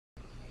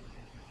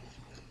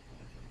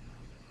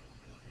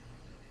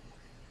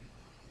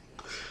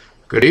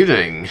Good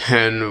evening,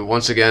 and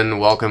once again,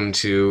 welcome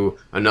to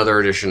another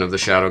edition of the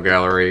Shadow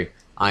Gallery.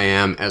 I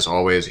am, as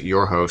always,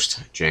 your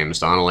host, James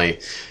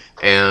Donnelly,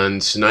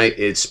 and tonight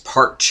it's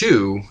part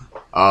 2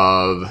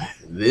 of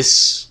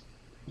this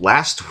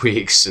last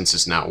week, since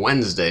it's now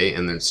Wednesday,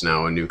 and it's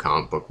now a new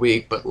comic book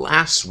week, but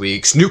last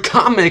week's new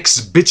comics,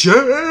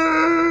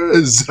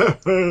 bitches!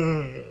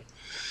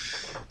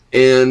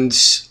 And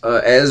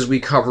as we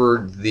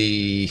covered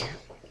the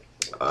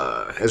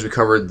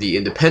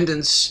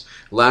Independents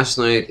last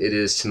night, it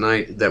is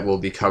tonight that we'll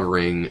be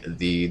covering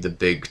the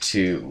big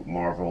two,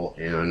 Marvel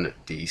and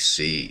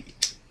DC.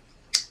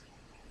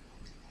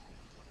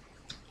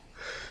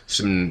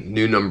 Some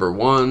new number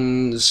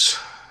ones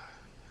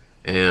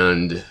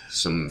and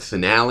some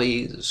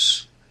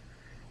finales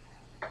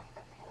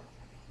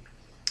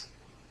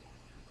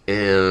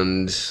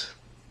and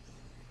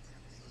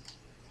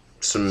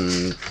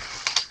some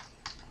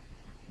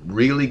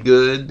really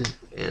good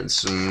and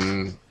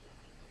some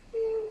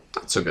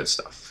not so good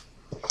stuff.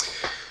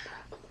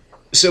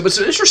 But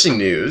some interesting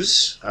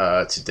news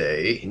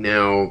today.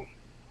 Now,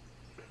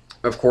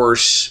 of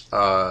course, we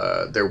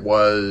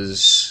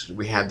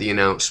had the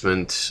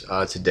announcement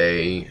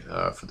today,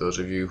 for those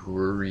of you who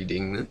were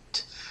reading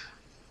it.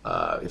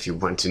 If you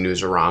went to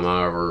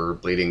Newsarama or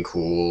Bleeding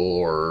Cool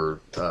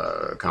or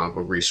Comic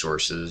Book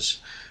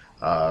Resources,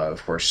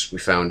 of course, we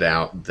found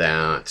out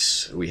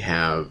that we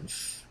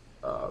have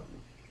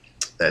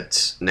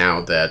that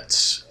now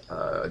that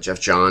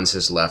Jeff Johns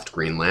has left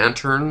Green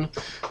Lantern,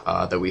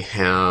 that we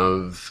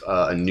have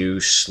a new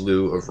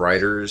slew of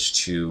writers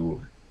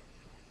to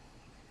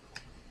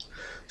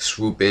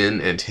swoop in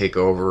and take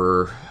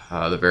over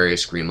the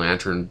various Green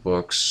Lantern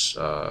books.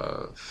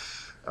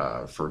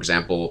 For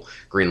example,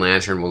 Green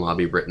Lantern will now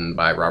be written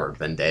by Robert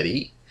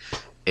Venditti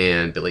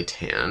and Billy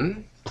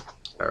Tan,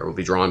 or will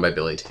be drawn by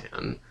Billy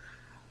Tan.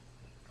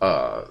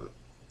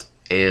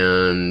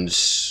 And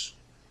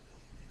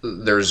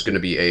there's going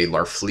to be a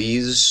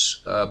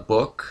Larfleeze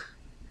book.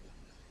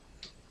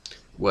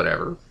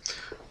 Whatever.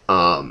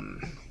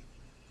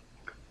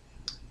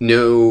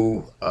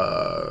 No,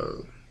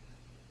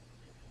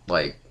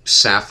 like,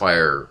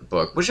 Sapphire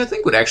book, which I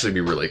think would actually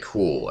be really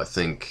cool. I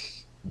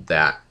think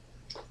that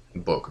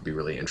book would be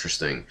really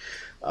interesting.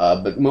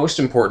 But most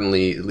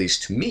importantly, at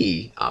least to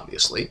me,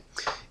 obviously,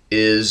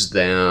 is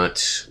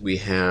that we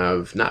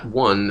have not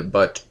one,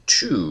 but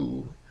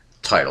 2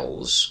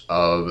 titles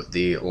of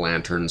the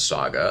Lantern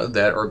Saga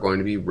that are going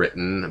to be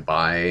written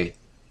by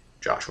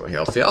Joshua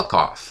Hale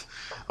Fialkoff.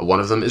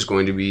 One of them is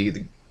going to be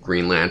the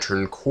Green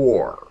Lantern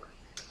Corps,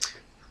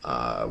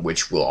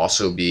 which will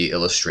also be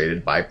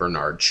illustrated by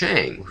Bernard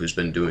Chang, who's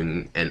been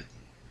doing an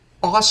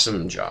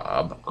awesome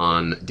job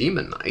on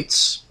Demon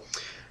Knights.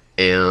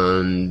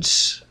 And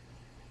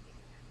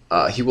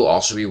he will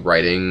also be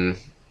writing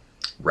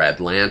Red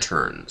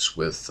Lanterns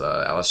with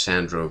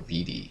Alessandro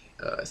Vitti.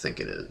 I think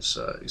it is.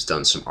 He's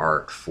done some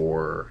art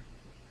for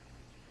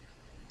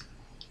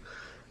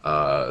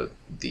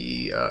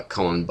the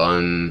Cullen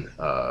Bunn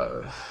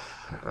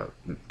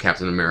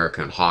Captain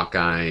America and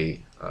Hawkeye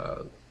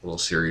little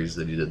series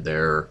that he did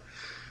there.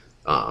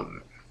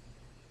 I'm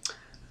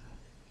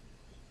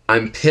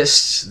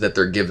pissed that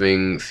they're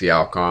giving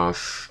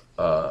Fialkoff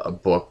a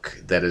book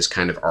that is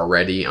kind of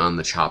already on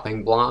the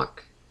chopping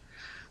block.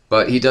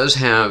 But he does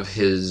have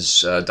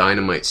his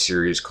Dynamite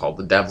series called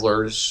The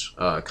Devlers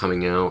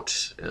coming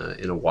out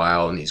in a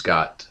while, and he's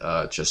got,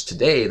 just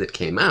today that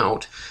came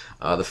out,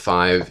 the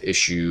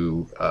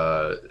 5-issue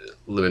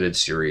limited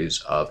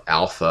series of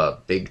Alpha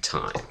Big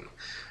Time,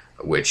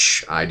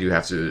 which I do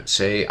have to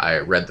say I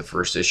read the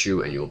first issue,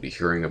 and you'll be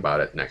hearing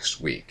about it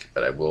next week.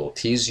 But I will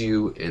tease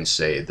you and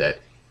say that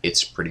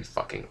it's pretty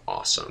fucking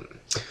awesome.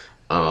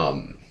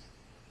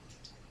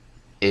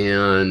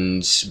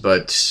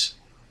 But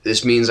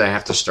this means I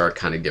have to start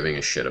kind of giving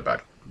a shit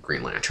about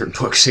Green Lantern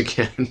books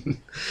again.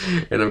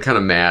 And I'm kind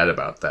of mad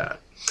about that.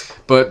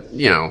 But,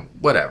 you know,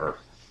 whatever.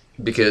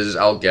 Because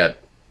I'll get,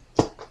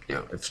 you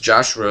know, if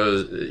Joshua,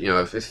 you know,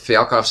 if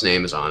Fialkoff's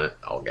name is on it,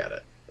 I'll get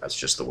it. That's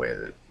just the way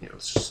that, you know,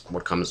 it's just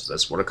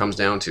that's what it comes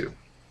down to.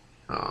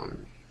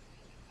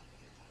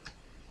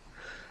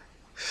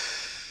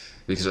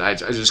 Because I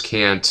just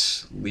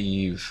can't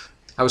leave.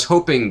 I was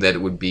hoping that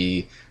it would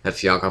be that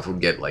Fialkoff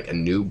would get, like, a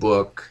new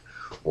book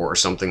or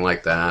something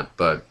like that,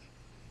 but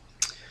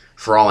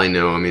for all I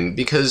know, I mean,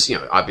 because, you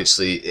know,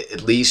 obviously,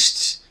 at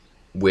least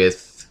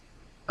with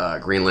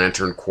Green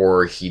Lantern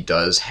Corps,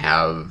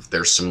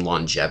 there's some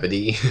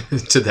longevity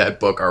to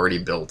that book already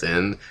built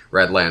in.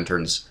 Red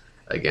Lanterns,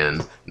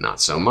 again, not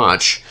so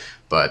much,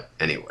 but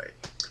anyway,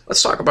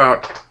 let's talk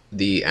about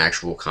the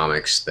actual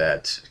comics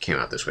that came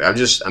out this week.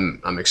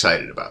 I'm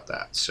excited about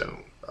that, so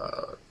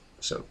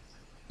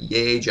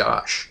yay,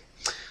 Josh.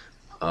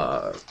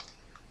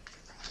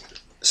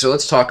 So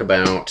let's talk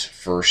about,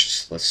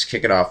 first, let's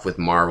kick it off with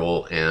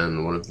Marvel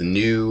and one of the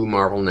new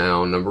Marvel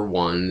Now number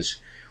 1s,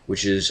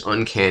 which is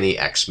Uncanny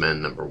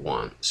X-Men number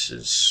 1. This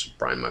is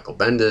Brian Michael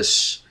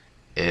Bendis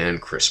and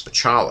Chris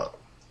Bachalo.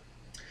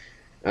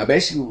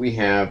 Basically what we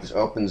have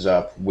opens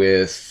up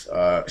with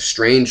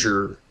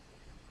Stranger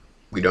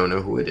we don't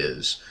know who it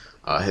is,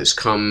 has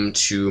come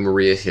to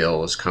Maria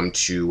Hill, has come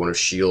to one of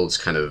S.H.I.E.L.D's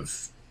kind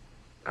of,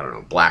 I don't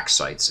know, black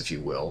sites, if you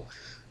will,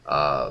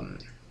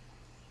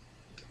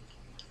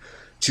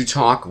 to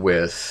talk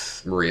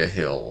with Maria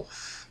Hill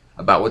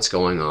about what's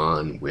going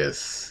on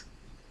with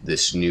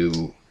this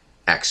new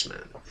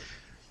X-Men,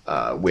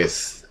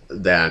 with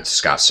that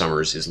Scott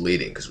Summers is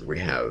leading, because we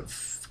have,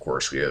 of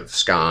course, we have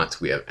Scott,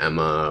 we have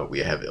Emma, we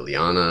have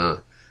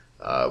Illyana,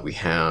 we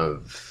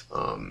have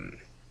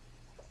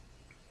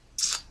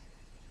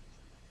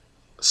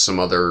some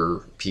other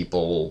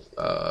people,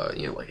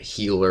 you know, like a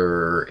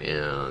healer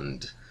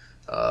and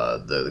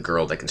the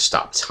girl that can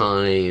stop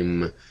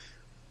time,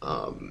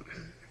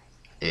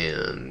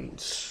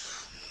 and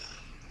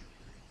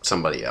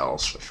somebody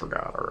else I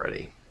forgot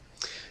already.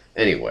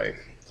 Anyway,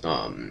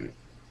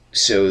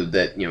 so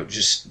that, you know,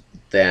 just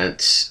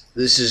that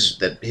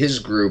his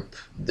group,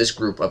 this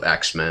group of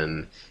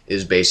X-Men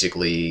is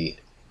basically,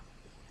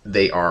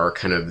 they are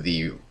kind of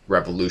the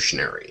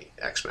revolutionary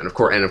X-Men, of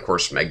course, and of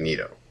course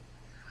Magneto.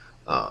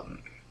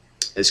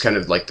 It's kind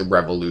of like the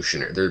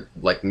revolutionary. They're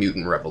like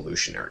mutant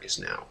revolutionaries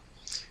now.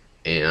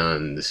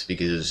 And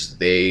because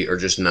they are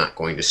just not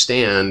going to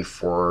stand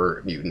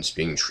for mutants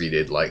being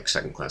treated like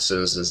second-class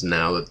citizens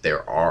now that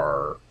there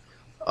are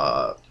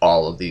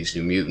all of these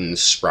new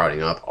mutants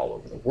sprouting up all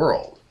over the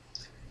world.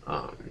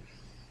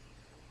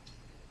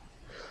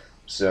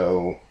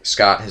 So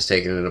Scott has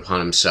taken it upon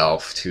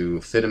himself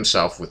to fit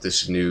himself with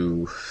this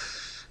new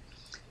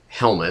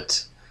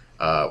helmet,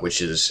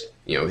 which is,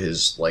 you know,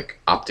 his like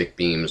optic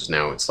beams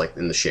now, it's like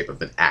in the shape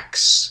of an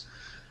X.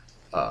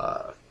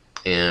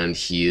 And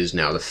he is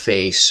now the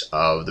face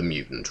of the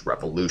mutant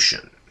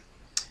revolution.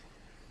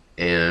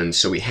 And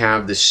so we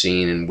have this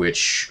scene in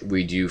which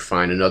we do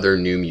find another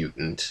new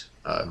mutant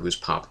who has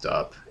popped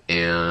up,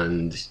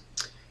 and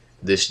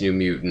this new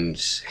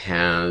mutant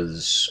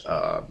has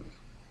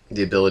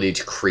the ability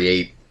to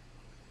create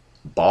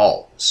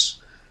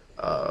balls.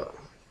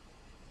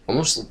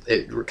 Almost,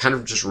 it kind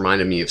of just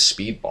reminded me of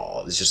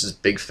Speedball. It's just this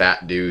big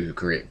fat dude who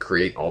can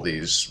create all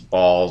these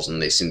balls, and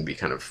they seem to be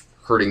kind of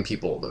hurting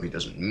people, though he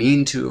doesn't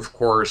mean to, of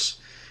course.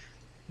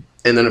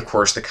 And then, of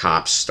course, the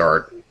cops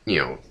start, you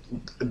know,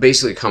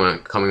 basically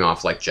coming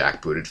off like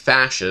jackbooted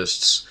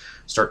fascists,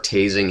 start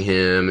tasing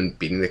him and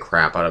beating the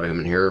crap out of him.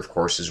 And here, of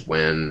course, is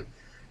when,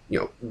 you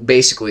know,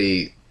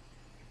 basically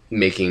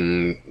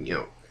making, you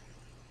know,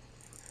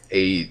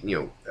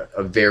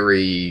 a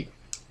very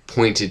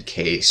pointed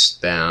case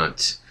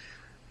that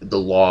the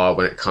law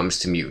when it comes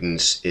to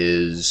mutants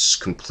is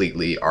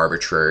completely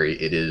arbitrary.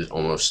 It is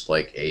almost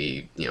like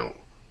a, you know,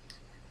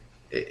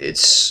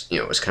 it's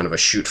kind of a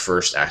shoot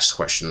first, ask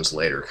questions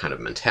later kind of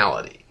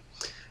mentality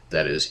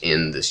that is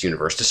in this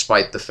universe,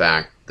 despite the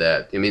fact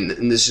that, I mean,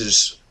 and this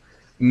is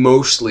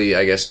mostly,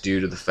 I guess, due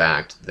to the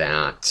fact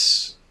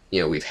that,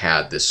 you know, we've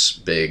had this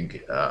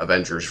big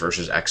Avengers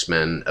versus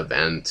X-Men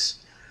event,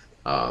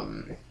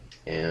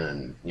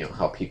 and, you know,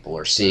 how people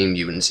are seeing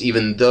mutants,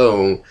 even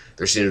though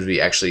there seems to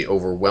be actually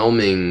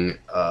overwhelming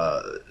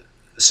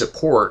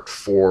support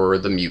for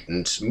the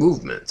mutant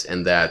movement,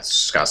 and that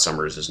Scott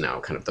Summers is now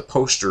kind of the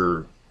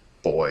poster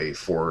boy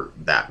for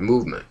that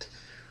movement,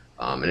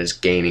 and is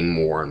gaining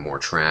more and more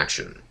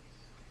traction.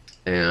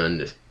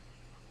 And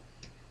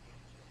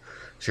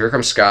so here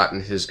comes Scott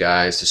and his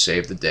guys to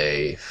save the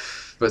day,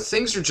 but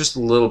things are just a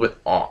little bit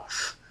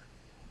off.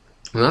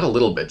 Well, not a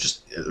little bit,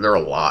 just they're a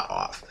lot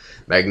off.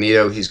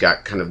 Magneto, he's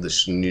got kind of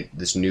this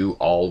new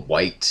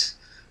all-white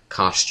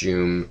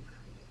costume.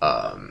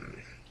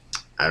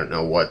 I don't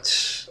know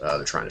what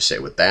they're trying to say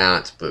with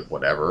that, but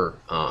whatever.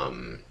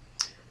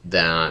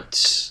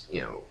 That,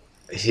 you know,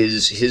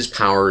 his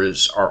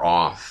powers are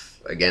off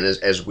again,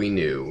 as we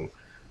knew.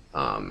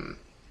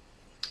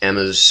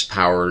 Emma's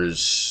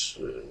powers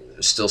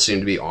still seem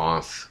to be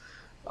off,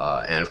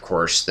 and of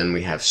course, then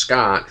we have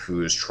Scott,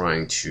 who is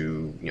trying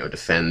to, you know,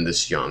 defend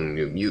this young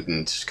new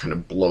mutant. Kind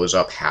of blows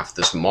up half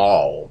this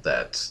mall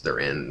that they're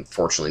in.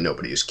 Fortunately,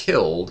 nobody is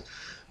killed.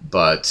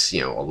 But,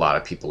 you know, a lot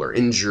of people are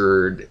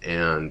injured,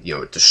 and, you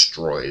know, it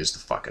destroys the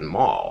fucking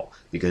mall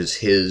because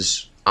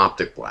his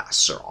optic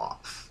blasts are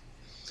off.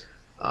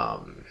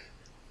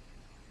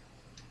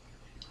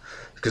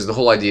 Because the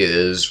whole idea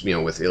is, you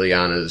know, with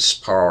Illyana's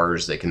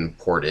powers, they can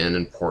port in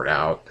and port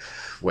out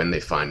when they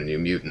find a new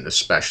mutant,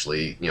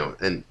 especially, you know,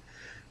 and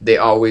they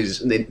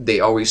always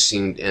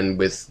seemed, and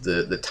with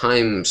the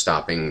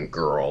time-stopping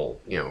girl,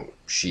 you know,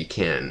 she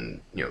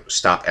can, you know,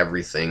 stop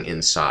everything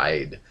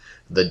inside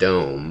the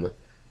dome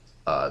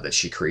that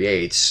she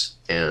creates,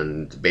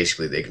 and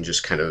basically they can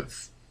just kind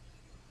of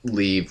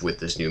leave with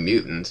this new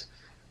mutant.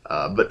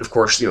 But of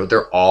course, you know,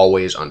 they're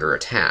always under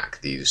attack,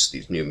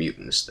 these new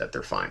mutants that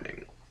they're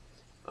finding.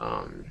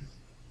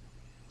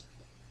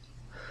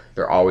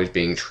 They're always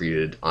being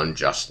treated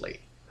unjustly.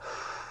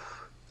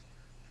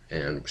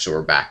 And so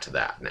we're back to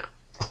that now.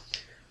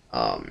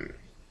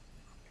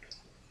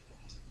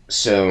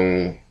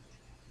 So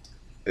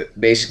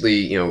basically,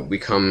 you know,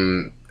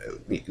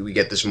 we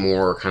get this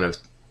more kind of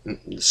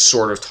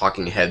sort of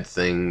talking head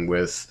thing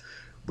with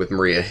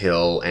Maria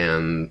Hill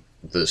and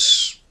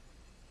this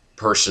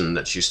person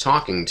that she's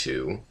talking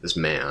to, this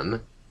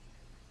man,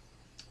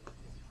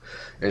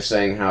 and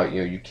saying how,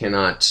 you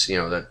cannot,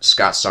 that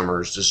Scott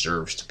Summers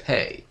deserves to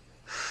pay.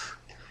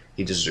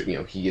 He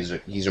deserves,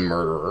 he's a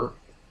murderer,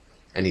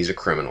 and he's a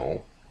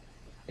criminal,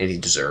 and he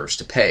deserves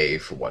to pay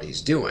for what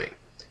he's doing.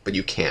 But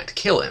you can't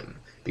kill him,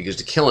 because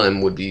to kill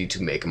him would be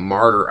to make a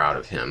martyr out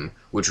of him,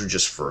 which would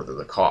just further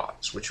the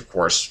cause, which of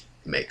course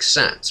makes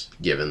sense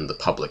given the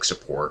public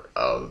support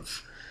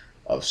of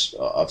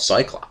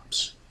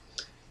Cyclops.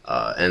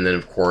 And then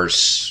of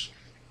course,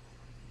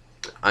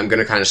 I'm going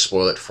to kind of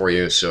spoil it for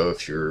you, so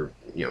if you're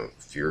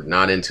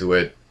not into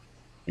it,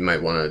 you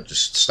might want to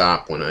just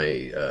stop when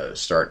I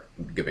start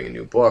giving a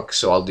new book.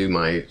 So I'll do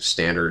my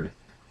standard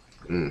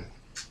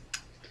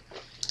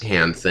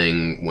hand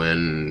thing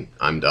when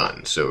I'm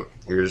done. So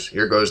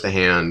here goes the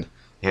hand.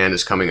 Hand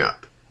is coming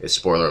up. It's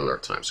spoiler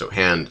alert time. So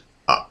hand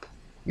up.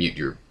 Mute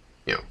your,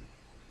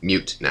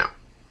 mute now.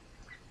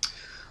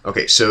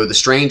 Okay, so the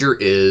stranger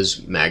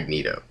is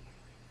Magneto.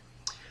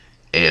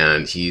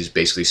 And he's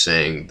basically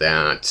saying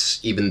that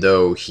even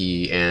though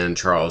he and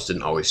Charles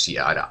didn't always see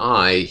eye to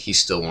eye, he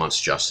still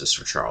wants justice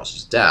for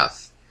Charles's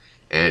death.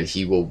 And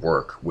he will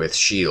work with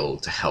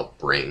S.H.I.E.L.D. to help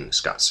bring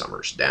Scott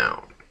Summers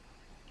down.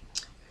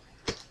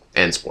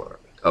 And spoiler.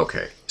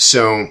 Okay,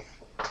 so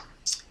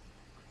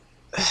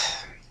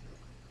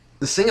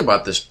the thing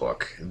about this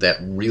book that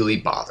really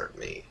bothered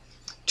me,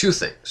 two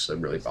things that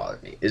really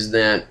bothered me, is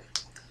that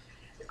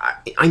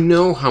I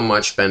know how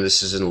much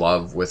Bendis is in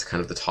love with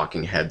kind of the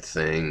talking head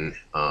thing,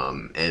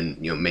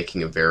 and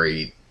making a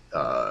very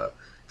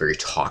very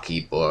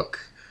talky book,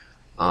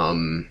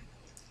 and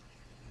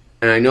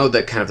I know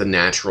that kind of the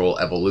natural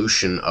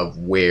evolution of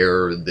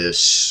where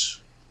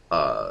this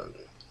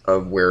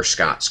of where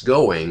Scott's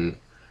going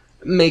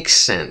makes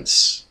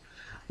sense,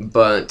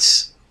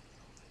 but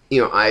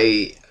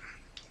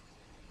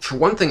for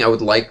one thing, I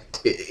would like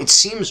it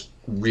seems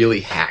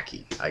really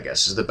hacky, I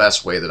guess, is the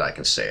best way that I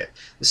can say it.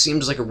 This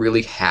seems like a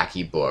really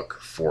hacky book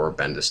for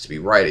Bendis to be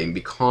writing,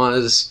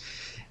 because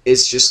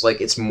it's just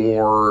like, it's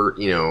more,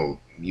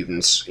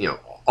 mutants,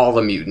 all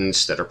the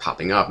mutants that are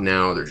popping up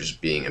now, they're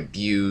just being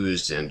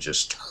abused and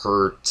just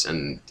hurt,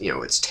 and,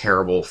 it's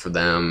terrible for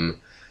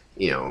them,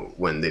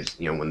 when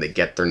they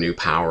get their new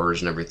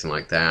powers and everything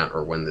like that,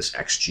 or when this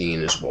X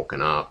gene is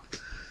woken up.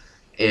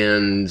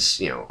 And,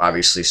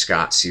 obviously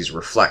Scott sees a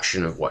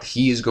reflection of what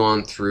he's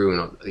gone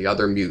through and the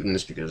other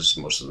mutants, because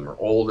most of them are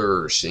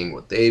older, or seeing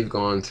what they've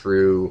gone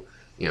through,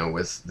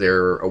 with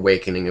their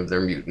awakening of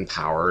their mutant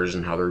powers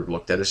and how they're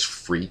looked at as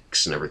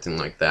freaks and everything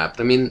like that.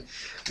 But I mean,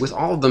 with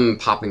all of them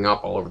popping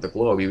up all over the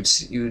globe,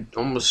 you'd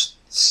almost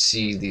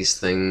see these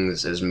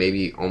things as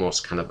maybe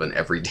almost kind of an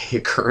everyday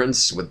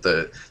occurrence, with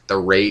the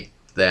rate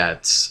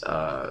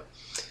that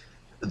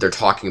they're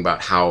talking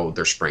about how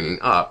they're springing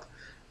up.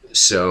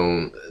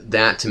 So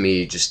that to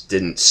me just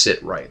didn't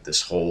sit right.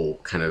 This whole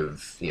kind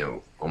of,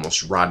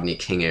 almost Rodney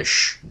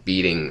King-ish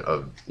beating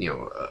of,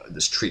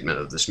 this treatment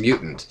of this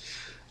mutant.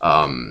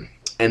 And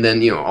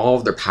then, all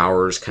of their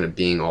powers kind of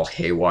being all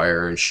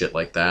haywire and shit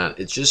like that.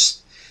 It's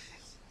just,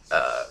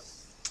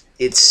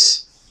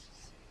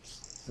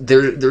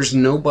 there's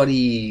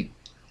nobody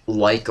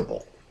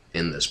likable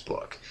in this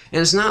book.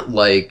 And it's not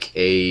like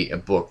a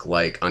book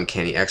like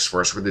Uncanny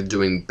X-Force, where they're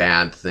doing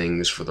bad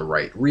things for the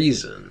right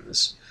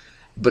reasons.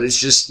 But it's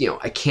just,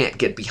 I can't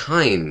get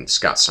behind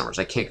Scott Summers.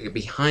 I can't get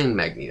behind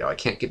Magneto. I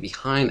can't get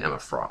behind Emma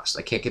Frost.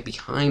 I can't get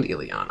behind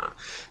Ileana.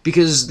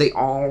 Because they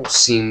all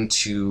seem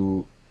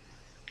to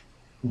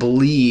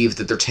believe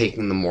that they're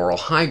taking the moral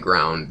high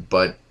ground.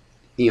 But,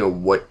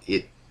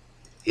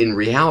 in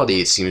reality,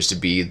 it seems to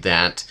be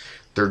that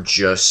they're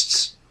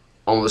just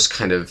almost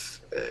kind of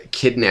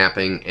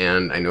kidnapping,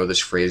 and I know this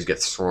phrase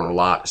gets thrown a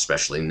lot,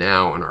 especially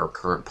now in our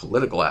current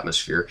political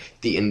atmosphere,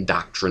 the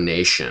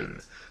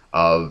indoctrination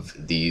of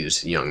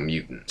these young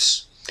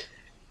mutants.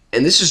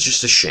 And this is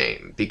just a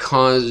shame,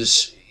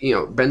 because,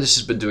 Bendis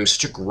has been doing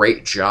such a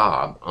great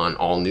job on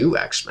All New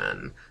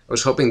X-Men. I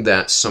was hoping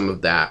that some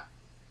of that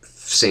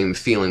same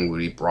feeling would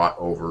be brought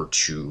over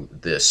to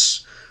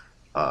this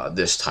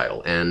this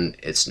title, and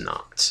it's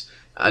not.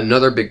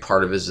 Another big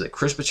part of it is that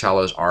Chris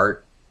Bachalo's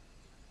art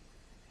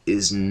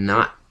is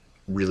not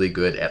really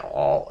good at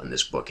all in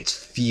this book. It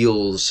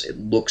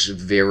looks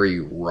very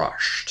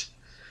rushed.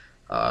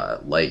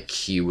 Like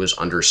he was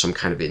under some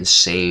kind of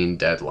insane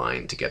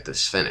deadline to get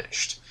this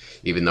finished,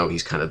 even though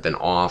he's kind of been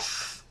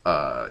off,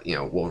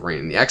 Wolverine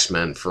and the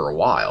X-Men for a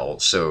while.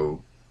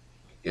 So,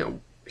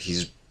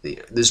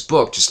 this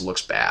book just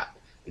looks bad.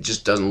 It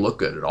just doesn't look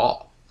good at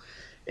all.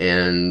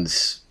 And,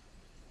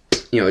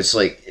 it's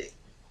like,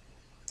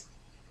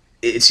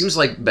 it seems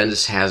like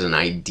Bendis has an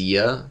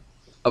idea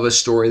of a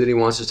story that he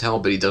wants to tell,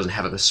 but he doesn't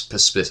have a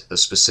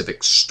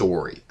specific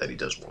story that he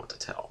does want to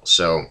tell.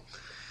 So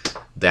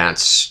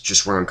that's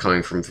just where I'm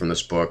coming from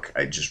this book.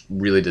 I just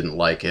really didn't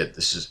like it.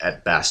 This is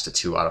at best a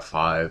 2 out of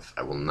 5.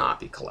 I will not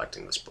be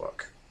collecting this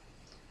book.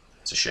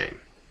 It's a shame.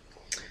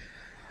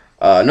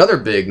 Another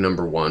big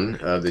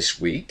 #1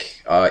 this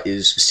week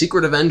is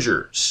Secret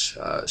Avengers.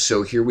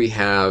 So here we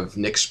have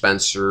Nick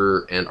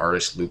Spencer and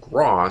artist Luke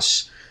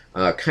Ross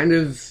kind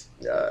of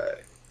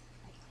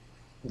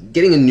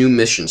getting a new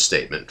mission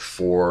statement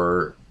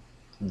for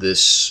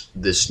this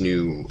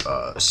new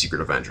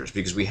Secret Avengers,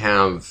 because we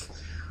have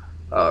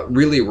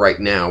really right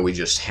now we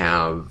just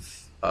have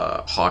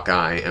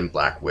Hawkeye and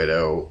Black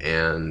Widow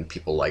and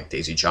people like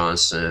Daisy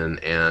Johnson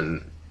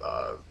and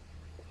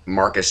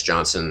Marcus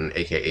Johnson,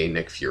 aka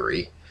Nick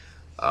Fury,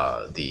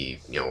 the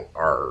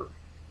our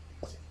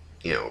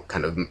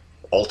kind of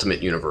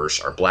ultimate universe,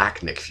 our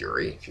Black Nick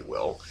Fury, if you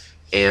will,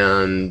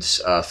 and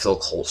Phil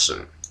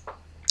Coulson,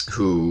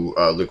 who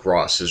Luke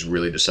Ross has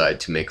really decided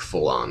to make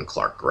full-on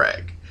Clark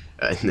Gregg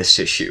in this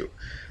issue.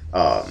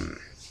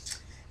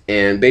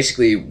 And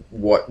basically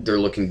what they're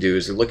looking to do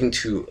is they're looking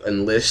to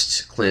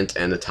enlist Clint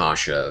and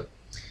Natasha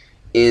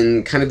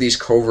in kind of these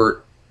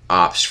covert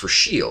ops for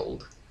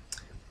S.H.I.E.L.D.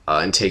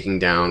 And taking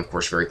down, of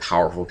course, very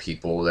powerful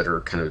people that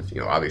are kind of,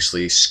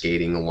 obviously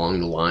skating along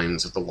the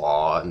lines of the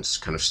law and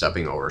just kind of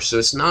stepping over. So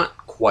it's not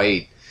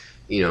quite,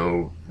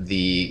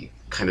 the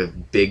kind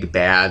of big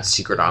bad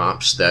secret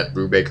ops that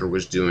Brubaker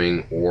was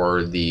doing,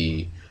 or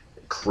the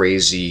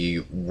crazy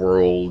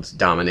world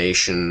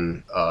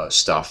domination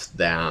stuff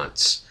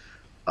that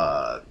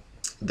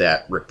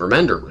Rick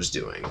Remender was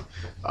doing.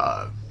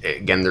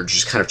 Again, they're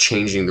just kind of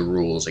changing the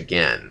rules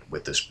again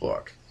with this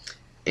book.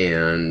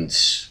 And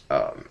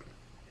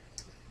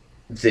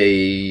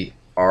they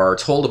are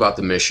told about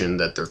the mission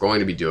that they're going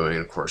to be doing.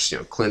 And of course,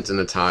 Clint and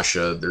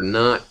Natasha, they're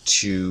not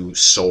too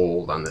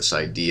sold on this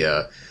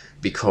idea,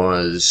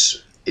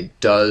 because it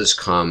does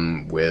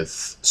come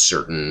with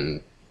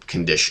certain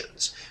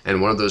conditions.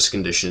 And one of those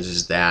conditions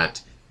is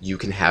that you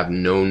can have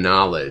no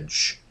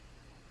knowledge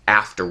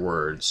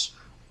afterwards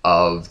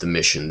of the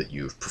mission that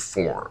you've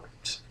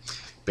performed.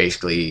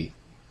 Basically,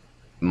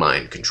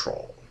 mind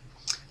control.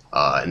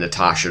 And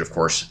Natasha, of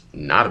course,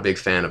 not a big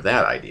fan of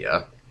that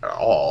idea at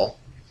all.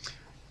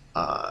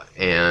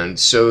 And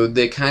so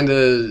they kind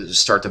of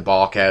start to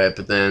balk at it,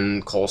 but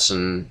then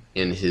Coulson,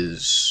 in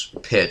his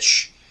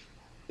pitch,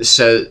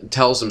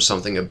 tells them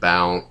something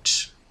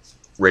about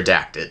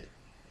redacted.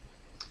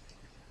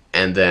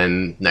 And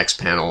then next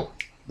panel,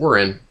 we're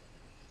in.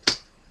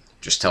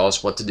 Just tell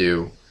us what to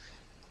do.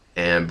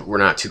 And we're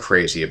not too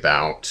crazy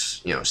about,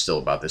 still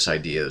about this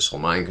idea, this whole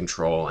mind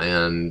control.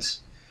 And,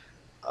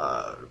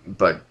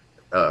 but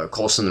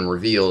Coulson then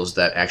reveals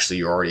that actually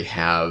you already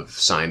have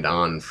signed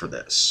on for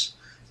this,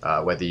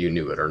 whether you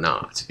knew it or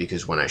not.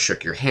 Because when I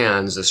shook your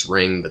hands, this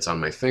ring that's on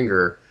my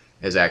finger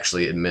has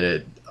actually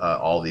admitted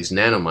all these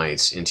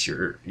nanomites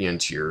into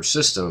your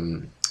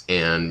system,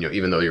 and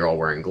even though you're all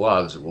wearing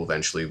gloves, it will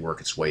eventually work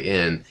its way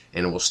in,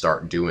 and it will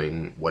start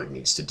doing what it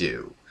needs to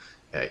do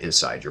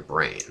inside your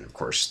brain. Of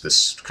course,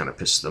 this kind of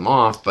pisses them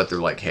off, but they're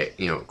like, hey,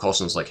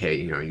 Coulson's like, hey,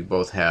 you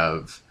both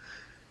have,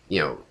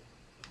 you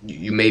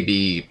may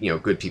be,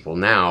 good people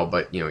now,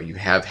 but you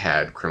have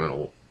had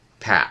criminal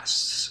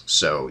pasts,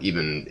 so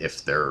even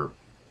if they're,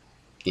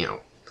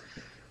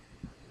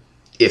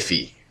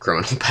 iffy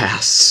criminal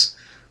pasts,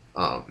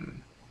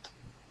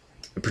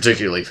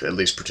 particularly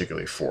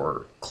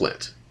for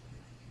Clint.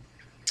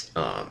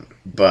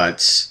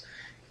 But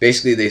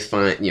basically they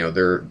find,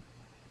 they're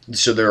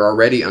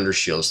already under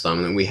S.H.I.E.L.D.'s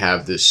thumb, and we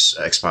have this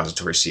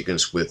expository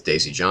sequence with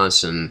Daisy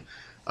Johnson,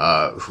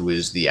 who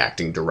is the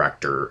acting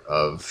director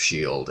of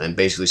S.H.I.E.L.D., and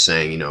basically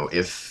saying,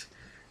 if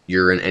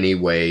you're in any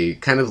way,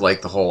 kind of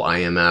like the whole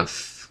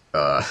IMF,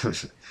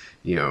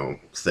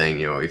 thing,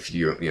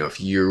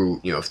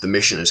 if the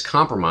mission is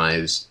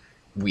compromised,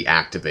 we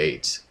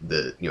activate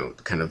the,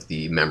 kind of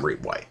the memory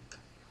wipe.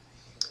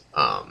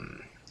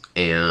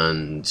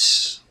 And,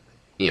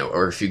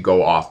 or if you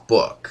go off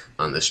book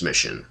on this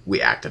mission,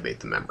 we activate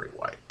the memory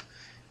wipe.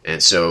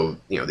 And so,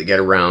 they get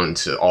around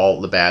to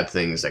all the bad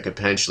things that could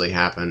potentially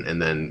happen,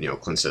 and then,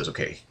 Clint says,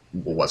 okay,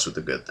 well, what's with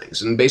the good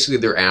things? And basically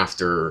they're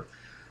after,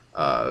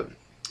 a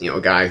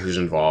guy who's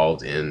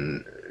involved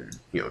in,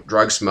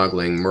 drug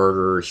smuggling,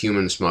 murder,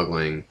 human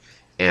smuggling,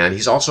 and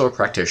he's also a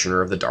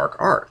practitioner of the dark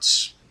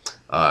arts.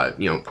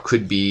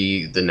 Could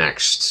be the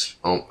next,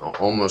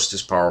 almost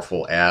as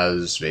powerful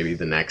as maybe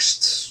the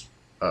next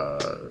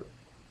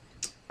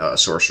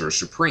Sorcerer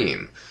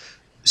Supreme.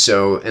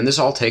 So, and this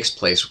all takes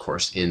place, of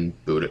course, in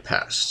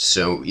Budapest.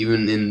 So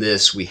even in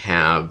this, we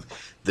have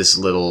this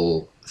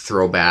little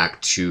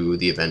throwback to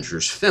the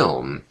Avengers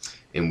film,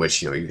 in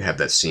which, you have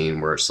that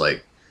scene where it's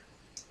like,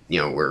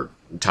 where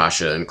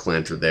Tasha and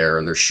Clint are there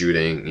and they're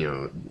shooting,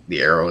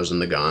 the arrows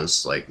and the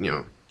guns, like,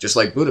 just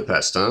like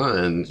Budapest, huh?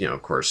 And,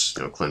 of course,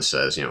 Clint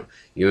says,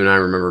 you and I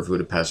remember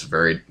Budapest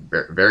very,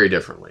 very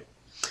differently.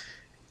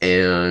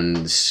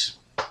 And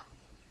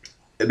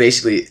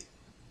basically,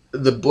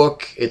 the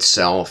book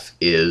itself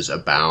is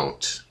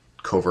about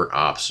covert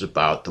ops,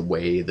 about the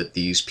way that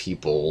these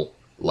people,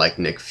 like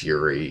Nick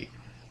Fury,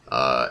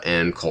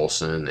 and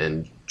Coulson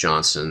and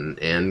Johnson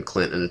and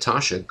Clint and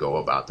Natasha, go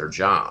about their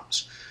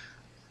jobs.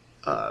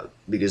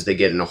 Because they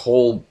get in a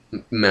whole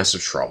mess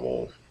of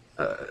trouble.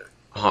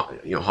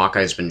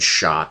 Hawkeye's been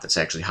shot. That's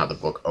actually how the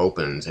book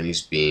opens, and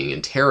he's being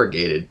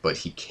interrogated, but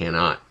he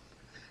cannot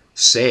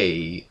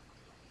say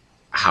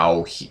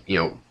how he,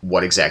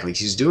 what exactly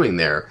he's doing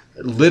there.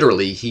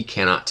 Literally, he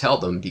cannot tell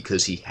them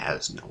because he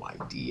has no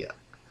idea.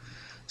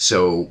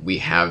 So we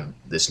have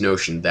this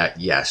notion that,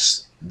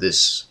 yes,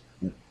 this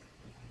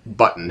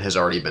button has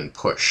already been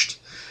pushed.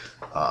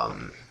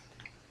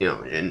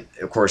 And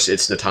of course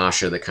it's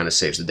Natasha that kind of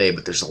saves the day,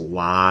 but there's a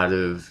lot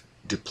of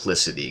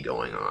duplicity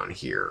going on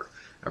here,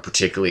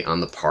 particularly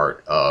on the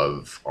part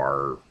of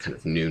our kind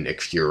of new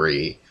Nick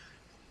Fury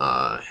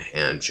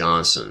and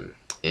Johnson.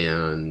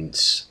 And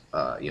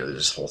there's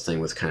this whole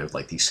thing with kind of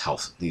like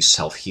these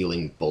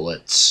self-healing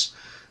bullets,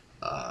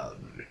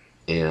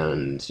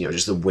 and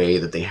just the way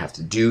that they have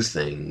to do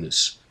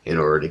things in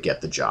order to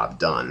get the job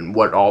done. And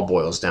what it all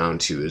boils down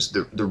to is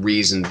the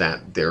reason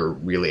that they're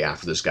really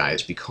after this guy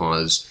is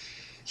because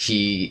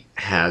he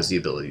has the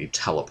ability to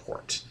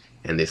teleport,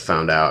 and they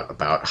found out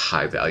about a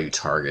high-value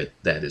target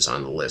that is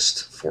on the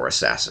list for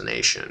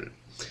assassination.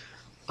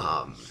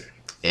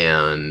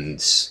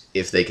 And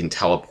if they can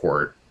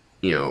teleport,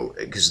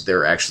 because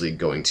they're actually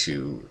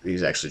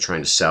he's actually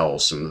trying to sell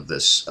some of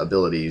this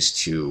abilities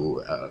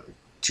to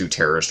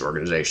terrorist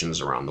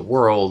organizations around the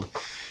world.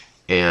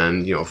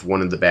 And, if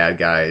one of the bad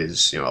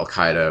guys,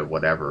 Al-Qaeda,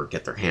 whatever,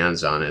 get their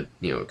hands on it,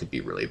 it could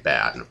be really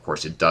bad. And of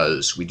course it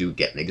does. We do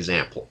get an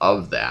example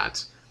of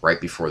that right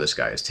before this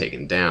guy is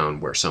taken down,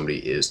 where somebody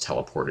is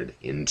teleported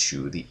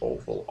into the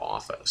Oval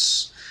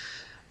Office.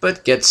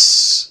 But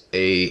gets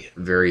a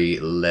very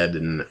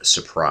leaden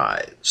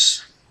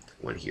surprise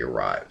when he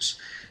arrives.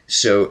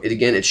 So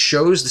it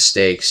shows the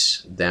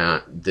stakes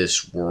that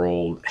this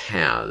world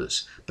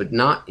has, but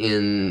not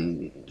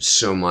in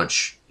so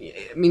much,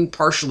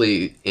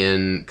 partially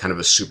in kind of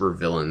a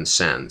supervillain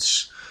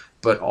sense,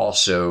 but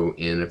also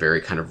in a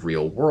very kind of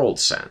real world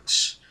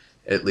sense,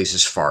 at least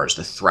as far as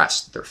the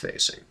threats that they're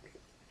facing.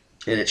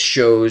 And it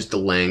shows the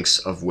lengths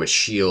of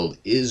which S.H.I.E.L.D.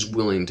 is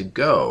willing to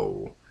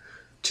go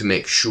to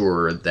make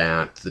sure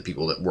that the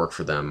people that work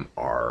for them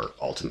are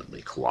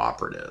ultimately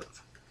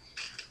cooperative,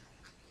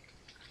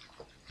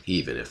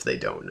 even if they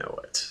don't know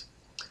it.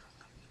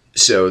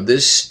 So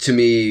this, to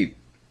me,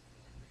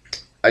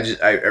 I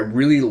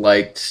really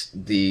liked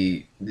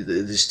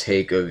this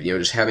take of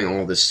just having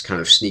all this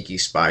kind of sneaky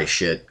spy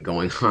shit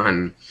going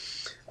on.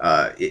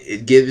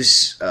 It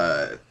gives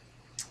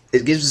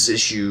this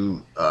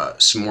issue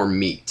some more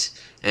meat,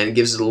 and it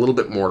gives it a little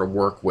bit more to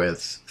work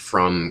with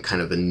from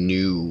kind of a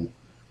new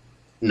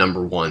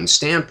 #1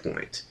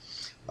 standpoint.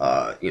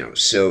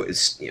 So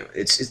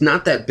it's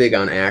not that big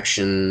on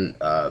action,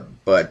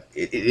 but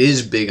it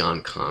is big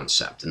on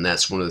concept, and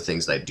that's one of the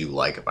things that I do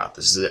like about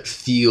this, is that it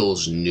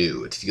feels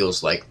new. It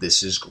feels like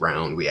this is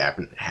ground we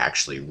haven't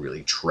actually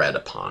really tread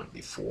upon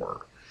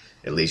before,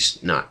 at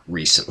least not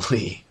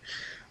recently.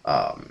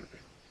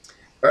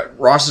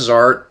 Ross's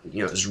art,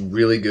 is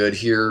really good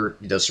here.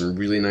 He does some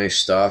really nice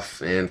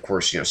stuff, and of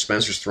course,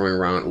 Spencer's throwing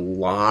around a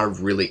lot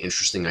of really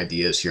interesting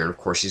ideas here, and of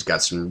course, he's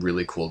got some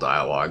really cool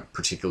dialogue,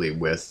 particularly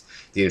with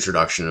the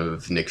introduction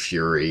of Nick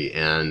Fury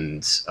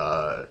and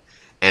a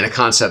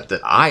concept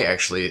that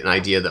an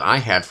idea that I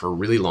had for a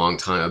really long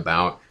time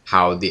about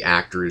how the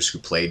actors who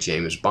play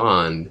James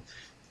Bond,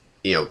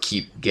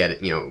 keep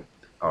getting,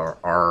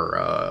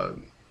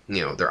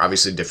 they're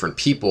obviously different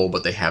people,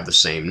 but they have the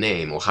same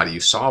name. Well, how do you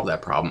solve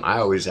that problem? I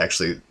always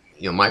actually,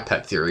 my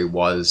pet theory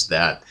was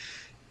that,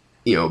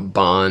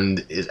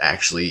 Bond is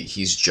actually,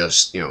 he's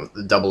just,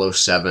 the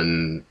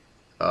 007,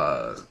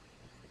 the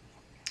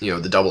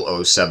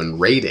 007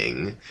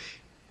 rating,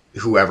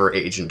 whoever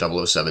Agent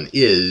 007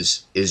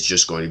 is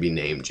just going to be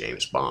named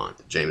James Bond.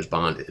 James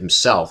Bond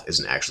himself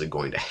isn't actually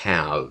going to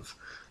have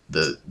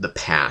the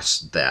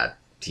past that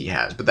he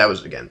has. But that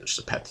was, again, just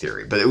a pet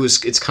theory. But it was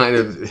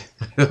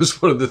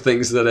one of the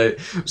things that I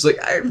was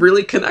like, I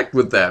really connect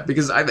with that,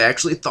 because I've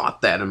actually thought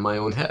that in my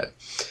own head.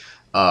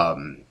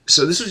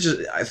 So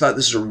I thought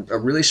this was a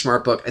really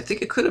smart book. I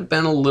think it could have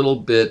been a little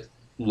bit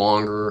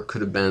longer,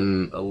 could have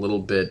been a little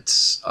bit,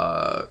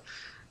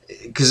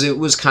 because it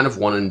was kind of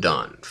one and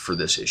done for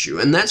this issue,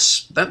 and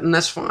that's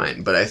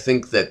fine. But I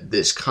think that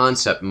this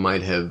concept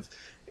might have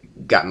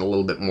gotten a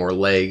little bit more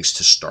legs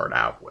to start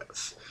out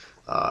with,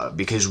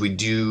 because we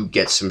do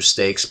get some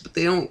stakes, but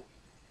they don't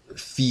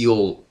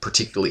feel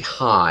particularly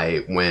high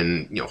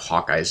when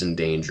Hawkeye's in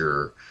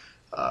danger,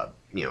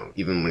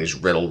 even when he's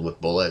riddled with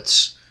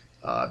bullets,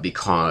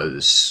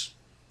 because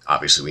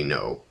obviously we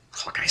know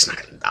Hawkeye's not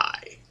going to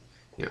die,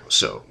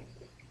 So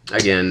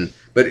again,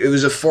 but it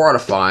was a 4 out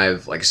of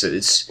 5. Like I said,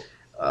 it's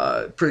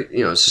pretty,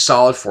 it's a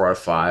solid 4 out of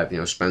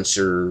 5.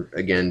 Spencer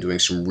again doing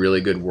some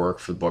really good work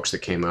for the books that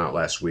came out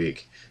last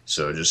week.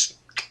 So just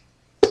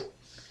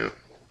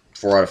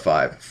 4 out of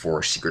 5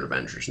 for Secret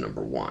Avengers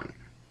 #1.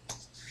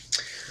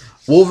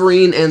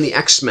 Wolverine and the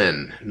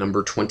X-Men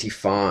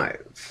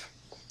 #25.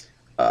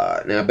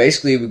 Now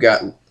basically we've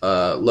got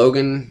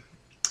Logan.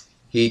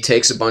 He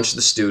takes a bunch of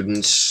the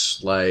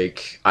students,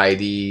 like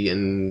Idie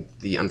and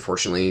the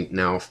unfortunately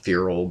now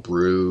feral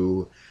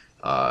Brew,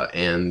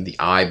 and the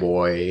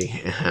Eye-Boy,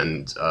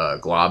 and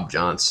Glob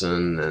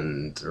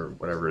Johnson, or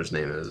whatever his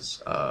name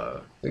is.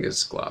 I think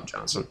it's Glob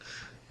Johnson.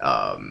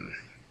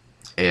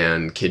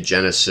 And Kid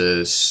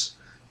Genesis,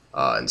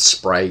 and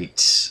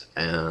Sprite,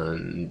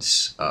 and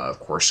of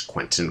course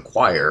Quentin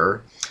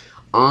Quire,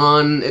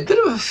 on a bit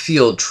of a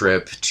field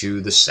trip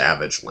to the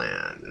Savage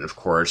Land. And of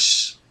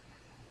course,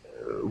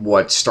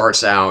 what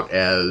starts out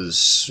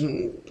as,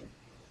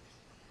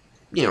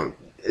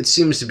 it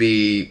seems to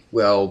be,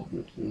 well,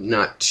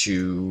 not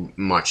too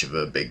much of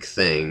a big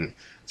thing.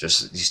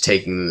 Just he's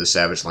taking them to the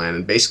Savage Land,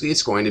 and basically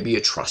it's going to be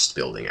a trust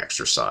building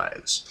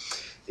exercise.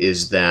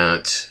 Is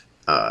that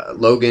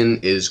Logan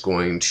is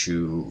going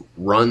to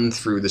run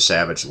through the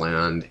Savage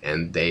Land,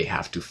 and they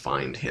have to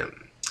find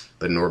him.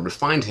 But in order to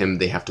find him,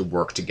 they have to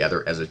work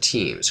together as a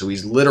team. So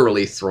he's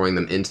literally throwing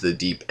them into the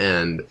deep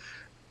end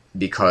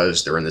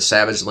because they're in the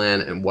Savage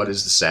Land. And what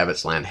does the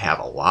Savage Land have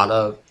a lot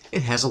of?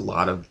 It has a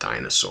lot of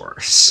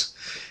dinosaurs.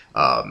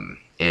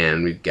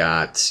 And we've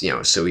got,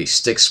 so he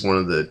sticks one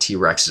of the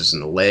T-Rexes in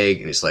the leg,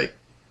 and he's like,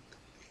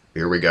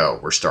 here we go,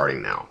 we're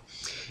starting now.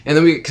 And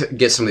then we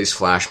get some of these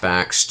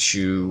flashbacks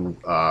to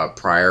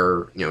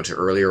prior, to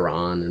earlier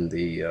on in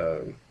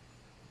the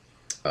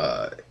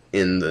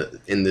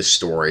in this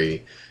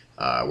story,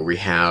 where we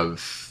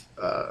have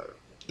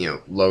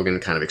Logan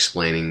kind of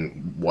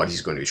explaining what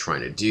he's going to be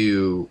trying to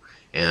do,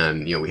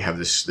 and we have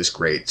this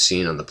great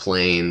scene on the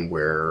plane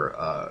where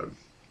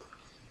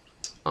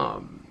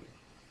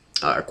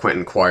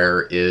Quentin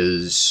Quire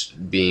is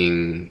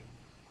being,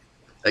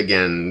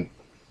 again,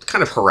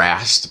 kind of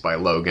harassed by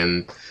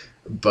Logan,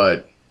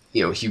 but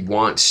he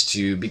wants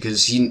to,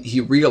 because he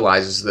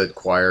realizes that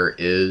Quire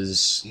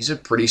he's a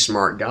pretty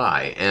smart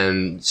guy,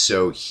 and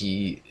so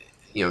he,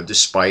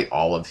 despite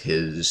all of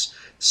his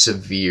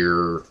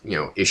severe,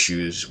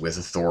 issues with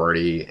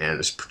authority, and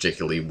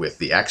particularly with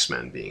the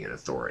X-Men being an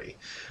authority,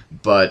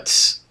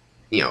 but,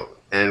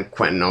 and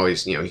Quentin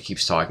always, he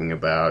keeps talking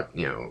about,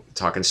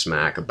 talking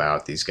smack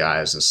about these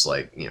guys, and it's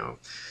like,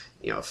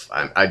 if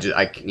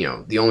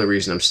the only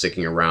reason I'm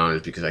sticking around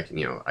is because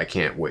I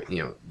can't wait,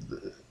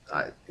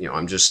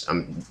 I'm just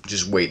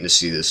waiting to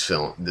see this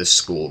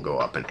school go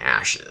up in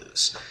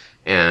ashes.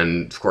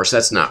 And of course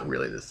that's not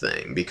really the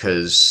thing,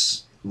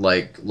 because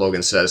like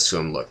Logan says to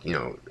him, look,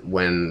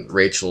 when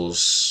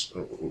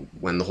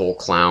the whole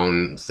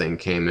clown thing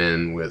came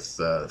in with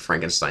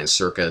Frankenstein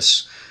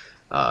circus,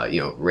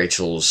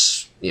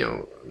 Rachel's,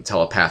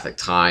 telepathic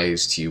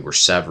ties to you were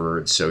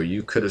severed, so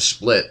you could have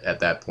split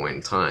at that point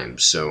in time.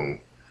 So,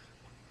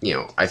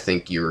 I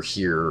think you're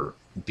here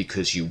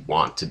because you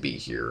want to be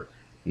here,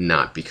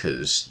 not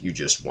because you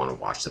just want to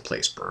watch the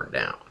place burn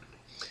down.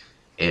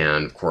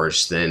 And of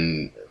course,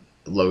 then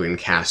Logan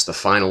cast the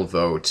final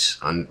vote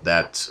on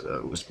that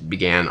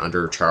began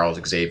under Charles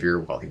Xavier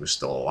while he was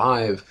still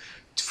alive,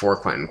 for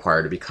Quentin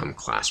Quire to become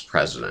class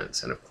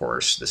president. And of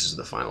course, this is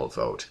the final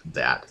vote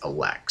that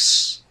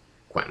elects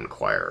Quentin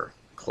Quire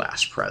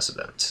class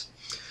president.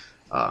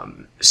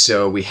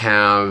 So we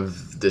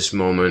have this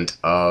moment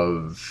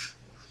of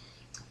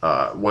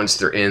once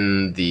they're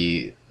in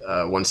the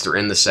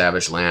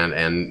Savage Land,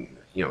 and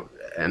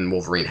and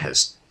Wolverine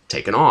has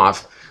taken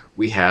off,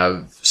 we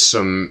have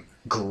some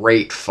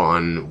great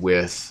fun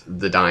with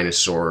the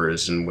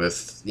dinosaurs, and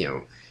with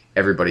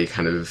everybody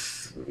kind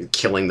of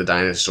killing the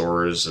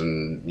dinosaurs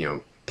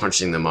and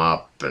punching them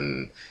up,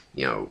 and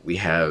we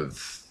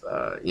have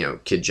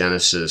Kid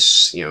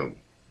Genesis,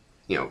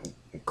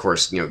 of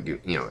course,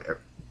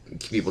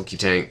 people keep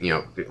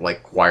saying,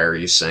 like Quire,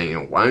 he's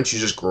saying, why don't you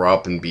just grow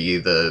up and be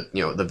the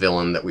the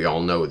villain that we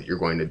all know that you're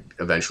going to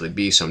eventually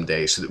be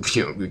someday, so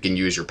that we can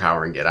use your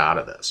power and get out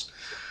of this.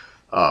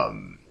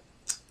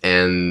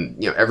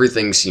 And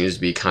everything seems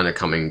to be kind of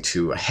coming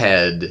to a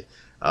head,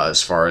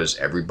 as far as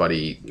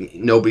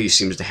nobody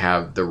seems to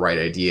have the right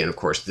idea. And of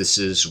course, this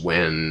is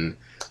when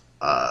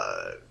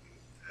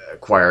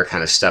Quire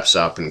kind of steps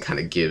up and kind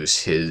of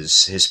gives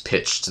his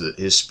pitch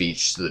his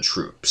speech to the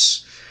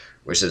troops,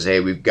 which says, hey,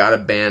 we've got to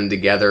band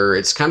together.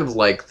 It's kind of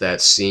like that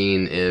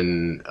scene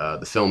in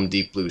the film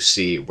Deep Blue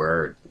Sea,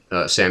 where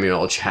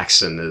Samuel L.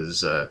 Jackson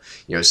is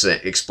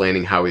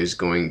explaining how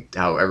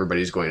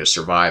everybody's going to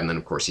survive, and then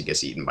of course he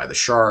gets eaten by the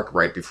shark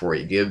right before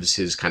he gives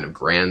his kind of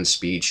grand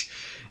speech.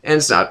 And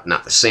it's not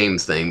the same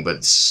thing, but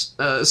it's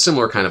a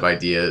similar kind of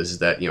idea, is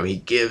that he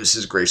gives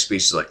his great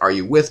speech, like, are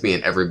you with me?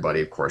 And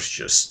everybody, of course,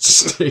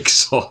 just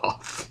takes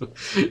off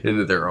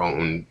into their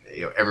own,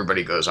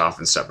 everybody goes off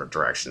in separate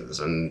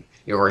directions. And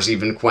of course,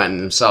 even Quentin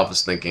himself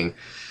is thinking,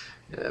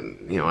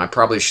 I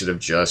probably should have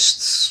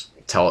just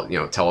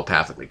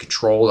telepathically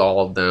controlled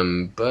all of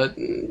them. But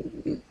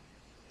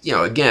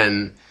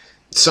again,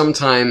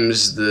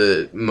 sometimes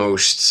the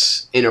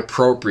most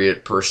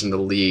inappropriate person to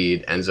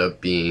lead ends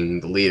up being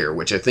the leader,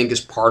 which I think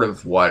is part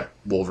of what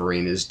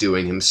Wolverine is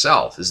doing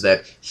himself, is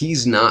that he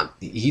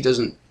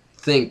doesn't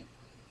think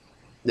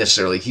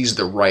necessarily he's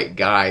the right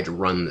guy to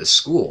run this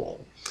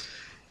school.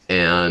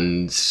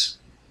 And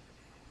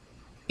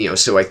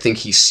so I think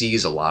he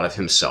sees a lot of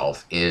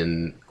himself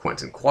in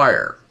Quentin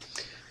Quire.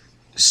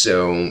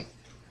 So,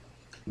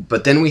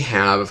 but then we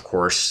have, of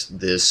course,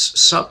 this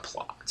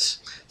subplot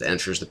that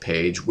enters the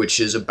page, which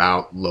is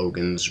about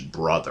Logan's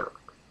brother.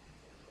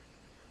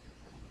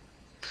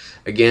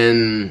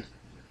 Again,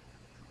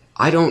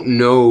 I don't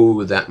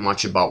know that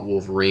much about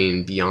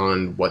Wolverine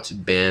beyond what's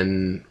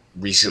been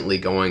recently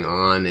going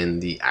on in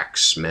the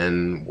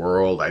X-Men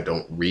world. I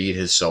don't read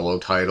his solo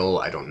title.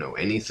 I don't know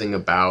anything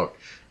about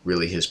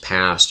really his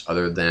past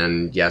other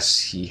than, yes,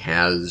 he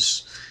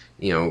has,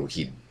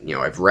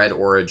 I've read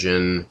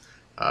Origin,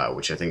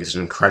 which I think is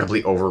an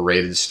incredibly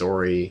overrated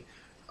story.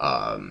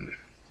 And,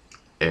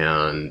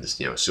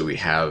 so we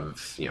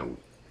have,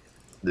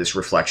 this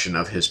reflection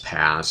of his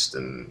past,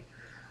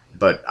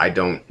 but I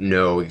don't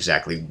know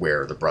exactly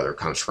where the brother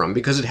comes from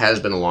because it has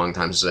been a long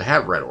time since I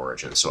have read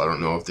Origin, so I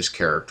don't know if this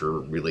character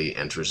really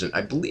enters in.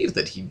 I believe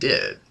that he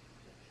did.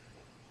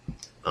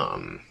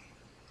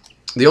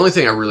 The only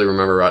thing I really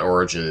remember about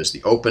Origin is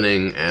the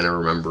opening, and I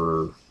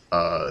remember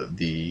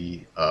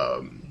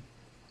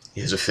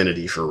his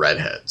affinity for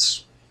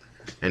redheads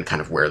and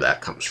kind of where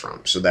that comes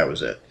from. So that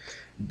was it.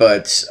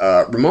 But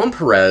Ramon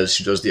Perez,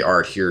 who does the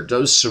art here,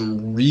 does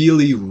some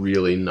really,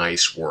 really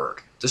nice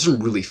work. Does some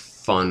really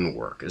fun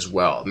work as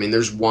well. I mean,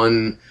 there's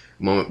one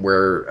moment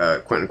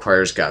where Quentin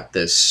Quires got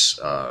this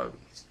kind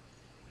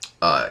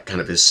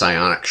of his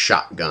psionic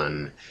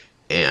shotgun,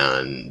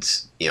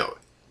 and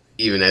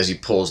even as he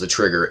pulls the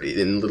trigger,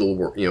 in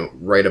little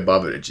right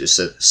above it, it just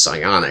says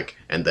psionic,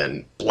 and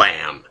then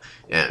blam.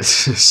 And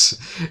it's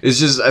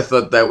just, I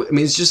thought that, I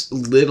mean, it's just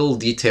little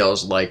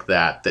details like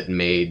that that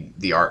made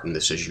the art in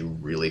this issue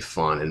really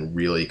fun and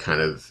really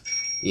kind of,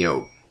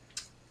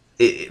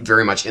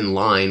 very much in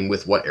line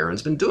with what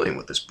Aaron's been doing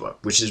with this book,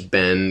 which has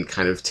been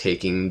kind of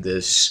taking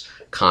this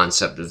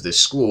concept of this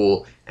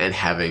school and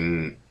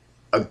having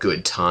a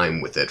good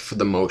time with it for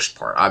the most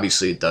part.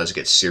 Obviously, it does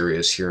get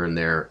serious here and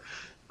there,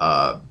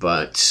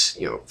 but,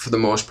 for the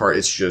most part,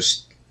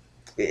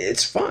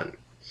 it's fun.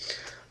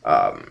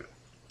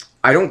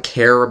 I don't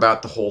care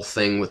about the whole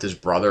thing with his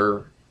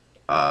brother.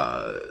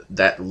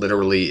 That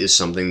literally is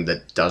something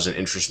that doesn't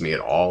interest me at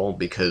all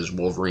because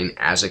Wolverine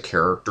as a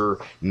character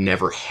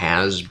never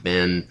has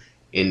been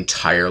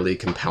entirely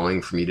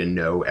compelling for me to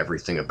know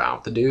everything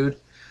about the dude.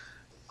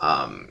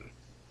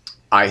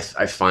 I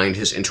find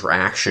his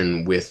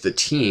interaction with the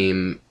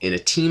team in a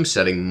team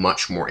setting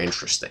much more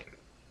interesting.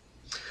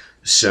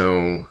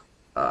 So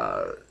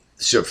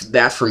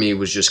that for me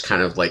was just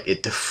kind of like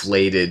it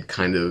deflated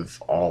kind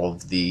of all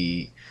of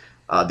the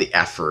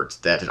effort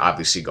that had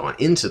obviously gone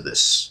into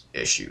this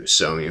issue.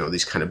 So,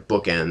 these kind of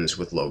bookends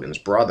with Logan's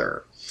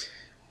brother.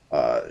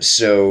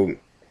 So,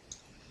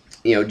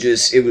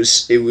 just, I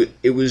think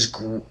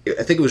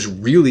it was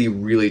really,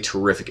 really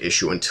terrific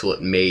issue until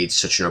it made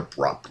such an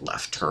abrupt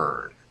left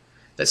turn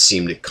that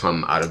seemed to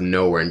come out of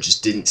nowhere and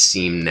just didn't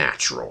seem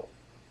natural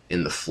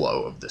in the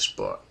flow of this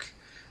book.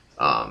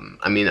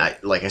 I mean,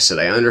 like I said,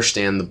 I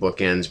understand the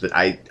bookends, but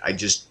I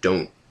just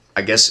don't,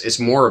 I guess it's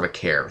more of a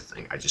care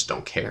thing. I just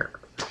don't care.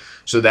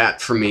 So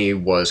that, for me,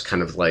 was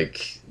kind of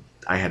like,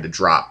 I had to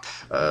drop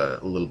a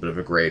little bit of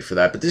a grade for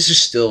that. But this is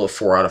still a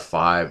 4 out of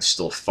 5,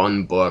 still a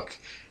fun book.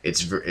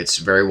 It's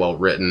very well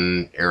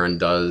written. Aaron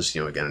does,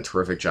 again, a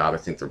terrific job. I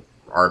think the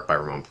art by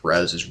Ramon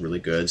Perez is really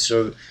good.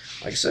 So,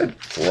 like I said,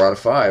 4 out of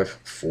 5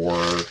 for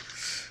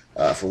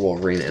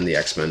Wolverine and the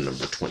X-Men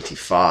number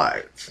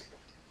 25.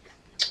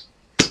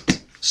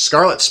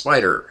 Scarlet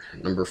Spider,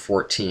 number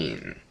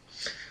 14.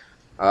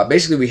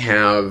 Basically, we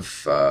have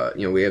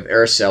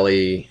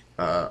Araceli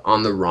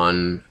on the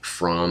run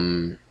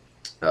from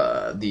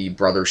the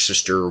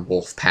brother-sister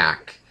wolf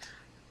pack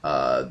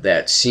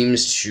that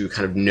seems to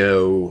kind of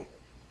know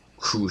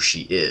who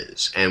she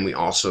is. And we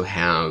also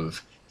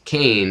have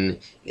Kane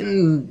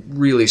in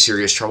really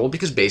serious trouble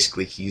because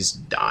basically he's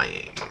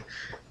dying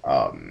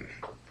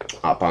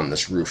up on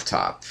this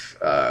rooftop.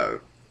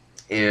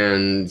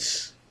 And,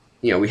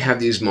 we have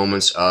these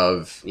moments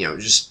of,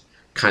 just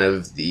kind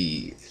of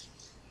the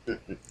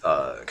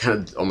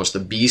almost the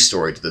B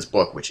story to this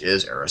book, which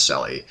is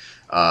Araceli.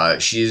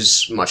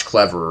 She's much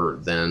cleverer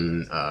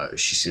than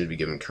she seems to be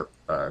given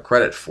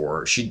credit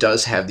for. She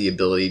does have the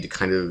ability to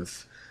kind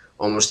of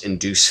almost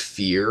induce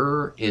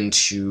fear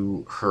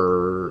into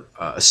her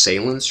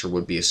assailants, or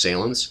would-be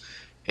assailants,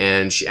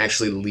 and she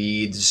actually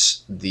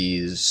leads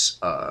these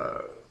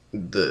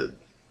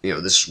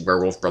this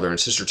werewolf brother and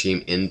sister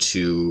team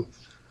into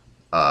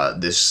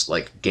this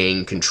like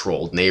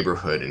gang-controlled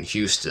neighborhood in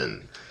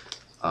Houston.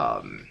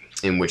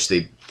 In which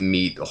they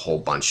meet a whole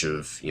bunch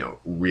of,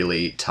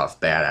 really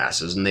tough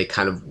badasses, and they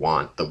kind of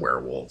want the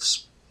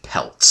werewolves'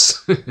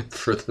 pelts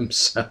for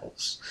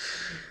themselves.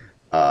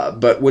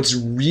 But what's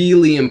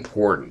really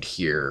important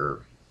here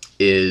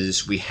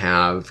is we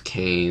have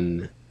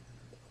Kane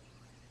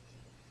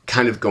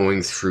kind of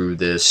going through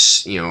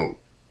this,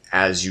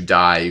 as you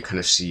die, you kind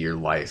of see your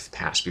life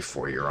pass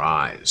before your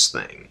eyes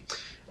thing.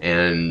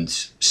 And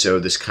so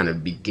this kind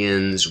of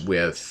begins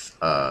with,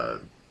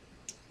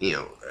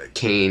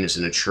 Kane is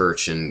in a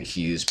church and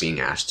he's being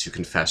asked to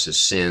confess his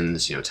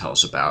sins, tell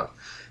us about,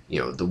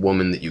 the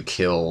woman that you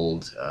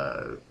killed,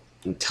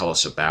 tell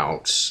us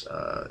about,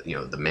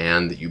 the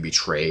man that you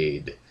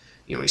betrayed.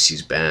 He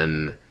sees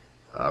Ben,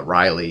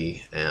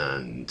 Riley,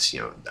 and,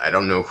 I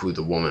don't know who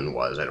the woman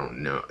was. I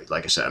don't know.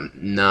 Like I said, I'm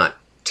not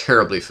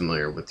terribly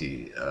familiar with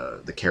the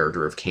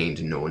character of Cain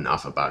to know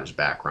enough about his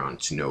background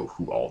to know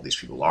who all these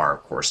people are,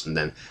 of course, and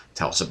then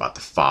tell us about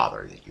the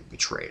father that you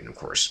betrayed. And of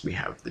course, we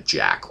have the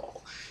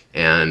jackal,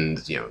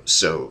 and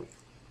so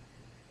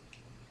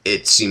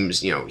it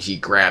seems he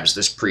grabs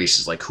this priest,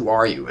 is like, "Who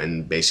are you?"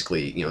 And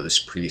basically, this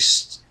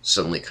priest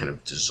suddenly kind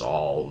of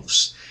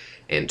dissolves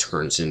and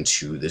turns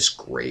into this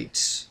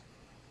great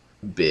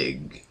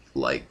big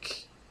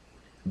like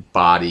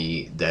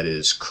body that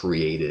is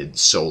created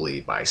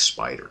solely by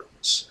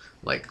spiders.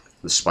 Like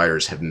the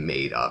spiders have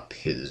made up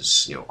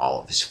his,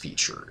 all of his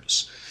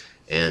features.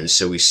 And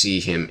so we see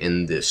him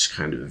in this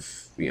kind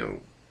of,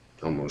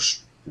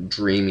 almost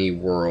dreamy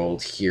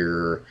world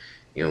here.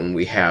 And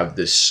we have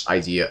this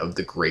idea of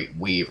the Great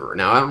Weaver.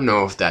 Now, I don't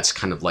know if that's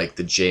kind of like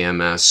the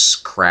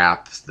JMS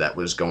crap that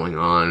was going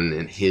on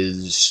in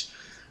his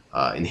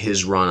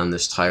run on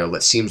this title.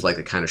 That seems like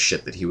the kind of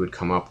shit that he would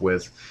come up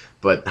with.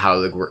 But how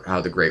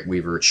the Great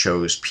Weaver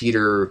chose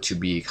Peter to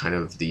be kind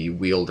of the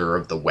wielder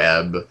of the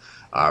web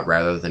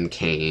rather than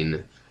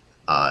Cain.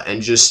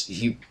 And just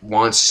he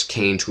wants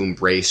Cain to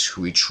embrace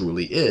who he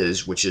truly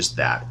is, which is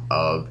that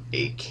of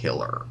a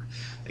killer.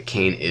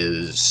 Cain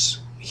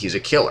he's a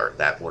killer.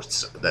 That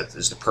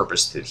is the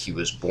purpose that he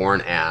was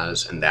born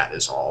as, and that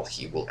is all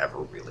he will ever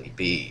really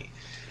be.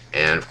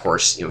 And of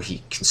course,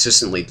 he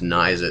consistently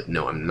denies it.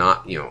 No, I'm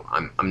not.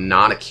 I'm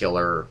not a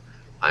killer.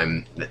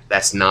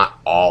 That's not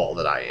all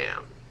that I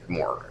am,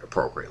 more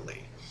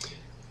appropriately.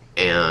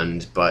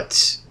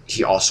 But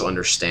he also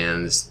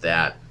understands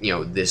that,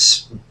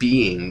 this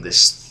being,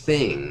 this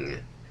thing,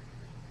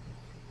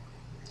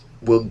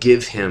 will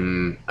give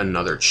him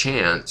another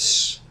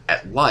chance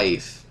at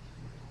life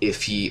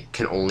if he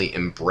can only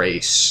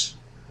embrace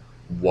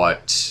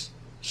what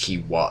he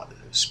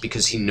was.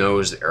 Because he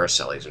knows that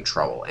Araceli is in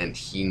trouble, and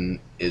he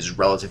is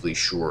relatively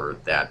sure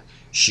that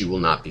she will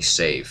not be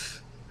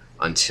safe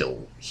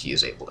until he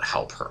is able to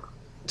help her,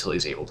 until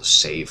he's able to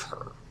save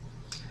her.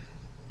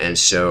 And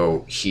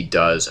so he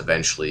does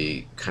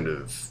eventually kind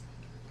of,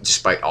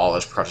 despite all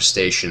his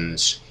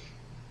protestations,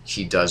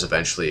 he does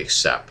eventually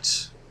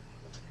accept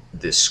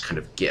this kind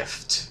of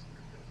gift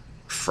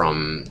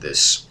from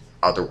this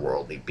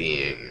otherworldly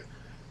being,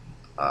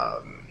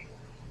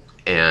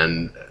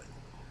 and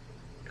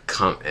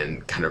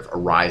kind of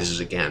arises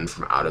again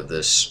from out of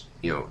this,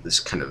 this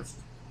kind of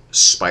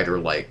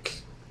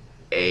spider-like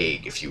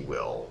egg, if you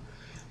will.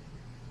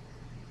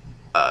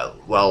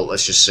 Well,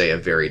 let's just say a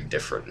very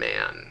different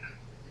man.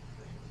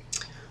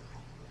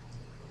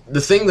 The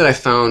thing that I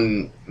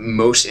found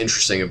most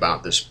interesting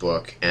about this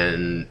book,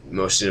 and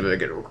most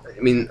significant,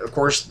 I mean, of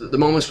course, the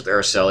moments with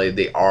Araceli,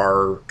 they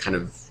are kind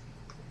of,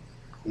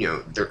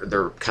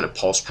 they're kind of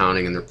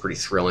pulse-pounding and they're pretty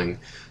thrilling.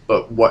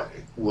 But what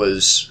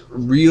was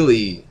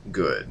really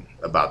good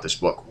about this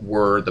book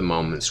were the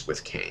moments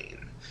with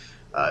Cain.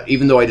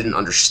 Even though I didn't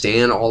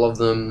understand all of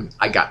them,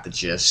 I got the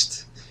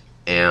gist.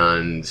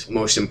 And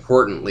most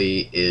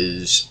importantly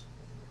is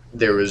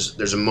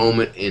there's a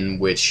moment in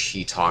which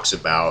he talks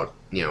about,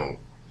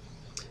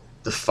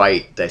 the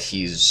fight that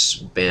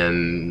he's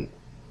been,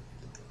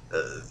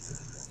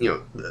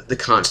 the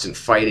constant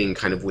fighting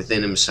kind of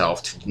within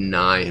himself to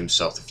deny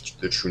himself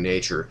the true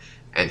nature,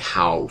 and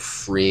how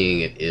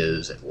freeing it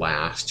is at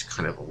last to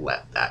kind of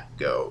let that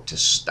go, to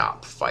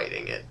stop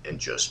fighting it and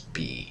just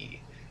be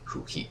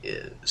who he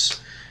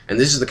is. And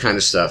this is the kind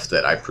of stuff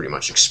that I pretty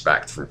much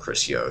expect from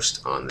Chris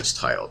Yost on this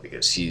title,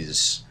 because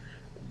he's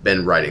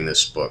been writing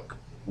this book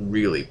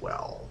really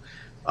well.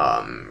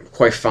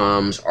 Khoi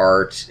Pham's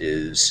art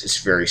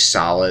is very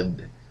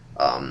solid.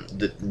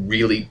 The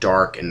really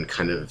dark and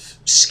kind of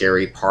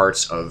scary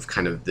parts of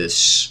kind of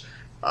this,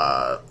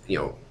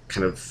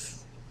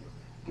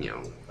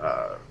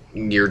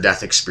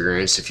 near-death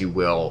experience, if you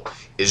will,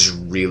 is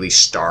really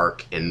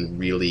stark and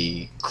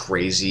really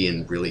crazy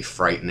and really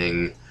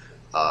frightening.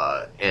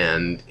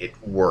 And it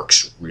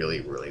works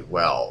really, really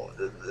well.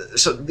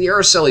 So the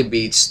Araceli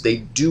beats, they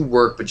do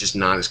work, but just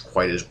not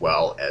quite as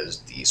well as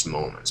these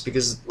moments.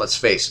 Because, let's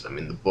face it, I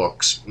mean, the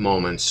book's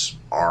moments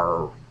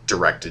are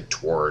directed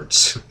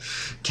towards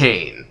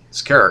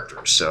Cain's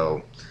character,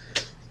 so,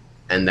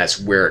 and that's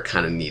where it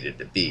kind of needed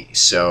to be.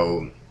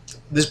 So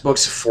this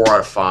book's a 4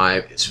 out of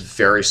 5. It's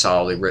very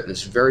solidly written.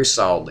 It's very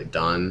solidly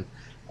done.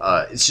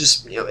 It's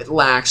just, it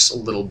lacks a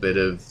little bit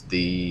of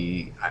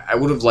the... I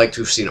would have liked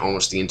to have seen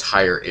almost the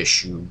entire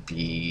issue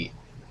be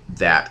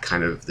that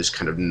kind of, this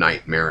kind of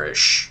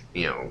nightmarish,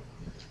 kind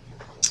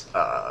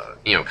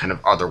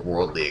of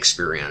otherworldly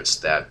experience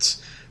that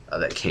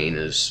that Cain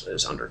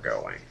is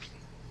undergoing.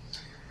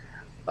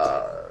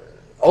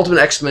 Ultimate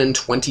X-Men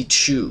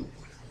 22.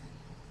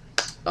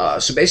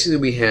 So basically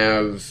we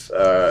have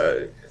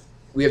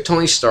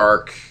Tony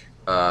Stark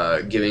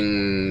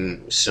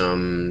giving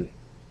some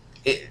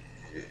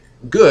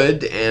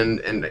good and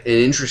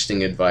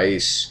interesting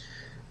advice,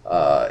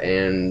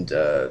 and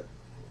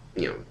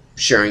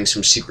sharing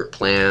some secret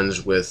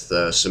plans with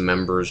some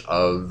members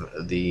of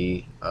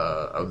the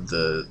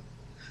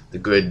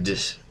good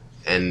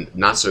and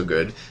not so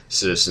good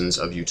citizens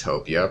of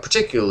Utopia,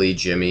 particularly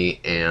Jimmy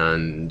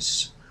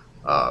and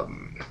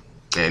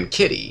and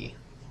Kitty,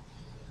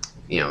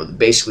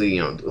 basically,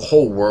 the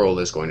whole world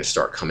is going to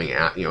start coming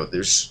out.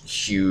 There's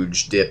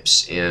huge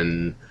dips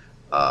in,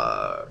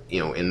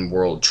 in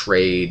world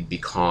trade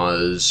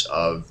because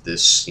of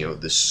this,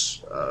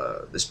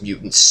 this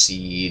mutant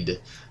seed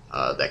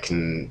that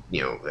can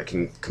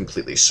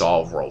completely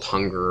solve world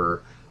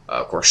hunger.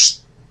 Of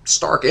course,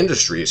 Stark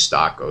Industries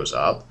stock goes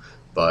up,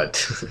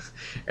 but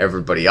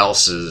everybody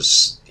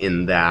else's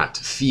in that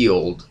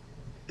field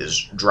is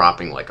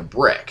dropping like a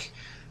brick.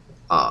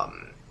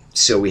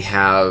 So we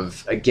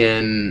have,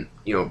 again,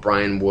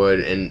 Brian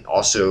Wood, and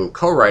also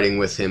co-writing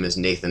with him is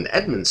Nathan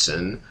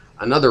Edmondson,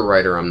 another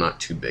writer I'm not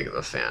too big of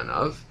a fan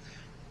of,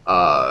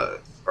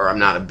 or I'm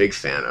not a big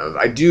fan of.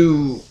 I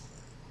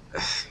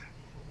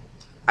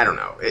don't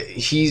know.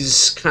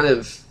 He's kind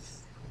of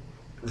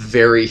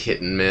very hit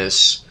and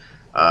miss.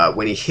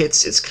 When he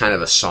hits, it's kind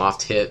of a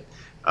soft hit.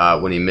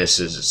 When he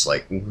misses, it's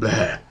like,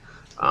 bleh.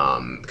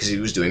 Because he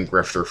was doing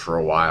Grifter for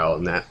a while,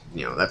 and that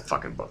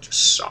fucking book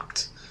just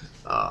sucked.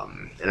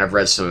 And I've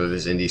read some of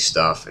his indie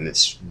stuff, and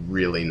it's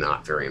really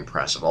not very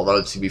impressive.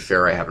 Although, to be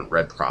fair, I haven't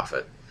read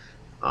Prophet,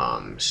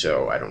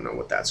 so I don't know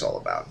what that's all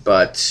about.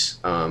 But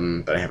I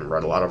haven't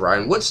read a lot of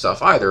Brian Wood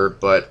stuff either.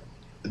 But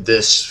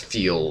this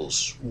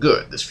feels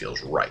good. This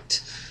feels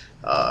right,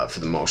 for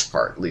the most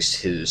part. At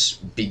least his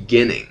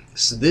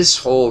beginnings. This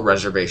whole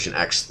Reservation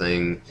X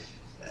thing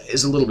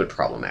is a little bit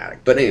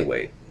problematic. But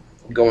anyway,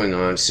 going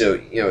on.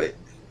 So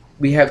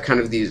we have kind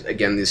of these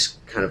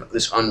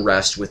this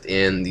unrest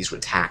within, these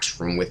attacks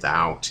from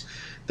without,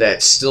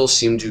 that still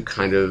seem to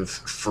kind of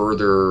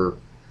further,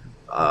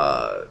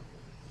 and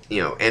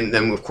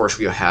then of course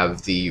we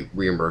have the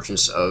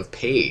reemergence of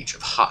Paige,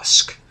 of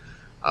Husk,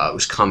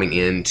 who's coming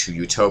into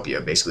Utopia.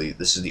 Basically,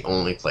 this is the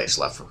only place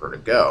left for her to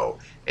go,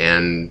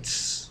 and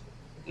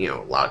a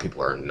lot of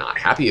people are not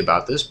happy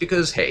about this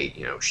because, hey,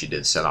 she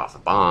did set off a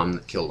bomb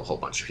that killed a whole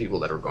bunch of people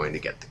that are going to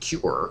get the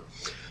cure.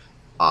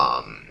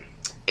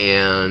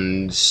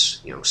 And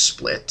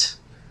split,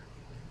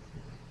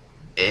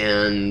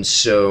 and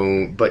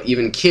so, but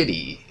even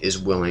Kitty is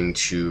willing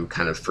to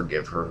kind of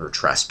forgive her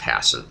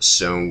trespasses.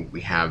 So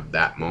we have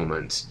that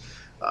moment,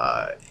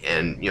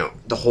 and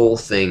the whole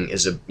thing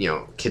is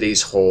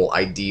Kitty's whole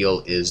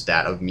ideal is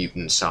that of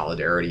mutant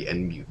solidarity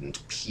and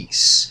mutant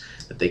peace,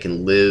 that they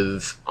can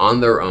live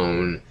on their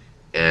own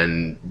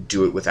and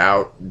do it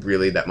without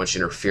really that much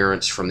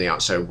interference from the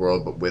outside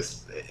world, but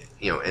with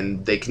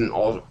and they can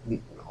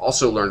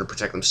also learn to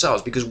protect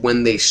themselves, because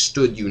when they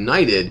stood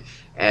united,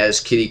 as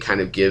Kitty kind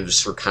of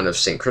gives her kind of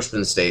St.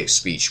 Crispin's Day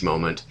speech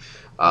moment,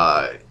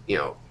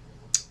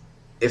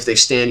 if they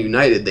stand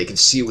united, they can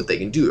see what they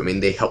can do. I mean,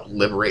 they helped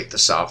liberate the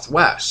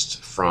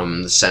Southwest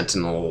from the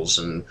Sentinels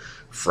and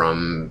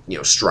from,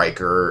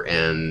 Stryker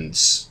and,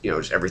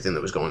 just everything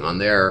that was going on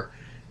there.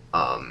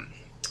 And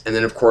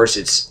then, of course,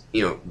 it's,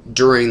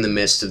 during the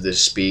midst of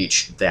this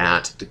speech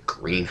that the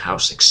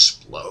greenhouse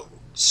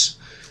explodes.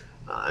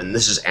 And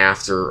this is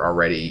after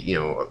already,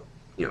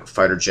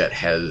 fighter jet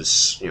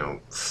has,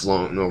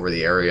 flown over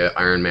the area.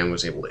 Iron Man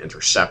was able to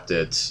intercept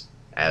it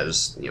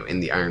as, in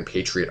the Iron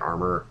Patriot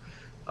armor,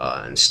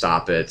 and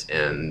stop it.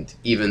 And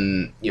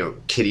even,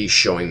 Kitty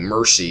showing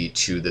mercy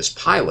to this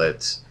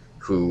pilot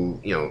who,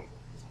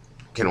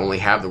 can only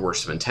have the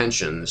worst of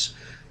intentions,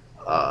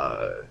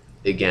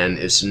 again,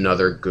 is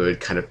another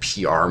good kind of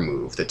PR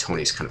move that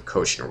Tony's kind of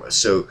coaching her with.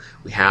 So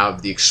we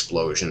have the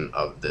explosion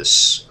of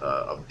this,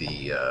 of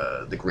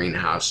the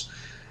greenhouse,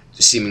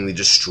 seemingly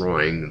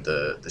destroying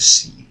the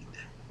seed.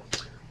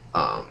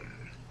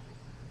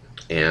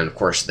 And of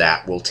course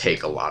that will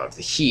take a lot of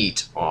the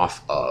heat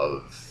off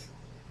of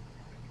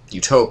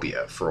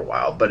Utopia for a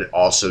while, but it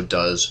also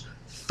does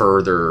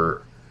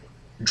further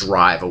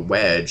drive a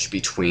wedge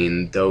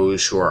between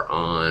those who are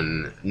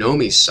on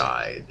Nomi's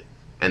side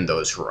and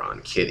those who are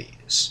on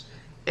Kitty's.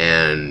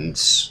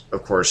 And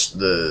of course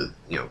the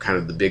kind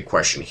of the big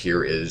question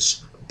here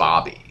is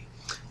Bobby.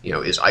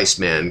 Is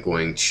Iceman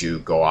going to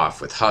go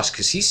off with Husk?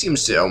 Because he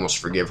seems to almost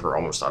forgive her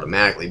almost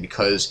automatically,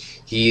 because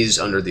he's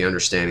under the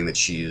understanding that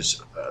she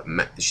was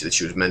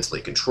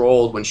mentally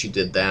controlled when she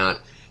did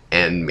that,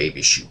 and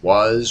maybe she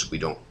was.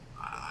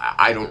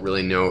 I don't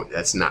really know.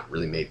 That's not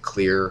really made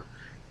clear.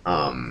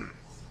 But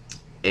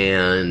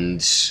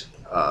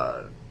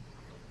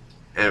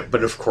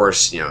of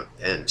course,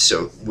 and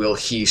so will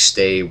he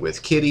stay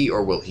with Kitty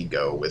or will he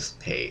go with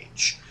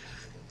Paige?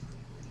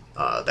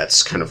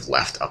 That's kind of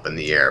left up in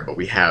the air. But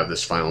we have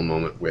this final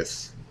moment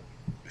with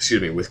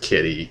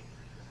Kitty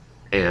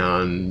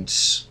and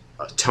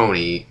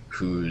Tony,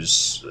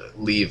 who's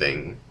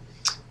leaving,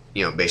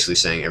 basically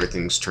saying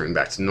everything's turning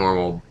back to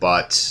normal,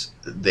 but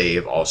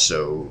they're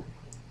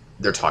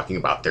talking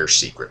about their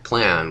secret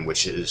plan,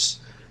 which is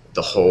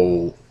the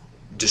whole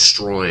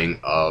destroying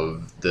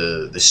of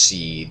the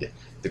seed.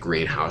 The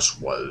greenhouse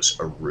was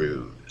a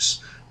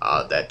ruse.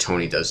 That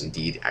Tony does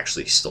indeed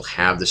actually still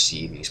have the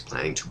seed, and he's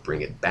planning to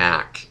bring it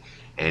back,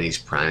 and he's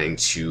planning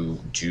to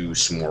do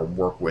some more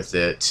work with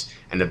it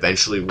and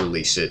eventually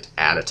release it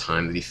at a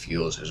time that he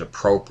feels is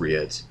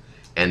appropriate,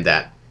 and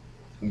that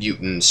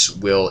mutants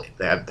will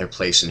have their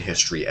place in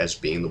history as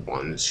being the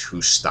ones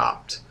who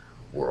stopped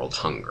world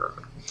hunger.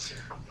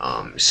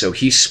 So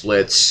he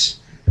splits,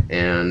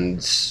 and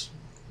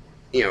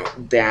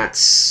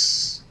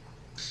that's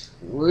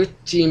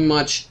pretty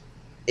much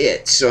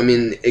it. So I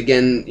mean,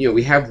 again,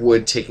 we have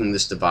Wood taking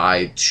this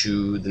divide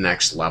to the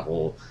next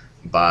level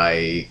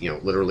by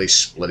literally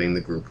splitting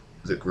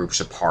the groups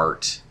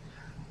apart.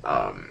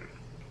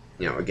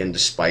 Again,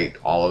 despite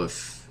all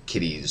of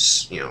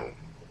Kitty's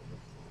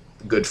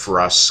good for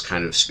us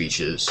kind of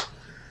speeches.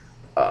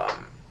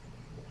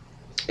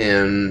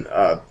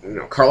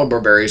 Carlo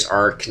Barberi's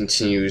art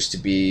continues to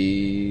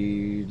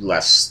be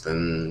less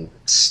than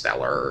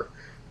stellar.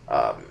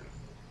 I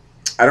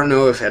don't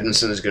know if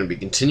Edmondson is going to be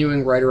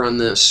continuing writer on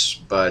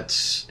this,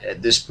 but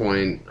at this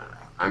point,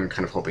 I'm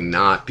kind of hoping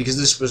not, because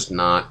this was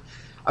not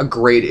a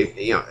great,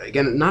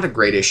 again, not a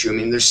great issue. I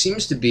mean, there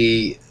seems to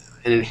be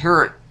an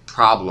inherent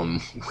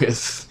problem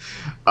with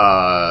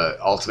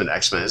Ultimate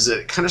X-Men, is that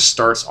it kind of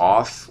starts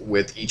off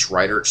with each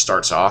writer, it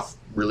starts off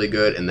really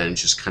good, and then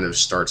just kind of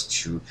starts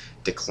to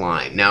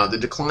decline. Now, the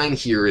decline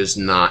here is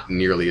not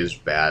nearly as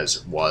bad as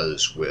it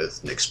was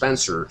with Nick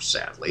Spencer,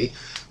 sadly,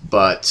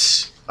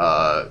 but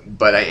I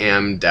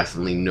am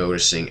definitely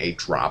noticing a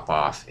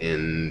drop-off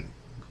in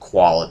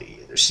quality.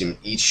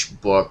 Each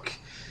book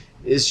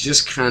is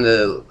just kind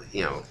of,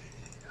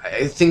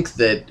 I think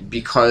that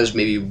because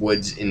maybe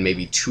Wood's in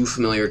maybe too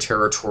familiar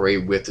territory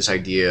with this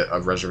idea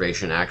of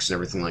Reservation X and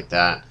everything like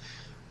that,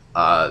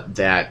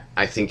 that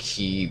I think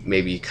he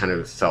maybe kind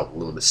of felt a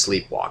little bit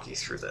sleepwalky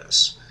through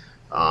this.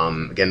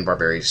 Again,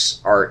 Barberi's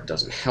art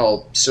doesn't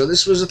help, so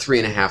this was a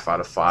 3.5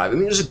 out of 5. I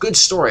mean, it was a good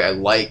story. I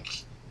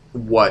like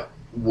what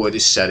Wood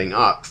is setting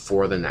up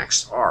for the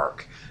next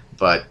arc,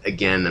 but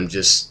again,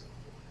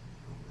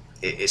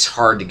 it's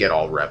hard to get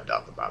all revved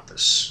up about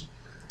this.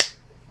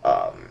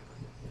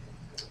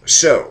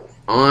 So,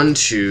 on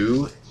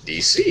to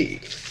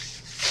DC.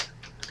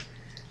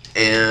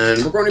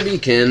 And we're going to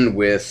begin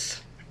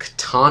with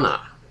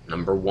Katana,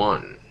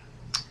 #1,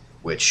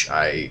 which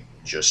I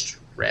just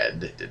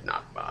read, did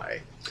not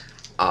buy.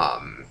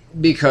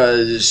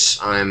 Because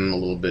I'm a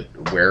little bit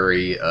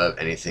wary of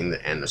anything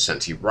that Ann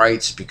Nocenti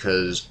writes,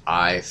 because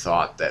I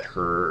thought that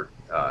her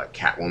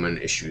Catwoman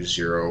issue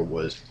 0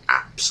 was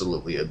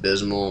absolutely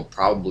abysmal,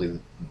 probably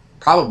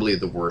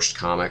the worst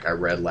comic I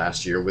read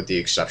last year, with the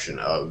exception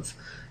of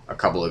a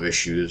couple of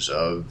issues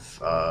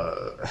of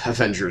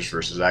Avengers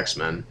versus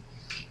X-Men.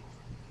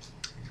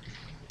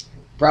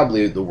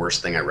 Probably the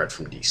worst thing I read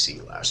from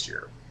DC last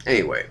year.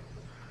 Anyway,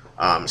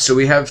 so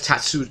we have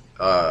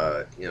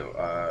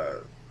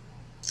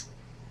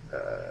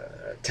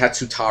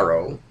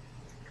Tatsutaro,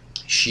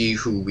 she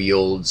who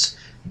wields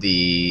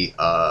the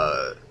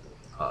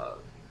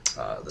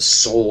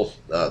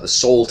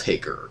Soul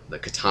Taker, the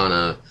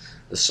katana,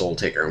 the Soul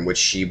Taker, in which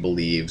she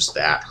believes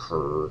that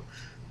her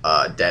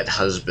dead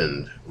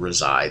husband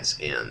resides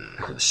in,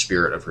 or the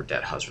spirit of her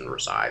dead husband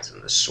resides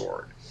in this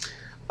sword.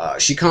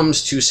 She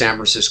comes to San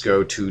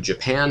Francisco, to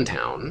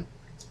Japantown,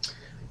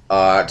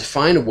 to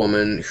find a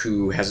woman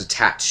who has a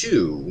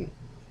tattoo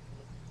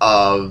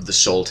of the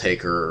Soul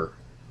Taker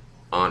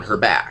on her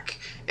back,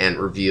 and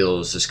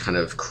reveals this kind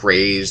of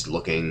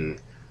crazed-looking,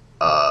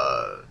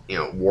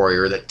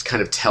 warrior that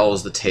kind of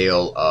tells the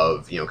tale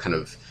of, kind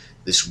of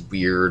this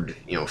weird,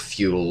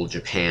 feudal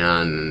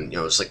Japan.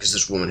 It's like, because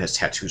this woman has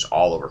tattoos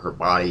all over her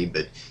body,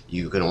 but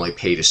you can only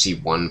pay to see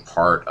one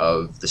part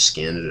of the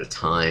skin at a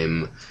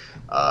time,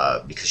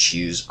 because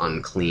she's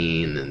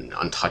unclean and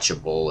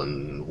untouchable,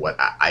 and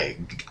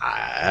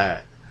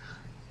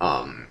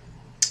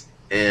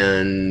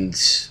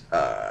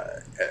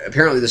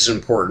apparently this is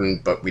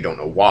important, but we don't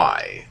know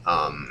why.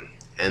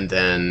 And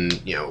then,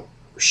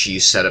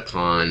 she's set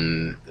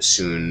upon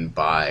soon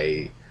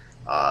by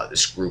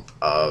this group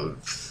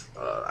of,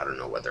 I don't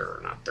know whether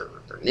or not they're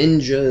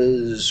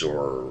ninjas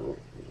or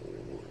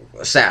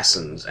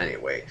assassins,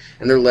 anyway.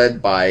 And they're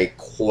led by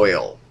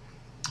Coil,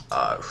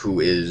 who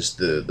is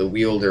the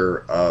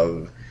wielder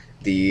of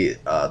the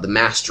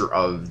master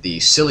of the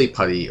silly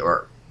putty,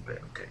 or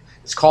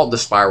it's called the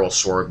Spiral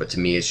Sword, but to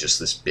me it's just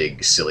this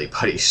big silly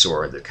putty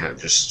sword that kind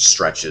of just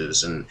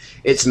stretches, and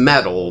it's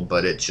metal,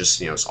 but it just,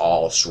 it's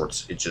all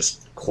sorts, it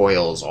just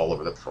coils all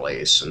over the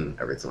place and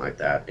everything like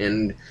that.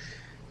 And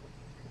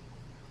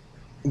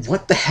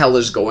what the hell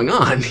is going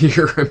on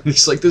here? I mean,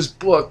 it's like, this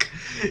book,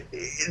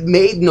 it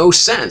made no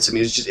sense. I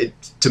mean, it's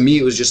just, to me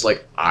it was just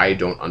like, I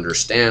don't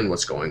understand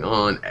what's going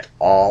on at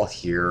all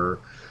here.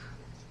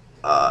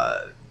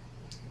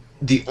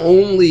 The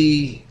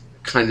only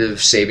kind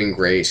of saving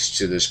grace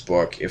to this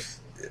book, if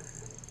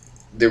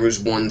there was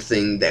one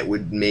thing that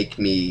would make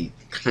me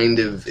kind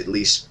of at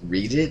least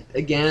read it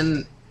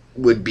again,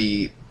 would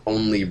be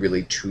only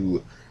really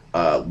to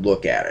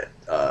look at it.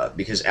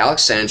 Because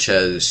Alex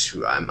Sanchez,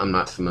 who I'm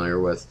not familiar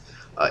with,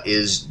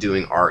 is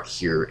doing art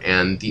here,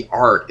 and the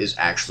art is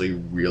actually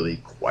really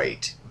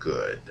quite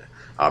good,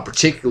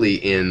 particularly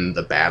in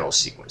the battle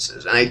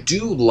sequences. And I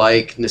do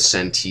like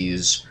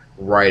Nocenti's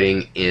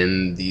writing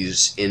in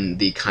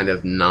the kind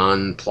of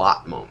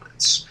non-plot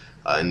moments.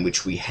 in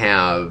which we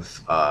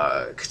have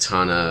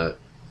Katana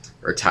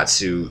or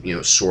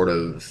Tatsu, sort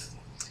of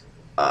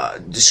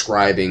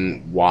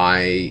describing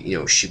why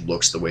she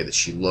looks the way that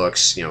she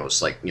looks.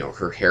 It's like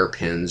her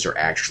hairpins are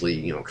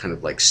actually kind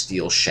of like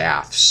steel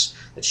shafts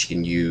that she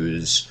can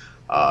use.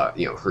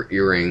 Her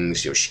earrings,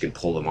 she can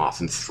pull them off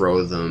and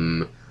throw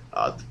them.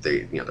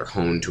 They're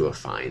honed to a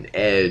fine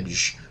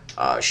edge.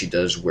 She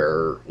does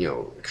wear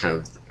kind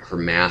of her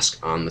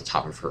mask on the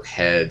top of her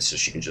head, so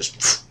she can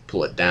just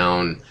pull it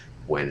down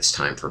when it's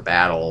time for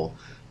battle.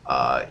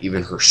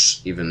 Even her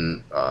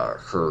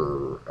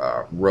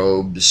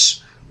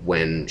robes,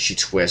 when she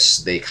twists,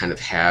 they kind of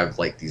have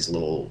like these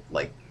little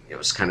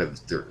it's kind of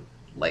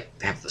they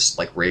have this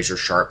like razor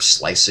sharp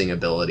slicing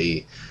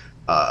ability.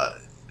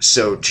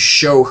 So to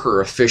show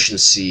her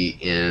efficiency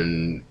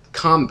in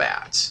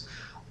combat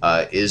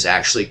is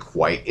actually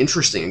quite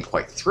interesting and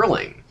quite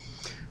thrilling.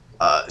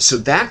 So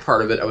that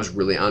part of it I was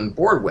really on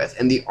board with.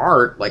 And the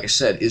art, like I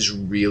said, is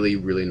really,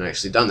 really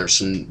nicely done. There's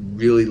some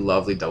really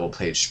lovely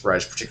double-page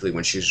spreads, particularly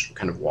when she's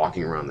kind of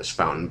walking around this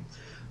fountain.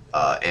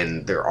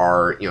 And there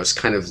are, it's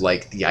kind of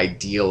like the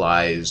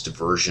idealized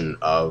version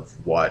of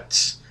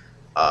what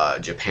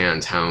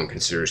Japantown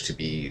considers to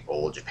be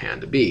old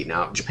Japan to be.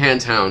 Now,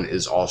 Japantown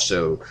is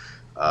also,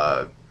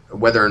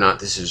 whether or not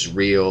this is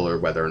real or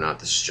whether or not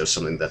this is just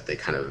something that they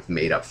kind of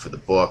made up for the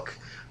book,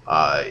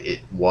 it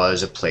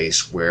was a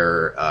place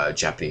where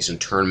Japanese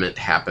internment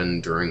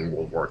happened during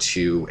World War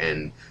II,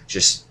 and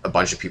just a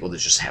bunch of people that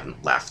just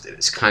haven't left it.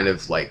 It's kind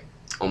of like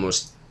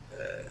almost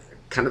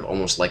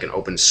like an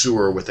open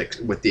sewer, with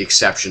the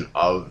exception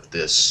of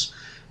this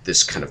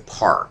kind of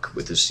park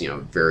with this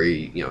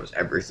very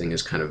everything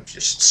is kind of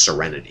just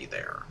serenity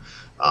there,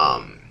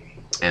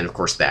 and of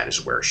course that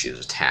is where she is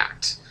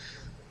attacked.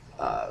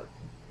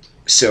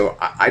 So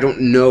I don't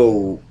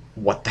know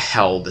what the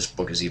hell this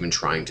book is even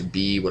trying to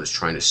be, what it's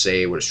trying to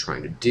say, what it's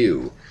trying to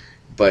do,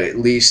 but at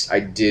least I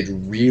did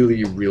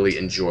really, really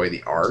enjoy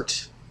the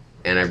art,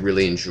 and I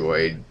really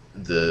enjoyed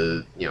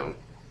the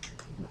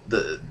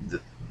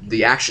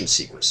action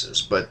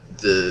sequences. But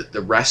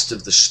the rest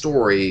of the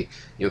story,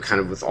 kind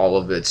of with all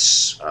of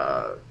its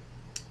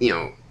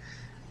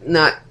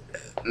not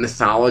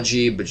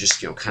mythology, but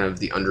just kind of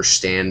the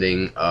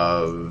understanding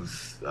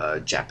of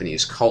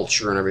Japanese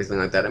culture and everything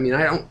like that. I mean,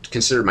 I don't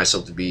consider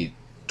myself to be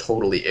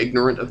totally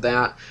ignorant of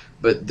that,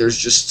 but there's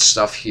just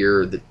stuff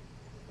here that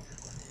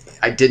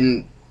I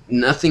didn't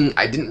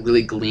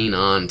really glean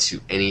on to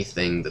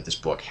anything that this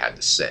book had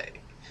to say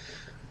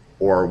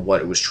or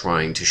what it was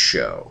trying to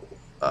show.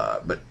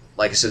 But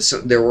like I said,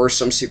 so there were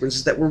some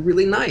sequences that were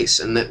really nice,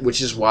 and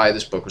which is why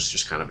this book was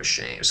just kind of a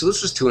shame. So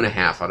this was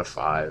 2.5 out of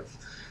 5.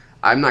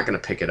 I'm not going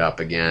to pick it up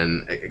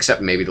again,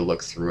 except maybe to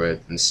look through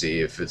it and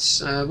see if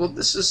it's well,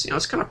 this is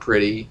it's kind of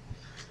pretty.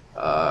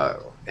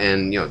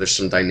 And there's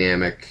some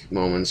dynamic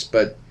moments,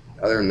 but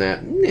other than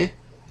that, meh.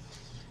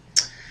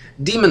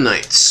 Demon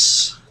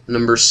Knights,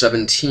 number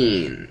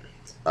 17.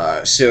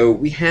 So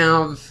we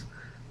have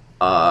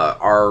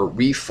our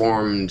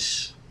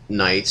reformed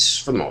knights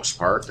for the most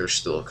part. There's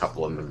still a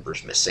couple of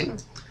members missing,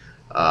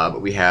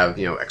 but we have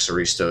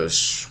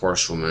Exoristos,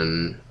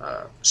 Horsewoman,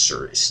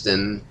 Sir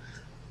Istin.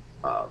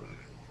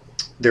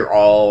 They're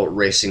all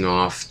racing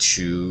off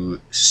to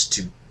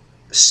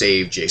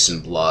save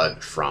Jason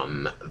Blood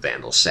from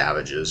Vandal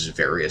Savage's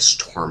various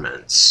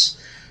torments.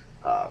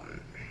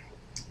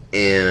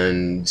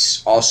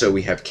 And also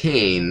we have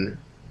Kane,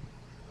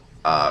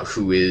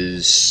 who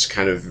is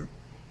kind of,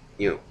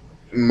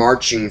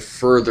 marching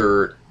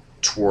further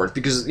towards,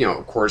 because,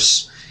 of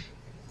course,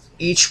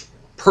 each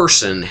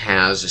person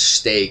has a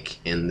stake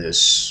in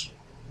this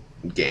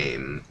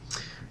game,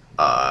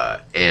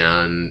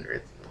 and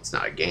it's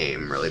not a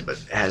game, really, but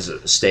has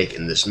a stake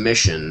in this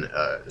mission,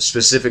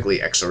 specifically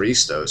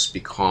Exoristos,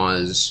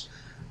 because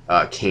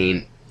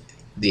Kane,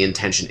 the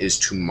intention is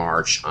to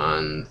march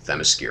on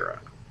Themyscira.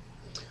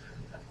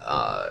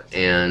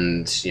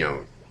 And,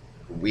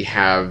 we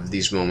have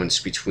these moments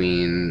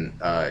between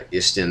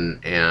Istin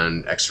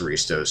and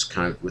Exoristos,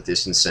 kind of with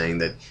Istin saying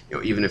that,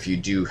 even if you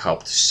do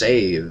help to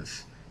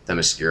save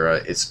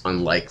Themyscira, it's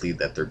unlikely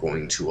that they're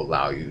going to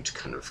allow you to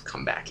kind of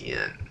come back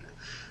in.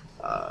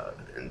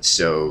 And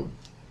so,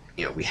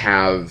 we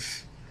have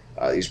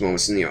these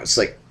moments, and it's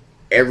like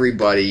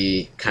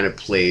everybody kind of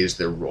plays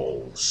their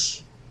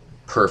roles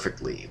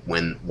perfectly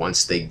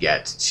once they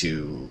get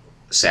to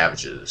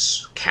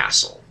Savage's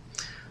castle.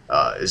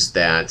 Is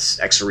that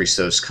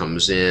Exoristos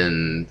comes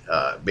in,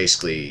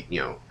 basically,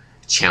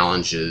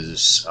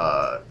 challenges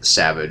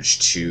Savage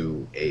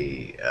to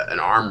an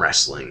arm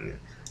wrestling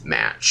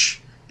match,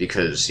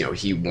 because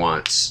she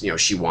wants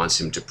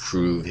him to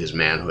prove his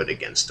manhood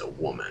against a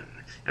woman,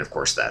 and of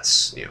course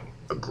that's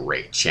a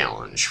great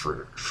challenge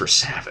for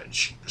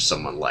Savage, for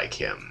someone like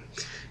him.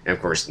 And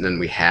of course then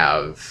we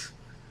have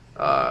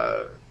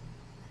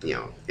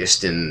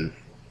Istin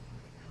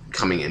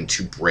coming in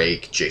to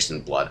break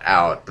Jason Blood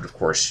out, but of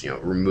course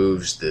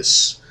removes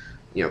this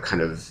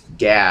kind of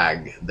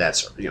gag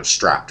that's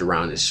strapped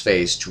around his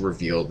face to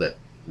reveal that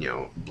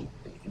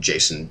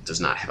Jason does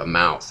not have a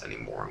mouth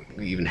anymore.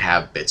 We even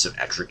have bits of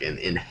Etrigan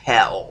in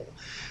hell,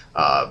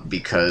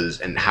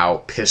 and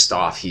how pissed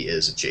off he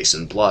is at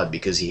Jason Blood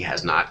because he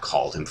has not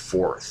called him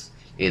forth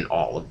in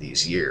all of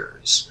these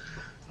years.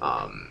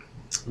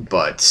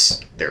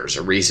 But there's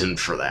a reason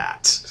for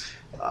that.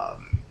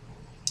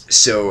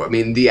 So, I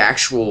mean, the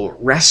actual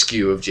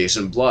rescue of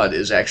Jason Blood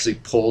is actually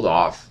pulled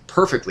off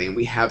perfectly, and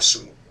we have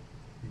some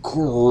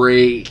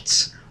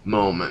great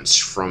moments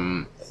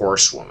from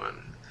Horsewoman,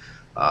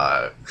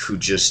 who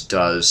just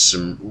does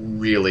some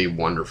really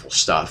wonderful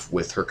stuff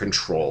with her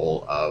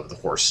control of the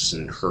horses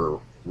and her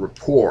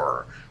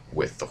rapport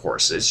with the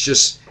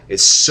horses.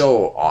 It's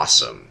so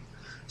awesome,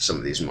 some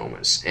of these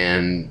moments.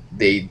 And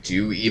they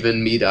do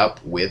even meet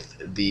up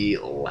with the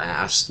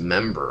last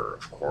member,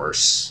 of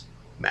course,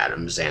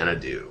 Madame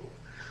Xanadu.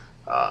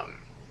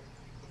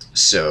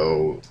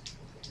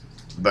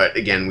 But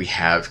again, we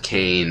have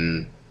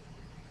Kane,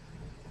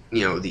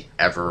 the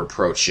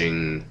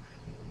ever-approaching,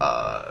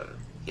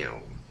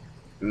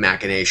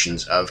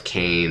 machinations of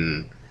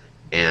Kane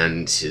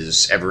and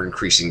his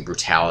ever-increasing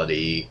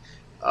brutality,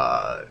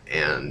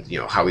 and,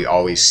 how he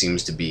always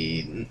seems to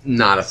be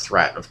not a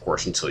threat, of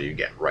course, until you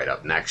get right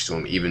up next to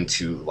him, even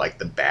to, like,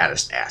 the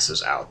baddest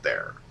asses out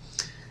there.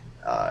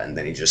 And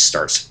then he just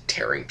starts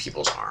tearing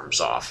people's arms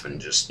off and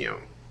just,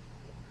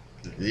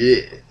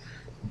 bleh.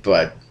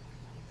 But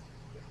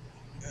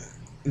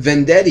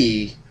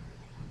Vendetti,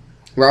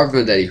 Robert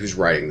Vendetti, who's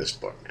writing this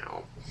book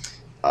now,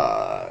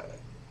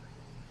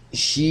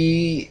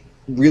 he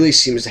really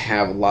seems to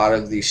have a lot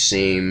of the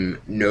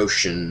same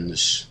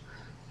notions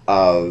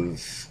of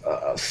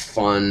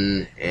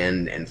fun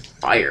and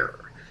fire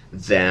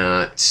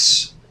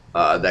that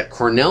that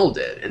Cornell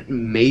did,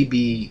 and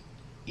maybe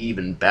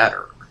even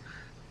better.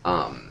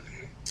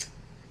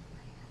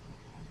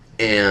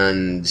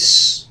 And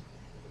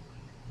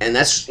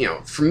that's,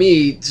 for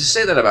me, to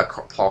say that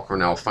about Paul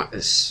Cornell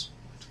is,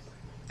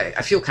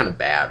 I feel kind of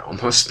bad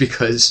almost,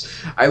 because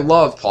I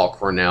love Paul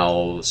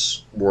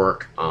Cornell's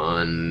work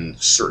on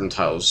certain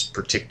titles,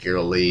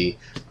 particularly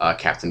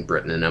Captain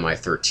Britain and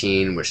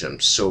MI-13, which I'm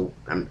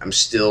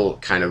still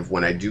kind of,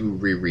 when I do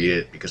reread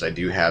it, because I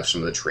do have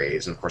some of the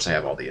trades, and of course I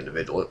have all the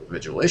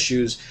individual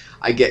issues,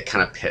 I get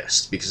kind of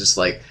pissed, because it's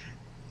like,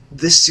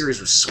 this series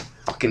was so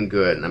fucking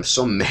good, and I'm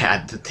so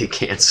mad that they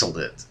canceled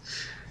it.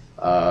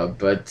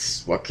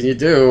 But what can you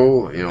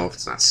do? If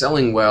it's not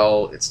selling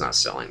well, it's not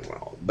selling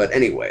well. But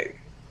anyway,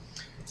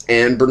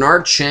 and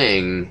Bernard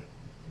Chang,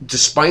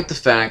 despite the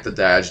fact that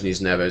Diogenes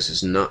Neves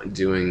is not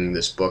doing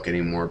this book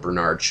anymore,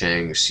 Bernard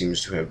Chang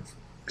seems to have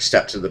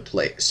stepped to the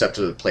plate,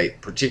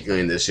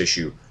 particularly in this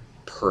issue,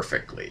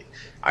 perfectly.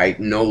 I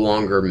no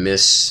longer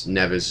miss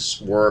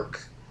Neves'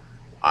 work.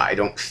 I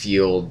don't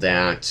feel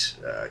that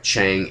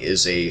Chang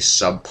is a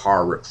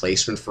subpar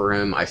replacement for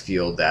him. I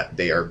feel that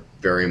they are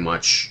very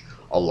much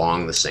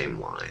along the same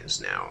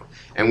lines now.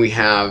 And we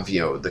have,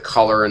 the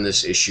color in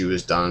this issue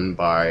is done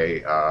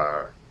by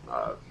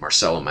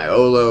Marcelo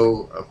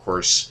Maiolo, of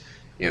course,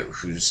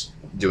 who's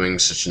doing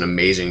such an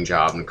amazing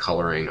job in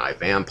coloring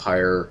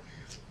iVampire.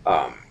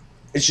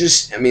 It's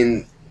just,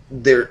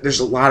 there's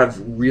a lot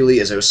of really,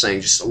 as I was saying,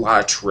 just a lot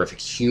of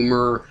terrific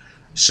humor,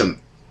 some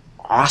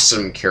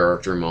awesome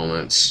character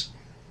moments,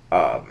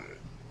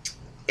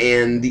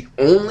 and the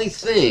only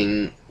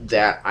thing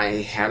that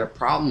I had a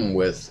problem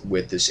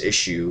with this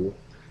issue,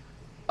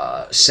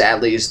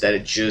 sadly, is that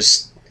it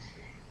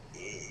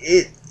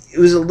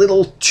was a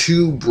little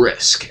too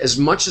brisk. As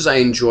much as I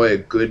enjoy a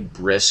good,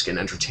 brisk, and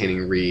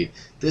entertaining read,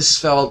 this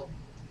felt,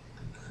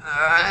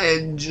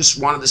 I just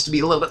wanted this to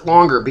be a little bit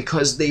longer,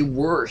 because they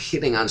were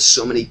hitting on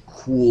so many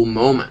cool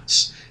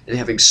moments and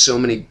having so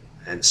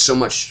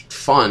much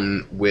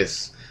fun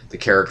with the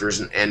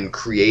characters and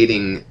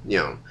creating,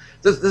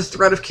 the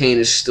threat of Kane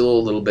is still a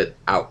little bit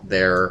out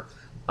there,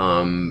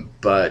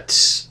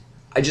 but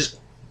I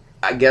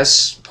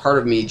guess part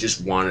of me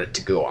just wanted it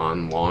to go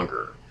on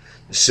longer.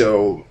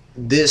 So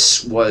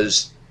this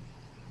was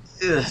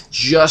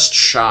just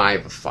shy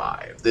of a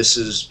 5. This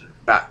is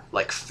about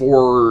like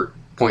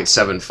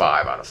 4.75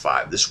 out of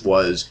 5. This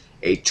was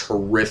a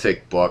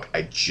terrific book.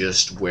 I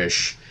just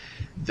wish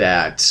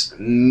that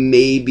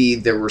maybe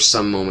there were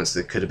some moments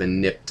that could have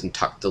been nipped and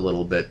tucked a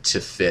little bit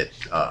to fit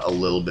a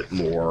little bit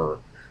more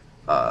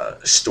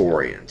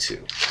story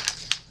into.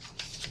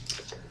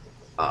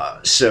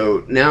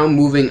 So now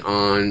moving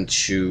on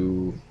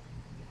to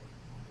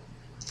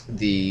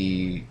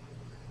the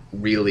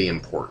really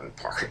important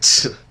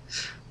parts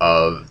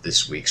of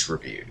this week's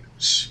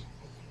reviews,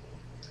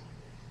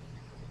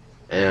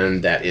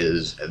 and that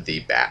is the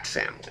Bat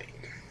Family.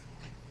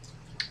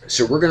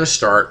 So we're going to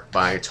start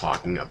by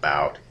talking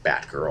about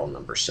Batgirl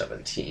number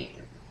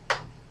 17.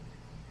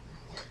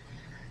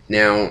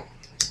 Now,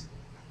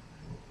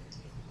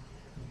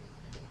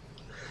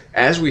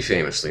 as we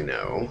famously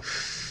know,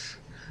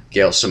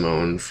 Gail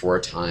Simone, for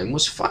a time,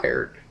 was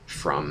fired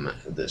from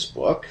this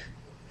book.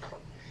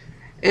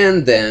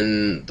 And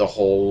then the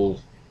whole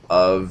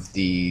of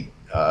the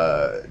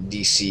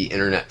DC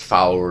internet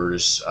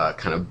followers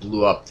kind of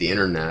blew up the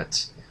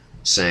internet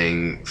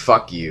saying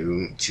 "fuck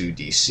you" to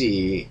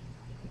DC.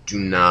 Do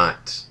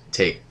not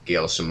take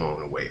Gail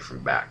Simone away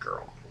from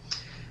Batgirl.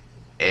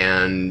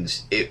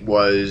 And it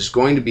was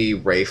going to be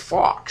Ray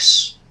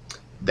Fawkes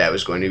that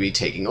was going to be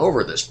taking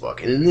over this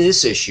book. And in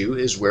this issue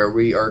is where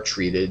we are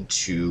treated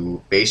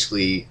to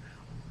basically,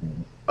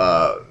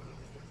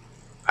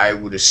 I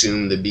would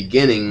assume, the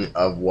beginning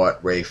of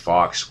what Ray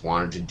Fawkes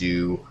wanted to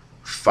do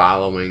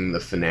following the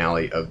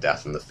finale of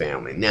Death in the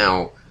Family.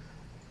 Now,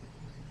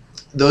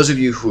 those of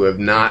you who have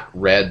not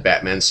read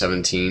Batman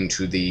 17,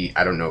 to the,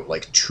 I don't know,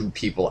 like 2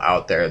 people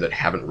out there that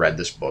haven't read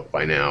this book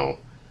by now,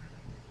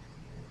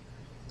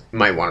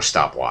 might want to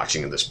stop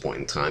watching at this point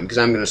in time, because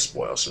I'm going to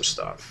spoil some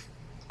stuff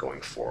going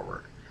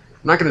forward. I'm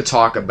not going to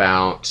talk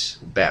about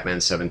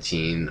Batman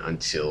 17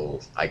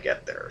 until I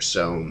get there,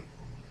 so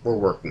we're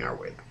working our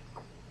way there.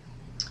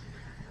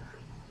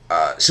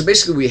 So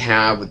basically we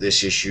have, with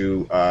this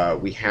issue,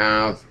 we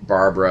have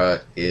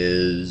Barbara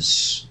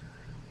is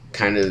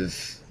kind of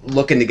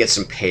looking to get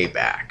some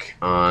payback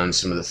on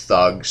some of the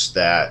thugs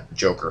that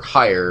Joker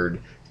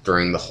hired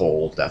during the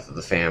whole Death of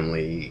the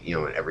Family, you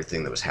know, and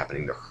everything that was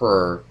happening to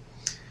her.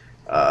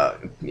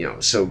 You know,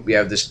 so we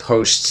have this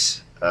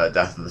post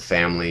Death of the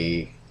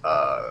Family,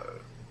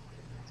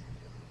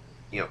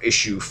 you know,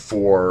 issue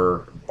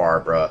for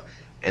Barbara,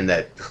 and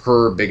that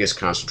her biggest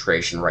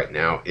concentration right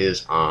now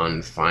is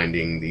on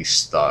finding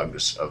these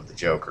thugs of the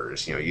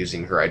Jokers, you know,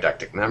 using her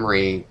eidetic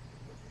memory,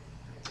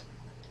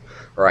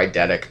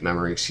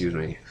 excuse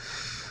me,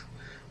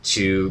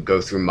 to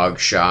go through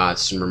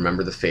mugshots and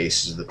remember the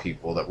faces of the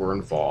people that were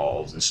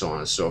involved and so on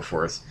and so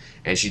forth.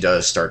 And she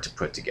does start to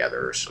put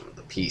together some of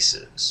the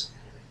pieces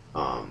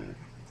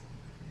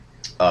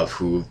of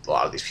who a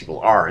lot of these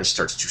people are, and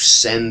starts to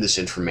send this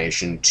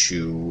information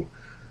to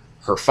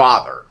her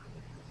father,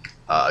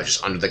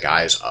 just under the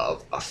guise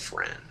of a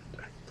friend.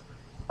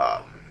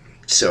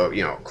 So,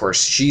 you know, of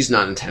course, she's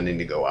not intending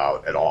to go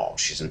out at all.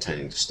 She's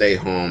intending to stay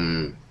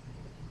home,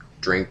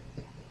 drink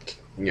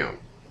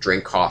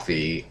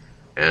coffee,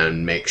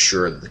 and make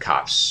sure that the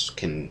cops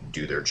can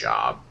do their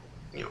job,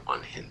 you know,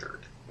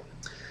 unhindered.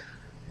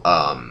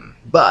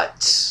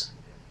 But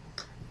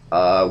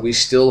we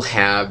still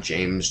have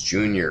James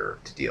Jr.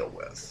 to deal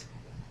with.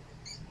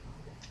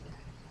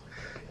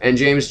 And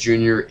James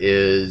Jr.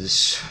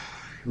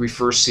 we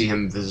first see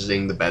him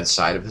visiting the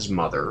bedside of his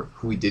mother,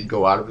 who he did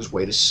go out of his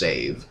way to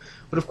save,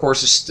 but of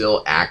course is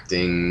still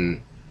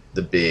acting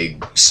the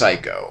big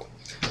psycho.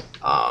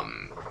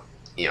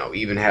 You know,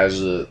 even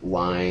has a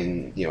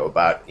line, you know,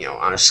 about, you know,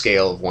 on a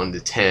scale of 1 to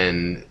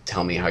 10,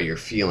 tell me how you're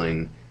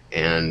feeling,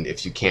 and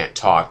if you can't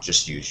talk,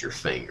 just use your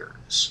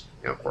fingers.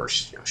 You know, of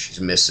course, you know,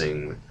 she's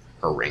missing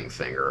her ring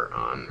finger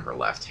on her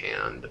left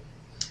hand.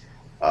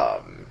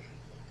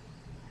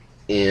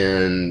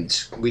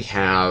 And we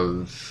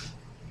have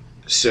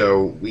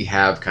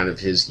kind of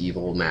his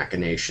evil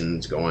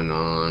machinations going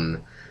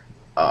on.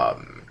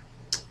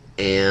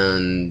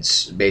 And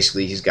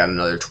basically he's got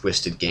another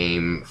twisted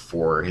game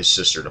for his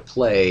sister to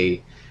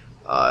play,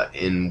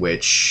 in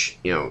which,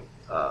 you know,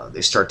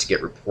 they start to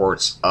get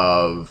reports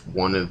of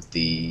one of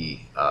the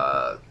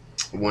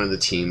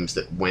teams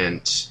that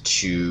went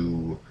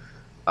to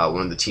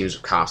one of the teams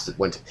of cops that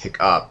went to pick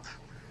up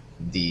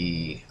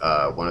the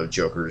one of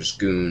Joker's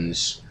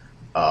goons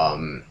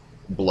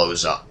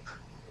blows up.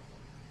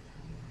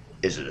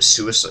 Is it a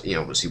suicide? You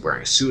know, was he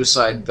wearing a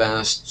suicide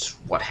vest?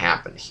 What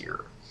happened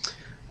here?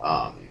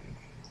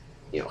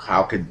 You know,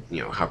 how could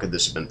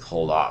this have been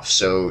pulled off?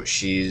 So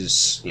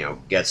she's, you know,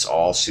 gets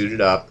all suited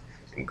up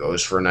and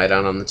goes for a night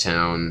out on the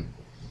town,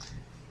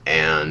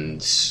 and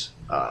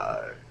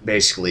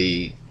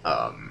basically,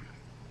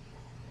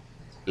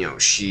 you know,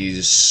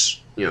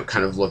 she's, you know,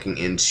 kind of looking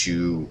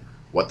into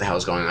what the hell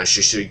is going on.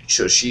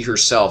 So she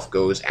herself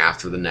goes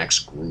after the next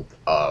group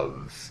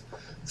of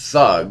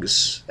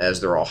thugs as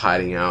they're all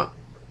hiding out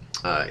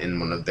in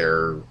one of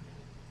their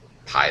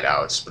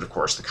hideouts, but of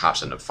course the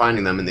cops end up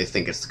finding them, and they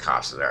think it's the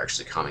cops that are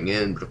actually coming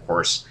in, but of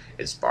course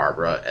it's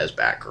Barbara as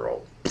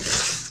Batgirl,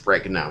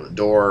 breaking down the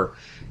door,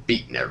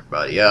 beating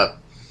everybody up,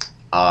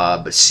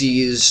 but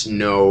sees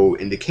no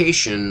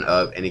indication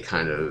of any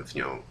kind of,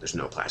 you know, there's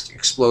no plastic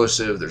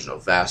explosive, there's no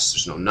vest,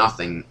 there's no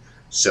nothing.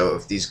 So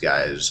if these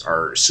guys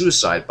are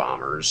suicide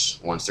bombers,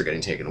 once they're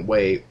getting taken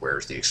away,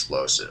 where's the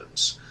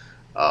explosives?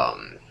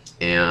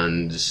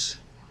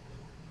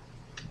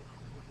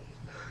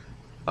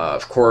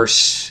 Of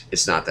course,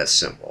 it's not that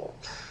simple.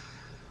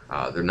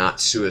 They're not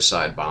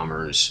suicide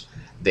bombers.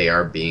 They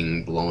are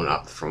being blown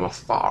up from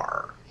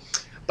afar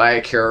by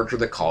a character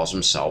that calls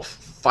himself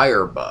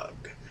Firebug.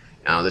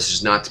 Now, this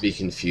is not to be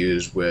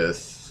confused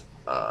with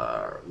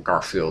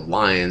Garfield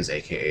Lyons,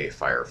 aka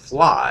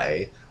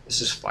Firefly.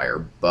 This is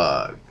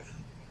Firebug.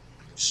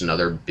 Just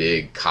another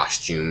big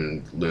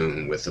costumed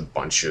loon with a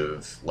bunch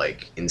of,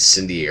 like,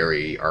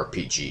 incendiary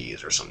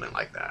RPGs or something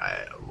like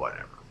that.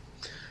 Whatever.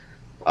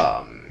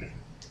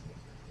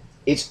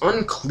 It's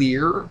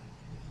unclear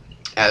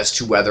as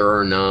to whether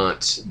or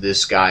not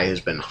this guy has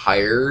been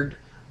hired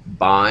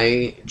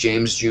by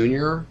James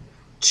Jr.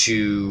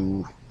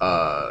 to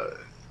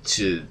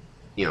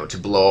you to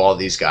blow all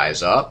these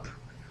guys up,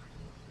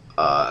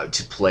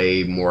 to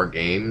play more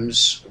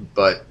games,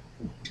 but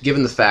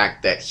given the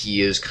fact that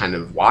he is kind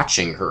of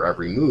watching her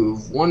every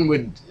move, one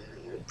would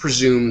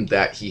presume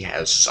that he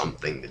has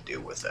something to do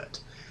with it.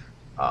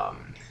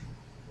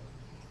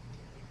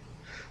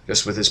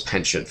 Just with his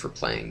penchant for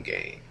playing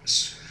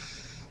games.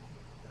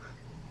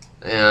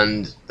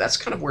 And that's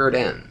kind of where it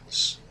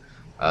ends.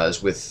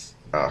 Is with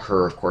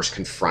her, of course,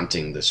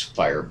 confronting this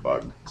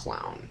firebug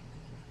clown,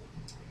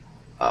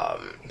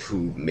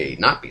 who may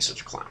not be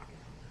such a clown.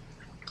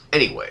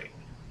 Anyway,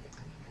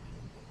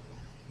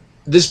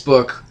 this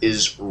book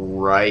is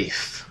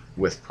rife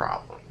with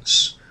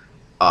problems.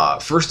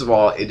 First of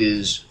all, it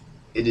is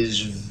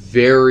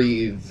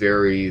very,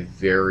 very,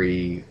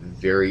 very,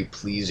 very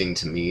pleasing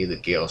to me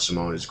that Gail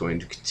Simone is going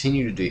to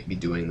continue to be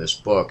doing this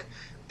book,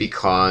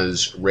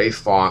 because Ray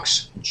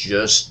Fawkes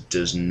just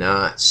does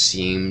not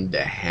seem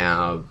to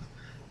have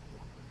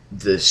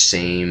the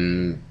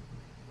same...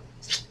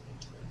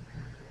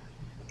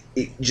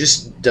 It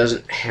just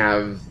doesn't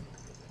have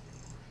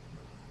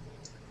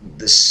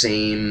the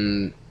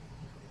same...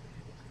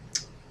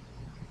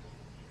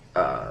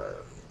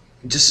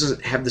 just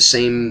doesn't have the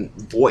same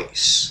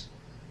voice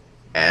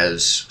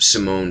as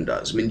Simone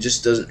does. I mean,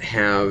 just doesn't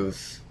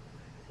have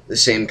the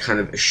same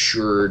kind of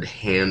assured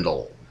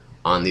handle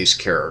on these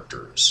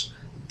characters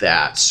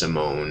that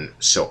Simone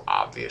so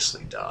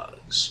obviously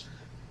does.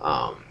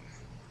 And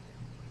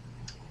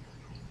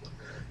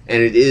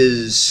it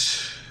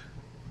is...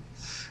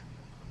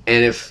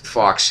 And if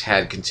Fawkes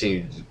had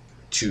continued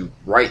to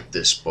write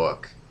this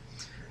book,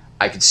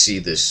 I could see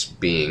this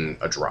being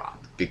a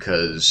drop,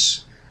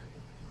 because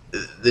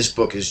this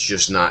book is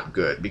just not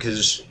good.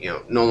 Because,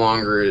 no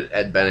longer,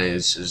 Ed Bennett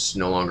is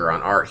no longer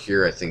on art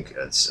here. I think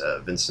it's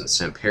Vincent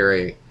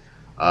Sampere.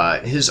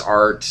 His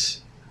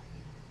art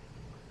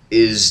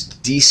is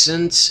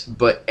decent,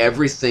 but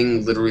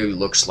everything literally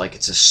looks like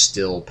it's a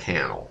still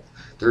panel.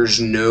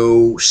 There's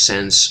no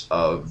sense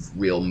of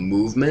real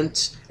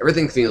movement.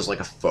 Everything feels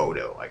like a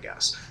photo, I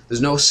guess.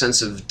 There's no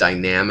sense of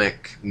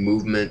dynamic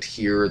movement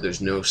here.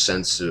 There's no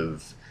sense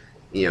of,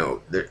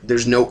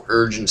 there's no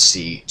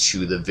urgency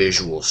to the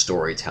visual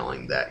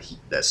storytelling that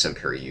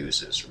Sampere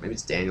uses. Or maybe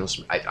it's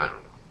Daniel's. I don't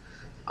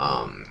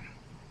know.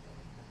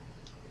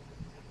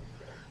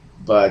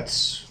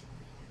 But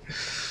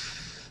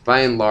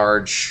by and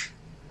large,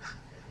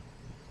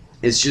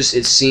 it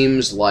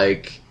seems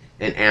like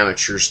an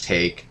amateur's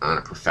take on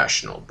a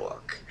professional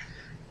book.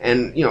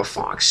 And,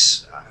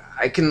 Fawkes,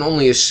 I can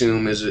only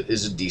assume is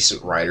a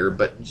decent writer,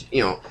 but,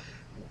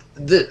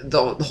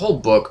 the whole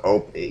book,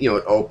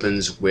 it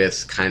opens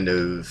with kind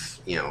of,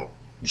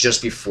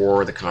 just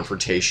before the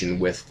confrontation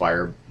with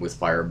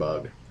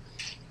Firebug.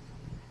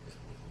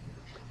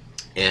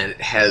 And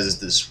it has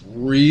this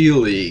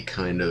really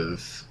kind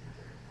of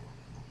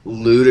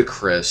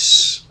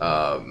ludicrous,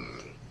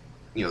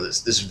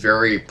 this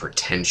very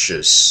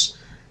pretentious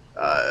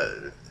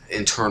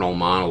internal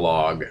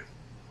monologue,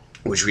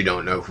 which we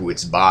don't know who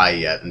it's by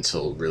yet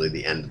until really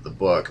the end of the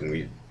book, and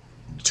we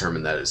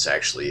determine that it's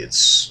actually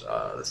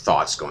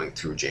thoughts going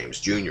through James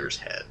Jr.'s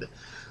head.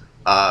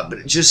 But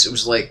it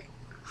was like,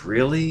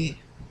 really?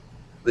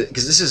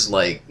 Because this is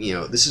like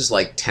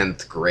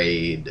 10th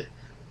grade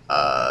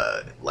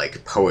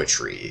like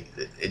poetry.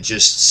 It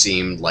just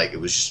seemed like it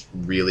was just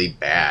really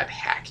bad,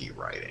 hacky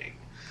writing.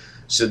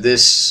 So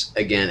this,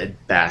 again,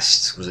 at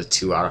best, was a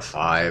 2 out of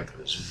 5.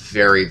 I was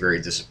very,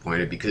 very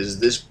disappointed, because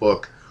this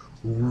book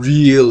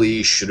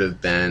really should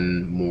have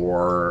been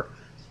more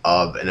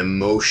of an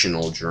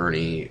emotional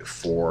journey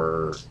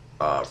for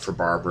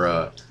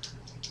Barbara,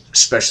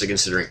 especially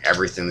considering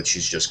everything that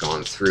she's just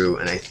gone through.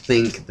 And I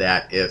think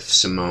that if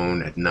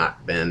Simone had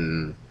not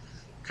been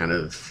kind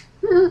of,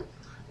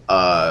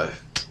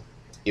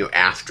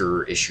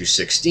 after issue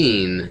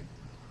 16,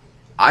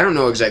 I don't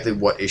know exactly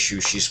what issue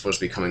she's supposed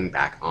to be coming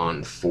back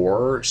on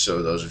for,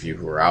 so those of you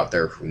who are out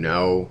there who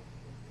know,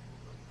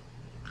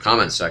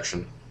 comment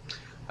section.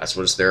 That's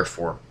what it's there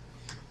for,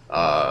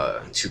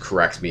 to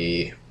correct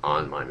me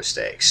on my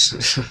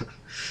mistakes,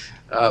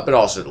 but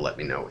also to let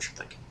me know what you're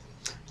thinking.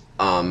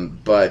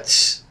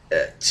 But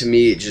to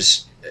me,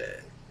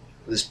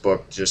 this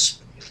book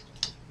just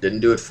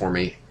didn't do it for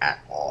me at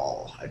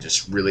all. I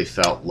just really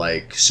felt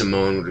like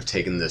Simone would have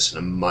taken this in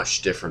a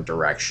much different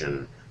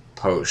direction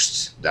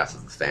post Death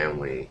of the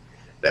Family,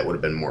 that would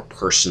have been more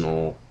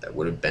personal, that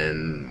would have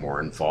been more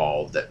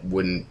involved, that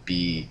wouldn't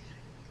be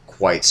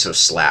quite so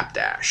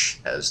slapdash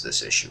as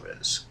this issue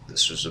is.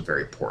 This was a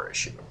very poor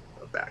issue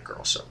of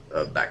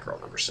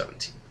Batgirl number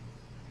 17.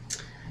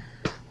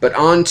 But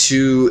on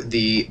to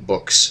the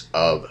books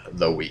of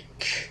the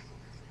week.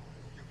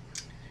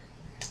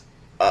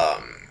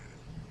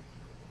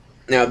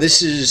 Now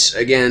this is,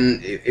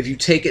 again, if you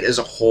take it as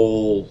a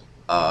whole,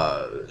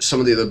 some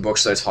of the other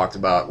books that I talked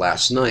about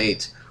last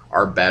night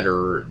are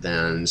better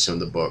than some of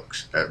the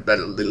books,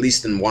 better, at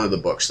least than one of the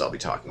books that I'll be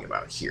talking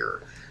about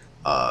here.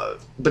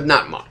 But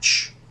not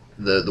much.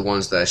 The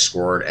ones that I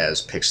scored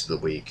as picks of the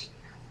week,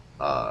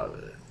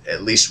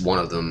 at least one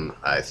of them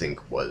I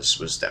think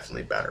was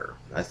definitely better.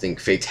 I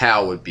think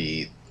Fatale would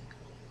be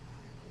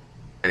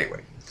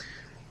Anyway,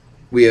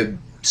 we have,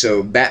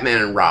 so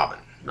Batman and Robin,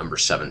 number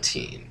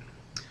 17.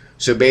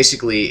 So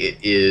basically it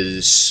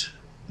is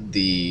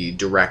the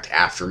direct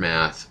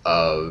aftermath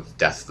of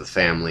Death of the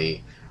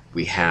Family.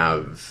 We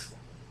have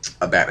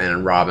a Batman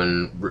and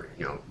Robin,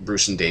 you know,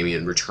 Bruce and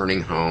Damian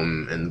returning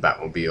home in the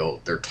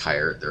Batmobile. They're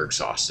tired, they're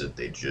exhausted,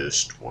 they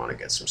just want to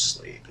get some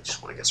sleep, they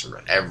just want to get some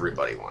rest.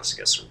 Everybody wants to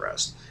get some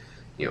rest,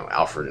 you know,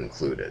 Alfred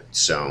included.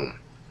 So,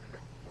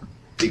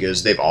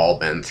 because they've all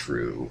been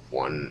through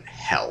one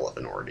hell of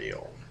an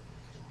ordeal.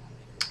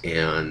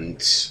 And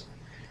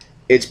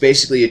it's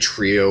basically a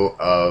trio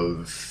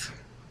of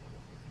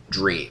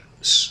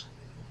dreams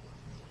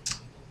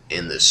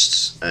in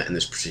this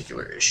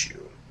particular issue.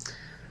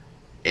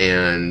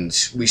 And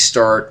we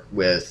start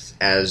with,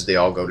 as they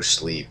all go to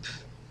sleep,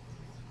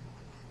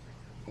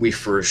 we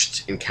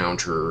first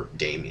encounter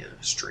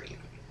Damian's dream.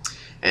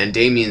 And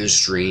Damian's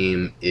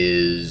dream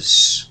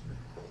is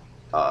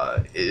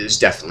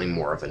definitely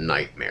more of a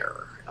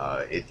nightmare.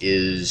 It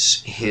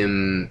is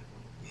him.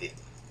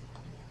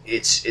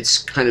 It's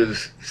kind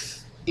of,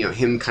 you know,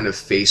 him kind of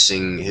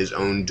facing his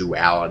own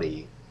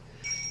duality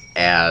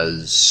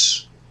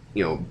as,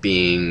 you know,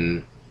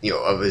 being, you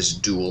know, of his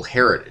dual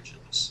heritages.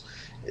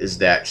 Is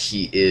that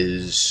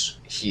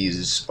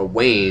he's a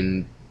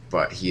Wayne,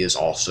 but he is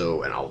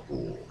also an Al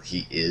Ghul.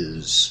 He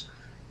is,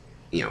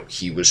 you know,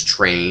 he was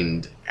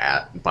trained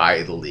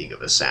by the League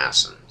of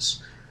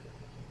Assassins,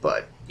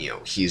 but, you know,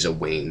 he's a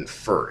Wayne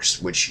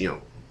first, which, you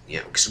know,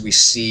 because we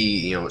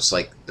see, you know, it's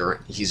like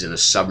he's in a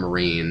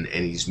submarine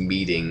and he's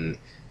meeting,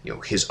 you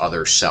know, his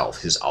other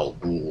self, his Al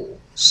Ghul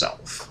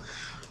self.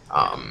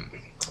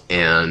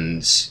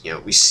 And, you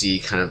know, we see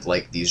kind of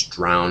like these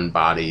drowned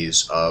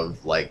bodies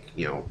of, like,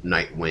 you know,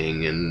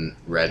 Nightwing and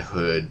Red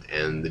Hood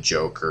and the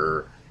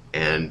Joker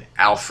and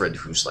Alfred,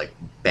 who's like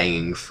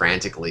banging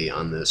frantically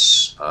on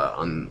this,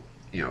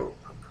 you know,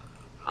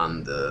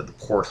 on the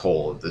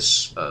porthole of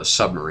this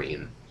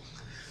submarine.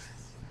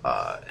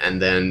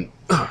 And then,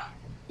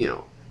 you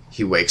know,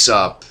 he wakes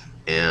up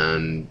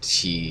and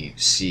he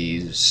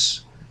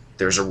sees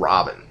there's a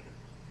robin,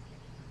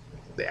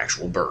 the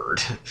actual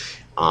bird,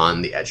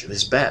 on the edge of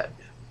his bed.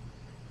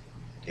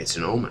 It's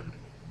an omen.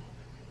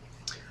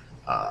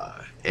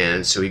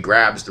 And so he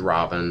grabs the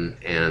robin,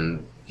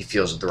 and he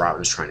feels that the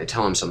robin is trying to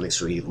tell him something,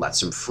 so he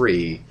lets him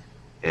free.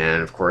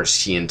 And of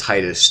course, he and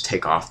Titus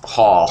take off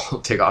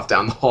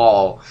down the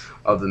hall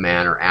of the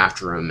manor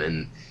after him,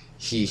 and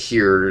he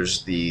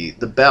hears the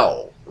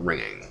bell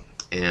ringing,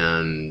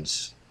 and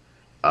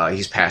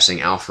he's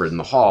passing Alfred in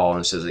the hall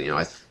and says, you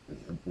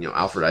know,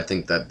 Alfred, I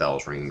think that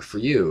bell's ringing for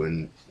you.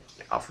 And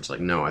Alfred's like,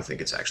 no, I think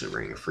it's actually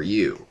ringing for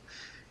you.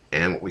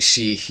 And what we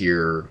see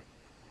here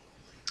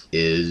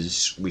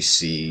is we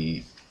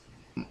see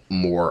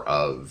more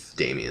of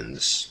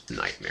Damian's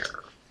nightmare.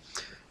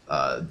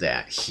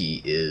 That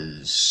he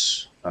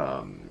is,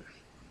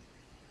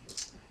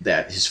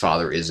 that his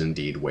father is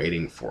indeed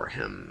waiting for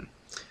him,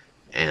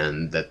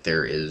 and that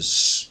there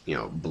is, you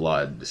know,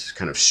 blood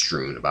kind of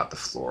strewn about the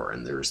floor,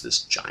 and there's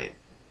this giant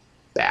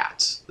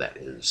bat that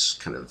is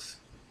kind of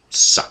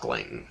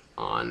suckling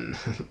on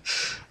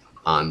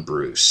on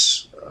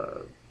Bruce,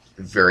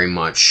 very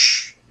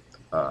much,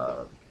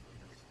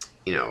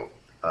 you know,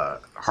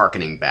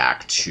 hearkening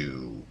back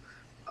to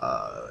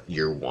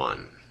year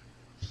one,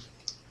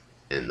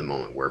 in the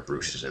moment where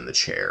Bruce is in the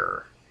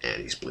chair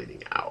and he's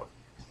bleeding out,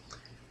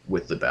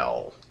 with the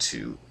bell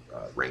to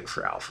ring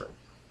for Alfred.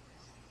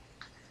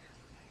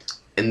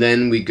 And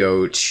then we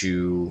go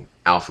to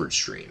Alfred's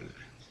dream,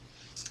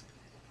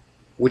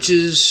 which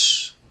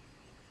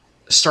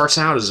starts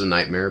out as a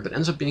nightmare, but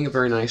ends up being a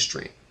very nice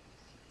dream.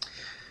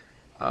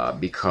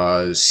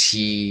 Because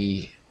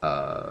he,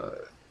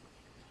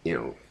 you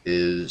know,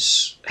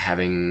 is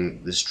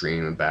having this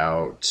dream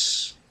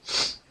about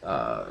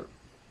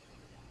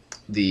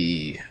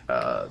the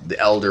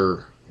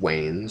elder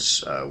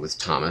Waynes, with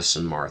Thomas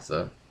and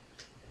Martha,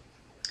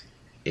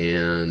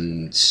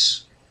 and,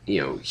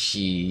 you know,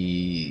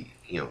 he,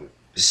 you know,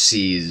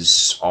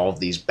 sees all of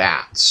these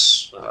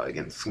bats,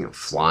 again, you know,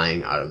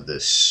 flying out of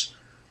this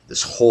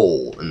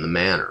hole in the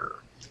manor.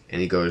 And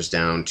he goes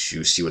down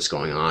to see what's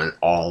going on.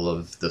 All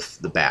of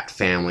the Bat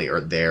family are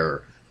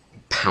there,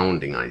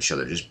 pounding on each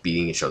other, just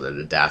beating each other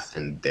to death.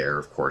 And there,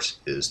 of course,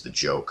 is the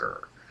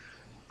Joker,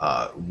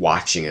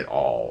 watching it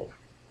all,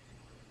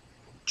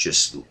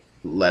 just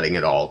letting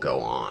it all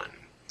go on.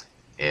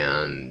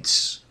 And,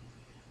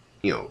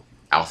 you know,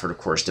 Alfred, of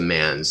course,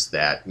 demands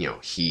that, you know,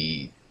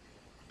 he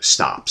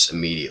stops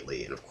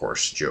immediately. And, of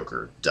course,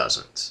 Joker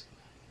doesn't.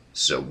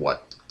 So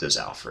what does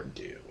Alfred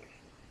do?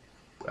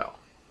 Well,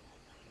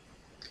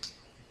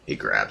 he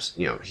grabs,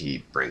 you know, he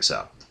brings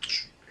up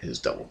his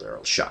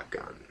double-barreled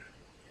shotgun.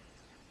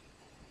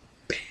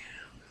 Bam.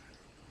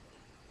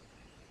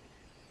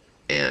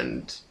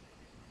 And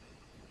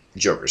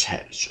Joker's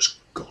head is just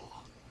gone.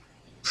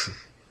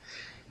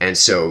 And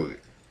so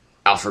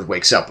Alfred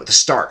wakes up with a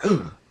start.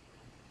 But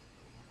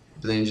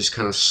then he just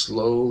kind of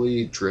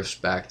slowly drifts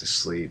back to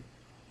sleep,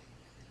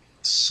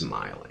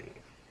 smiling.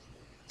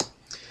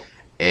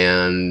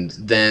 And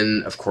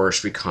then, of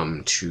course, we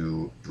come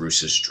to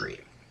Bruce's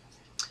dream.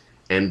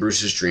 And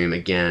Bruce's dream,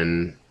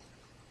 again,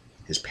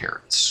 his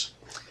parents.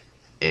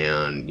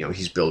 And, you know,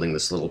 he's building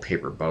this little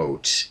paper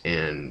boat,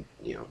 and,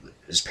 you know,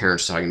 his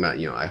parents talking about,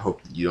 you know, I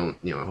hope that you don't,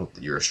 you know, I hope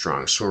that you're a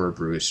strong swimmer,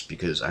 Bruce,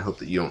 because I hope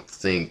that you don't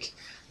think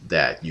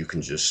that you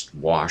can just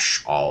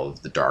wash all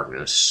of the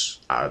darkness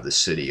out of the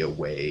city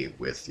away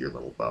with your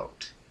little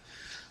boat.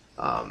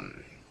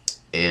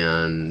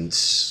 And,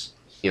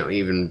 you know,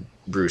 even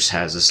Bruce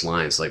has this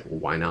line, it's like, well,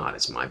 why not?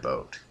 It's my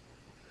boat.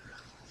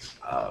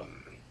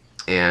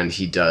 And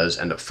he does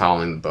end up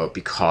following the boat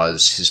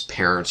because his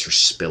parents are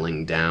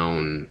spilling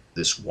down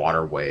this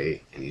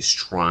waterway, and he's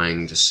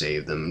trying to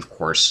save them. Of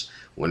course,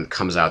 when it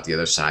comes out the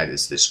other side,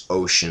 it's this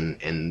ocean,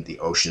 and the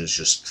ocean is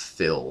just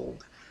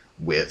filled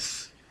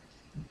with,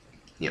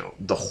 you know,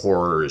 the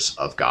horrors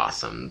of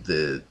Gotham,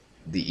 the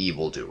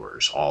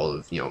evildoers, all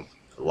of, you know,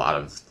 a lot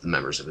of the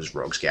members of his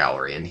rogues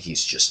gallery, and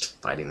he's just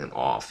fighting them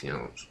off, you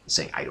know,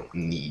 saying, I don't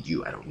need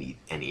you, I don't need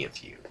any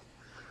of you.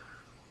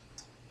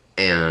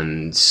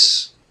 And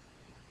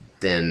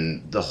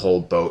then the whole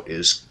boat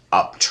is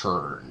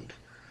upturned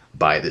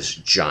by this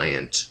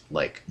giant,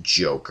 like,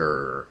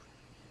 Joker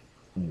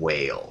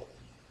whale.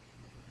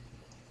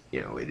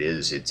 You know,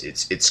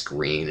 it's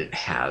green, it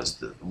has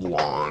the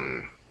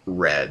long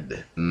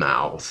red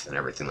mouth and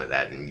everything like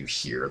that, and you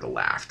hear the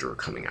laughter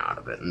coming out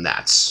of it, and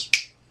that's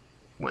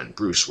when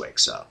Bruce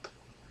wakes up.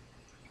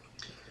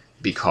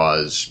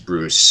 Because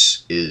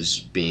Bruce is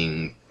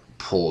being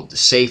pulled to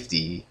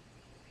safety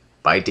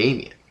by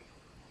Damian.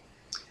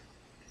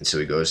 And so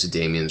he goes to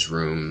Damian's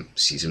room,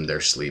 sees him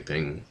there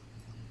sleeping,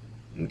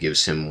 and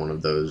gives him one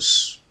of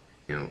those,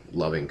 you know,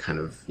 loving kind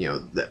of, you know,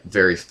 that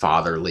very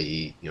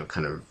fatherly, you know,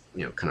 kind of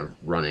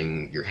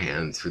running your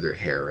hand through their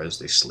hair as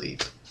they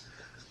sleep,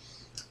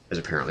 as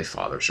apparently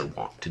fathers are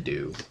wont to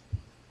do.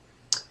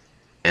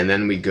 And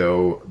then we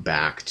go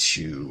back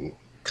to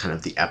kind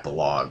of the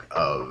epilogue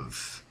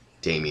of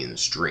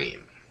Damian's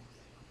dream,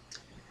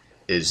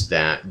 is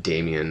that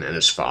Damian and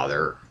his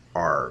father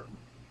are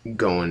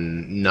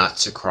going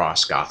nuts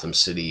across Gotham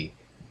City,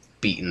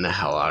 beating the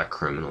hell out of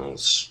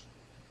criminals,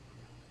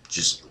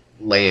 just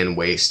laying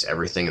waste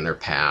everything in their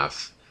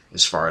path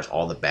as far as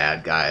all the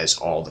bad guys,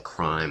 all the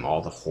crime,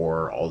 all the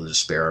horror, all the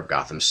despair of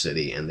Gotham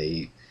City, and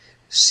they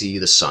see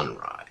the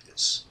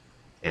sunrise.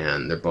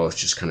 And they're both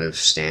just kind of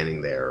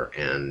standing there,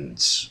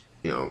 and,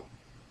 you know,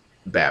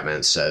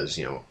 Batman says,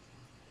 you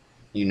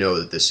know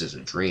that this is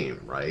a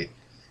dream, right?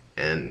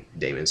 And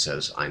Damian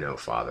says, I know,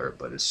 Father,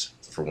 but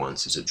for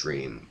once it's a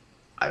dream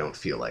I don't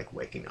feel like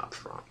waking up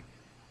from.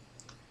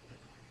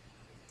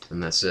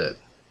 And that's it.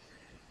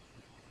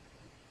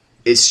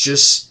 It's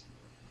just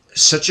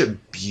such a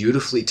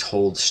beautifully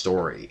told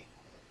story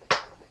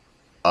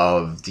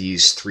of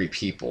these three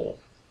people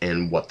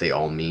and what they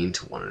all mean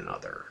to one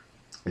another,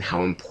 and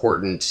how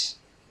important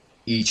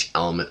each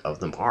element of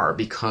them are,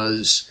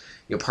 because,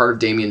 you know, part of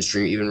Damian's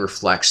dream even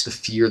reflects the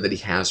fear that he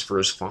has for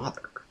his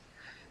father.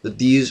 That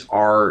these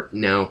are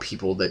now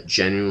people that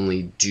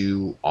genuinely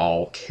do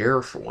all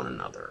care for one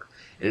another.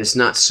 And it's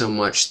not so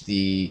much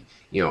the,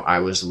 you know,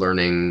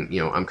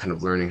 I'm kind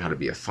of learning how to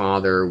be a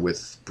father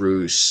with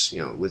Bruce,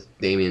 you know, with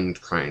Damian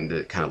trying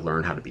to kind of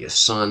learn how to be a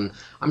son.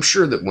 I'm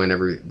sure that when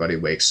everybody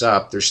wakes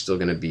up, there's still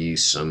going to be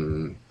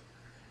some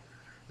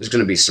remnants, there's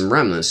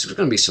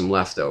going to be some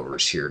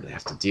leftovers here to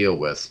have to deal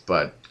with.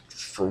 But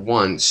for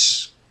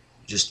once,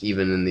 just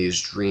even in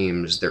these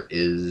dreams, there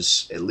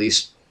is, at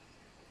least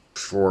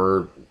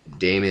for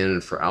Damian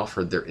and for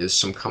Alfred, there is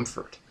some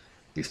comfort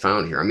be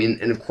found here. I mean,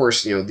 and of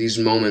course, you know, these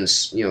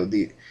moments, you know,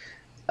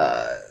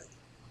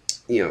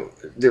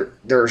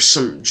 there are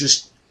some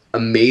just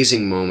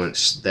amazing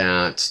moments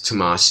that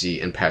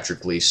Tomasi and Patrick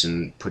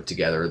Gleason put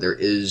together. There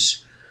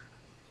is,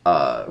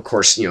 of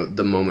course, you know,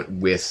 the moment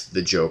with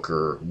the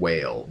Joker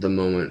whale, the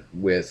moment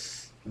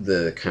with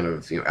the kind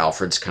of, you know,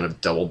 Alfred's kind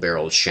of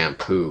double-barreled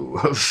shampoo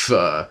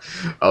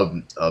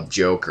of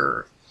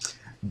Joker.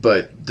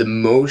 But the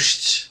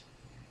most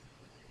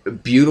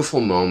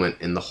beautiful moment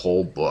in the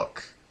whole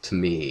book, to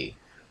me,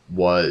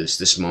 was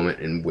this moment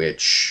in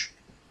which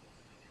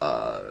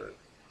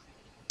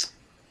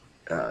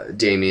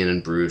Damian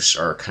and Bruce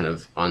are kind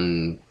of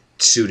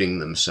unsuiting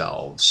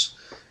themselves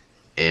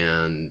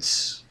and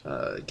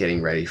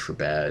getting ready for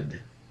bed,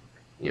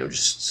 you know,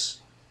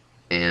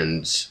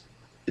 and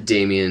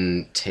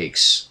Damian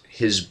takes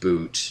his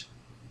boot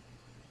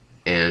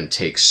and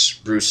takes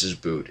Bruce's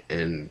boot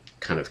and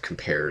kind of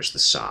compares the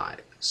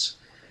size.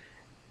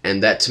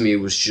 And that to me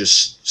was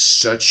just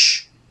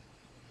such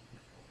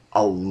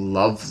a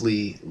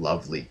lovely,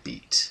 lovely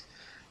beat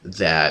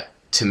that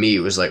to me it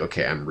was like,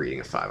 okay, I'm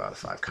reading a 5 out of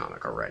 5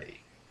 comic already.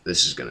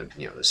 This is gonna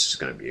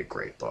be a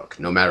great book.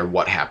 No matter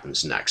what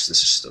happens next,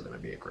 this is still gonna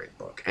be a great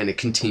book. And it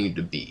continued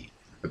to be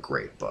a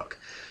great book.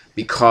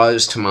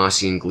 Because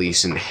Tomasi and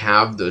Gleason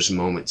have those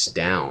moments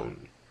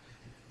down,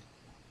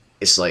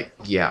 it's like,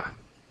 yeah,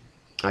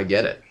 I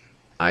get it.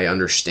 I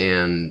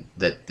understand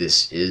that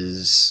this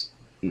is,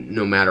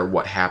 no matter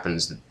what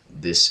happens,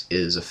 this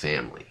is a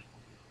family.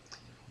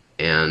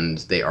 And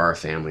they are a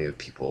family of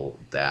people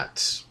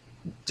that,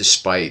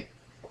 despite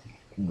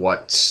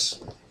what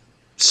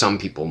some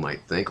people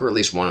might think, or at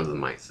least one of them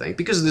might think,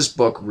 because this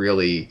book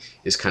really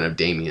is kind of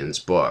Damien's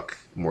book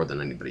more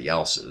than anybody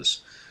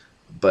else's,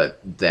 but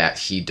that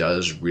he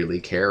does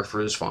really care for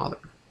his father.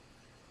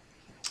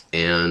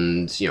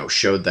 And, you know,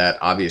 showed that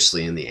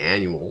obviously in the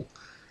annual,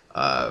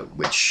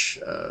 which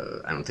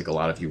I don't think a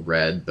lot of you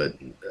read, but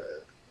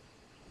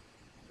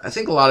I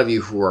think a lot of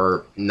you who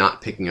are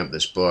not picking up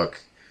this book,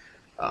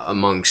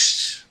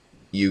 amongst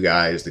you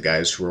guys, the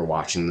guys who are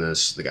watching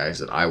this, the guys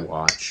that I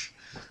watch,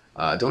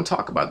 don't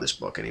talk about this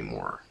book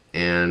anymore.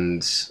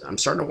 And I'm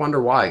starting to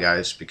wonder why,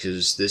 guys,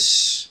 because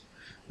this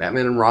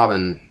Batman and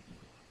Robin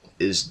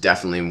is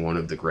definitely one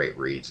of the great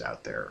reads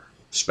out there.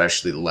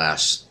 Especially the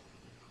last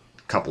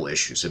couple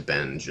issues have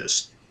been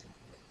just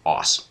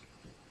awesome.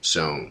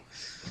 So,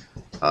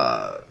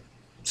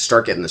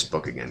 start getting this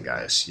book again,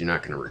 guys. You're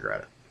not going to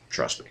regret it.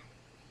 Trust me.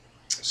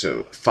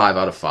 So, 5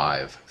 out of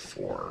 5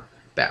 for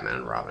Batman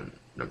and Robin,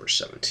 number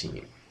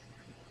 17.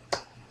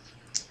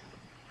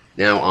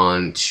 Now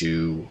on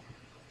to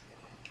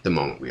the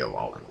moment we have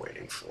all been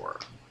waiting for.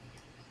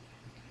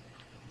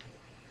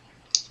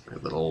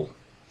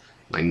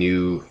 My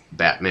new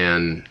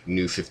Batman,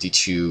 New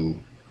 52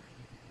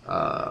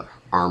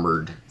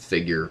 armored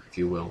figure, if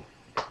you will.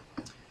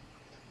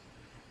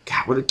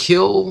 God, would it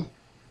kill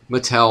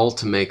Mattel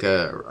to make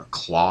a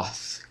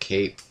cloth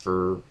cape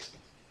for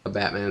a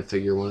Batman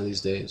figure one of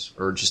these days?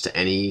 Or just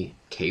any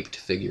caped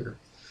figure?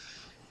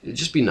 It'd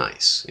just be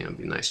nice. You know, it'd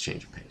be a nice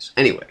change of pace.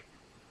 Anyway,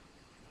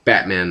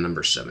 Batman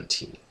number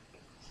 17.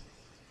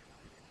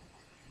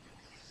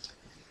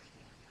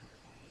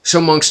 So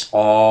amongst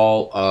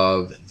all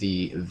of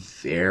the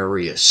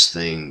various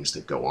things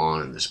that go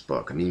on in this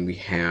book, I mean, we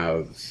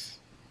have,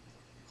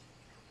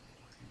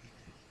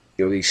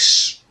 you know,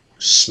 these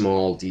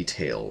small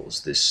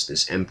details,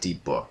 this empty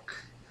book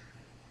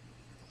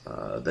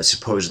that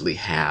supposedly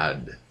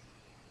had,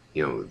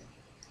 you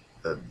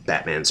know,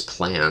 Batman's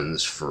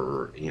plans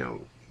for, you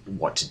know,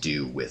 what to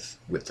do with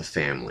the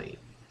family.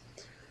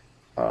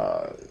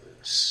 The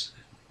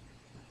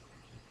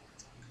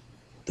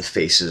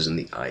faces in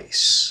the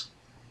ice.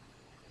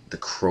 The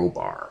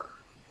crowbar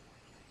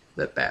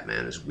that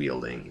Batman is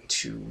wielding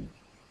to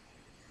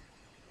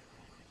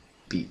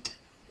beat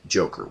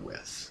Joker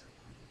with.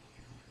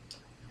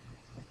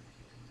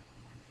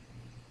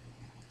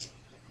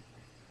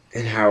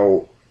 And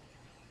how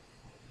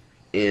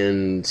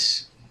in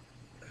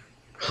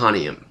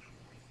Hanium,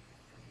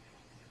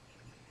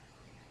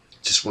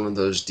 just one of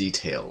those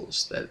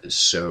details that is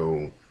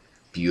so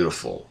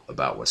beautiful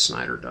about what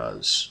Snyder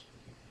does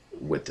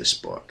with this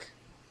book.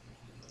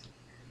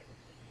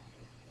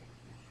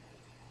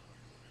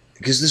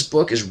 Because this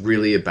book is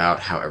really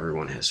about how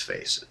everyone has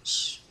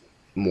faces.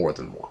 More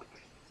than one.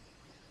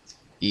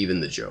 Even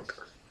the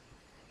Joker.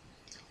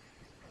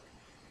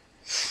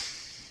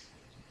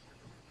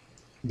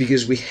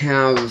 Because we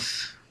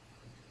have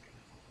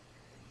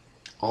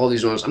all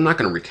these ones. I'm not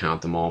going to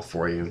recount them all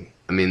for you.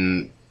 I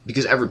mean,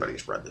 because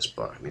everybody's read this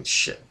book. I mean,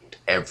 shit.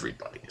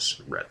 Everybody's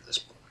read this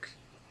book.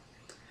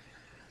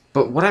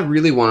 But what I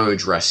really want to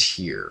address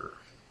here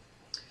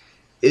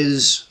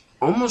is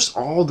almost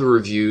all the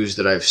reviews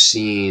that I've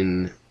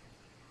seen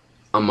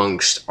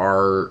amongst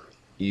our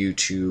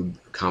YouTube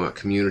comic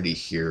community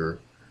here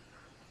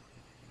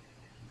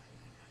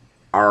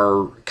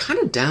are kind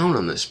of down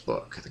on this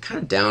book. They're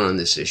kind of down on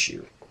this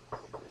issue.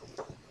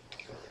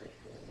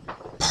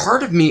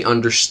 Part of me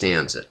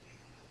understands it.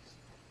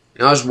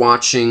 I was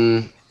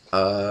watching,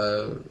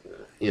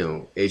 you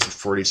know, Agent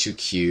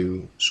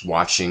 42Q, was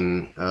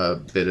watching a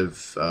bit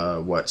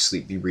of what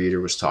Sleepy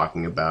Reader was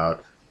talking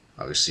about.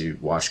 Obviously,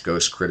 watched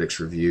Ghost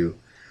Critic's review.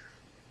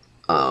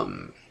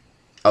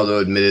 Although,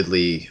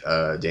 admittedly,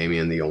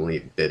 Damien, the only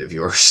bit of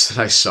yours that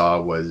I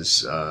saw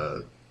was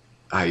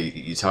how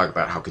you talk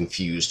about how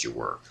confused you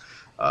were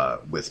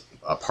with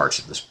parts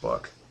of this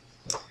book.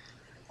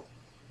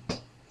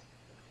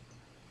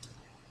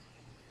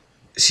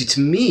 See, to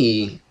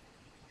me,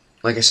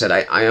 like I said,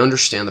 I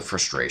understand the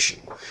frustration.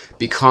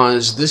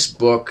 Because this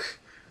book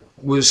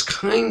was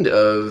kind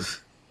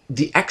of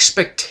the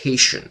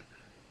expectation.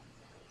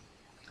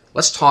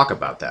 Let's talk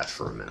about that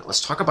for a minute.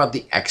 Let's talk about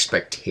the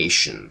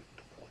expectation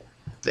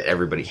that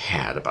everybody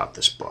had about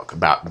this book,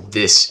 about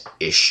this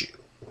issue.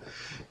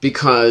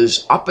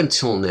 Because up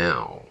until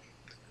now,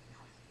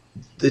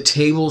 the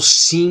table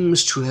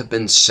seems to have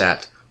been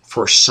set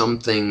for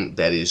something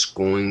that is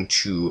going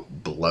to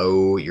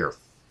blow your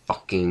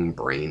fucking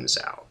brains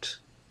out.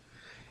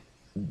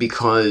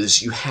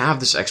 Because you have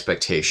this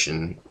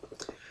expectation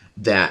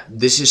that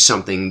this is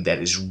something that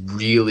is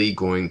really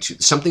going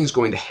to, something's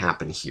going to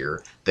happen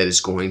here that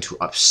is going to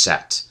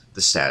upset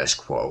the status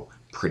quo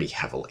pretty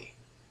heavily.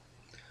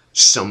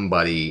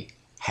 Somebody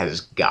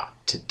has got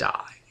to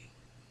die.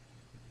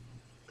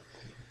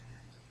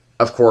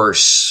 Of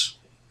course,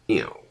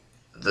 you know,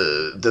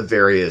 the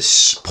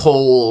various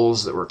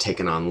polls that were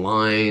taken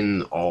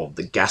online, all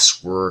the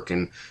guesswork,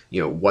 and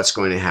what's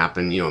going to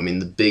happen. I mean,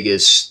 the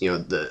biggest,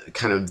 the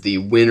kind of the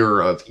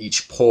winner of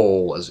each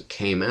poll as it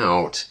came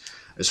out,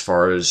 as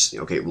far as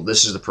okay, well,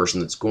 this is the person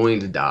that's going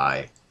to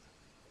die,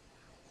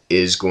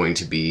 is going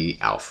to be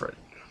Alfred.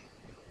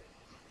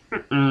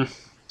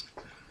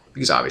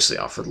 Because obviously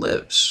Alfred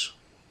lives.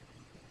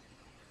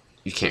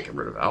 You can't get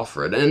rid of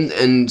Alfred,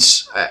 and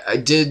I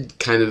did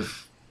kind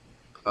of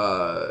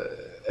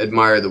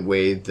admire the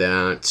way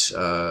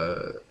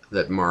that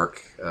that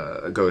Mark,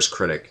 a Ghost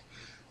critic,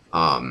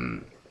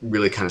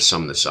 really kind of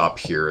summed this up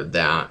here.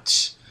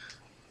 That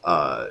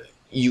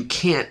you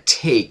can't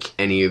take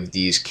any of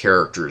these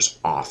characters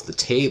off the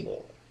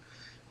table.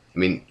 I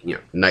mean,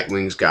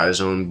 Nightwing's got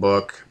his own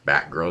book.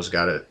 Batgirl's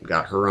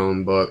got her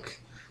own book.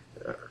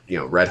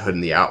 Red Hood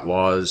and the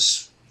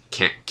Outlaws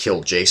can't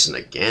kill Jason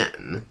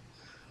again.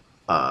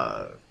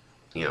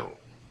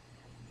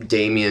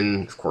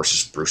 Damian, of course,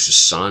 is Bruce's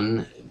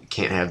son.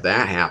 Can't have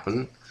that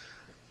happen.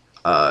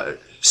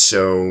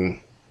 So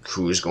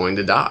who's going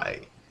to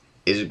die?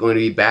 Is it going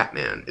to be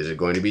Batman? Is it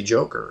going to be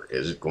Joker?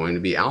 Is it going to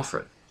be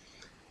Alfred?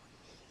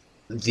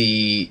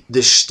 The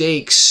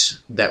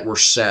stakes that were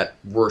set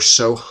were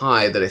so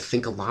high that I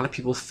think a lot of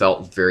people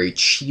felt very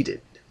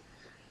cheated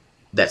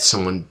that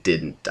someone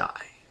didn't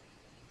die.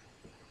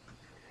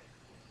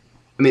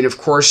 I mean, of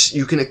course,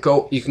 you can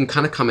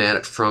kind of come at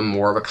it from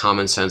more of a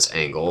common sense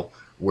angle,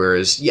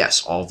 whereas,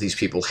 yes, all of these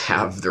people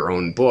have their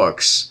own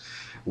books,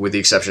 with the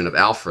exception of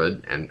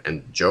Alfred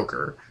and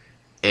Joker,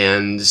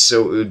 and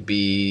so it would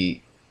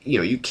be,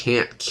 you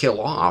can't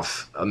kill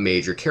off a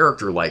major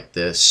character like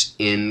this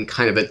in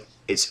kind of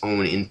its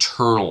own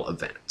internal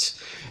event.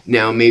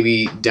 Now,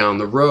 maybe down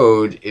the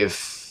road,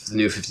 if the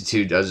New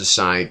 52 does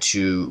decide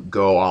to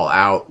go all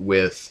out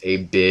with a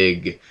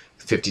big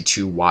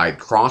 52 wide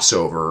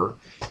crossover,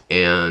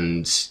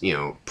 and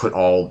put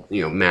all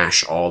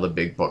mash all the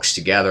big books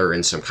together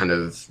in some kind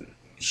of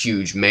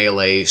huge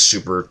melee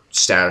super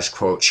status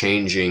quo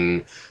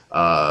changing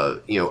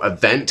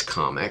event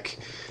comic,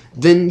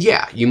 then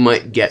yeah, you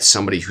might get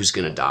somebody who's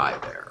going to die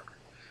there,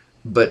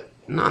 but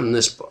not in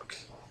this book.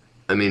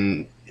 I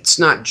mean, it's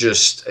not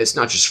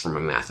just from a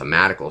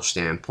mathematical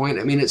standpoint.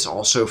 I mean, it's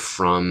also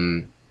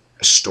from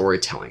a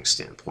storytelling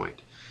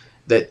standpoint,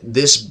 that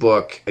this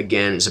book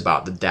again is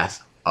about the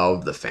death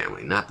of the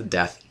family, not the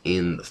death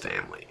in the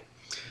family.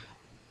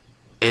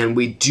 And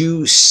we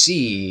do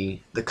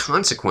see the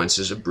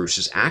consequences of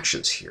Bruce's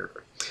actions here.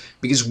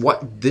 Because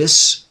what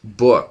this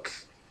book,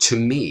 to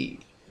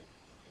me,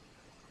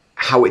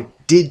 how it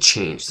did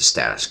change the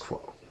status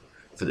quo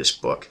for this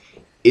book,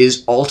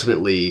 is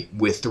ultimately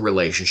with the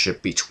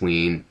relationship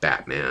between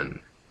Batman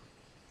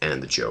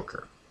and the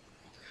Joker.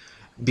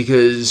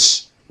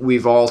 Because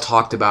we've all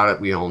talked about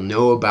it, we all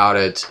know about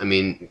it. I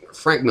mean,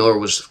 Frank Miller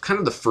was kind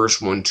of the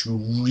first one to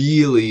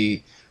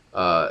really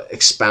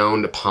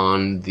expound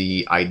upon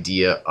the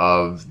idea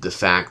of the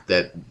fact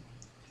that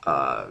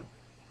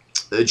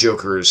the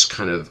Joker is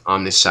kind of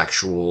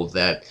omnisexual,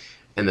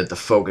 and that the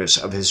focus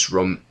of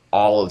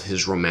all of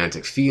his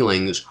romantic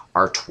feelings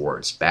are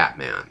towards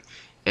Batman,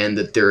 and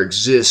that there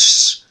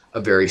exists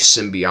a very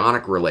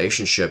symbiotic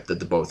relationship that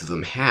the both of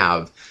them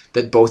have,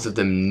 that both of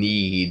them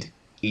need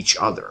each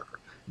other.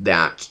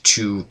 That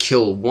to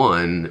kill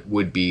one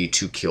would be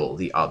to kill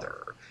the other,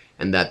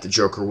 and that the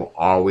Joker will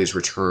always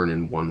return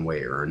in one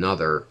way or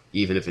another,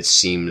 even if it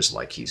seems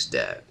like he's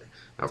dead.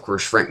 Now, of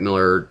course, Frank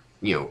Miller,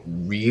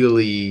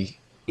 really,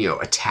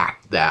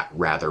 attacked that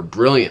rather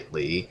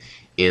brilliantly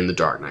in The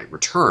Dark Knight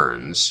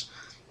Returns.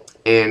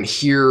 And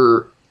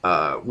here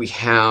we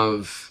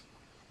have,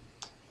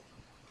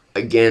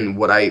 again,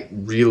 what I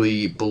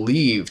really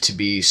believe to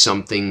be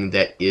something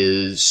that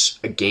is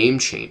a game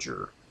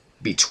changer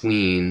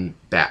between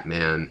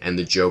Batman and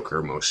the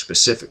Joker, most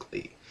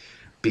specifically,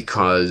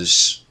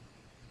 because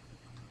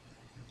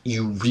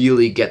you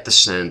really get the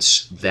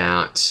sense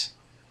that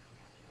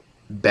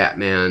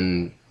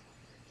Batman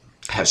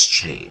has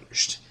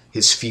changed.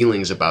 His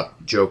feelings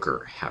about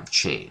Joker have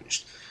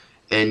changed.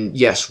 And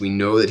yes, we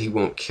know that he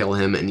won't kill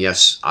him, and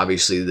yes,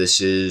 obviously this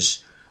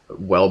is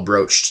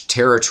well-broached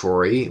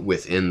territory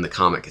within the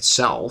comic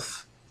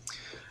itself.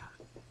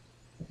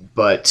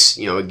 But,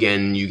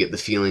 again, you get the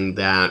feeling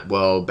that,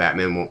 well,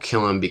 Batman won't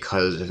kill him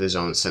because of his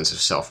own sense of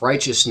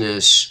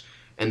self-righteousness,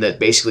 and that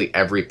basically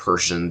every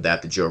person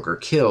that the Joker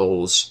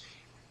kills,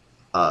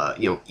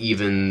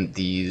 even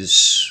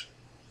these,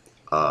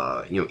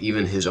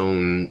 even his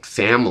own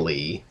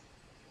family,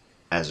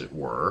 as it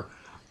were,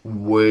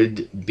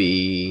 would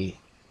be,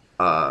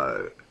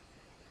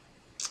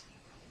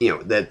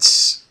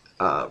 that's,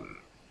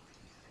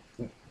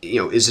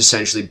 is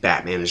essentially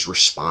Batman is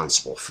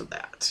responsible for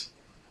that.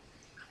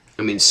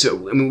 I mean,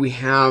 we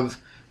have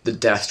the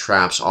death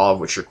traps, all of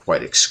which are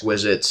quite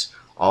exquisite,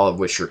 all of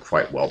which are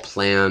quite well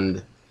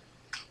planned.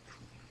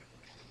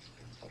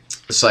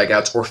 The psych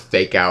outs or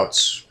fake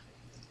outs,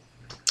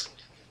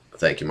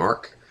 thank you,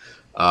 Mark,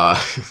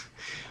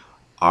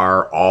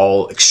 are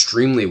all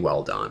extremely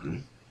well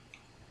done.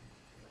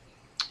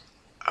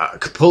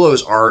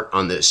 Capullo's art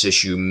on this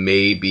issue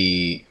may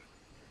be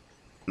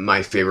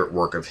my favorite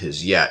work of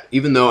his yet,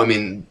 even though, I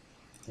mean,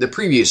 the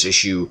previous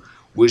issue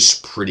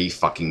was pretty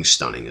fucking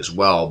stunning as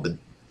well. But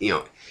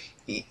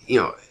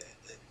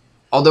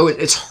although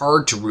it's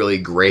hard to really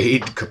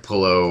grade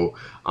Capullo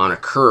on a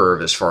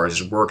curve as far as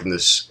his work in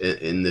this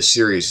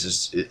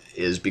series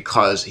is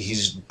because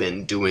he's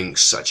been doing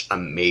such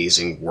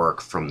amazing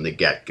work from the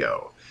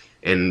get-go,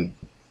 and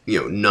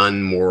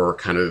none more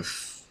kind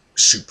of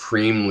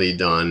supremely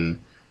done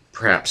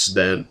perhaps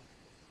than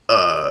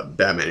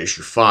Batman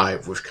issue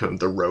 5, with kind of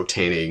the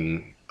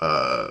rotating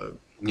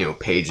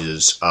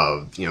pages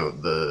of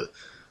the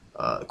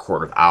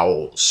Court of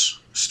Owls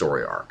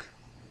story arc.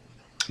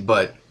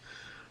 But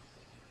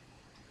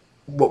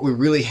what we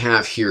really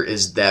have here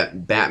is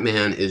that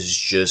Batman is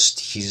just,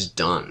 he's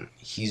done.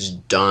 He's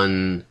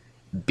done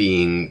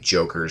being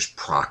Joker's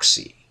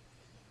proxy.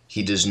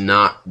 He does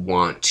not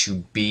want to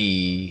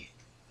be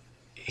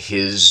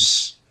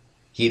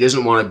he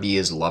doesn't want to be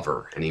his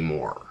lover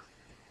anymore.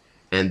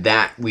 And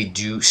that we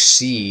do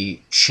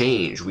see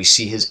change. We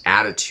see his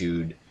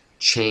attitude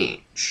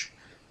change.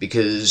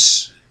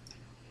 Because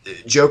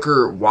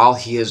Joker, while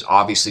he has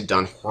obviously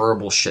done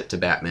horrible shit to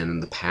Batman in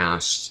the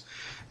past,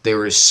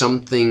 there is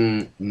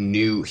something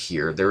new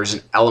here. There is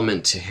an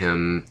element to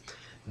him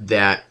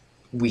that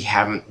we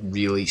haven't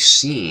really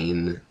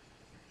seen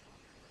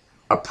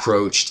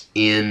approached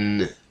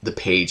in the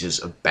pages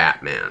of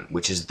Batman,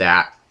 which is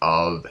that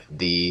of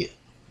the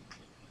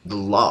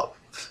love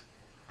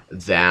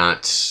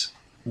that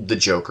the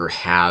Joker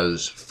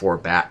has for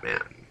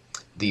Batman.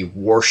 The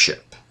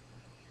worship.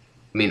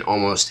 I mean,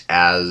 almost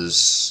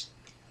as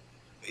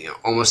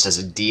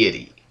a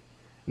deity.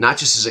 Not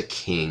just as a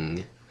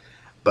king,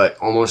 but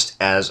almost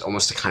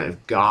a kind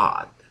of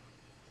god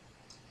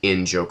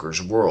in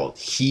Joker's world.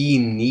 He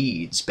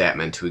needs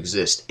Batman to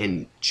exist,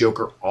 and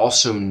Joker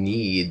also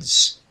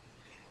needs,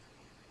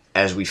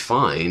 as we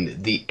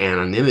find, the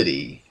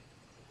anonymity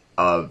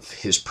of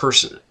his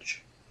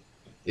personage.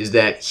 Is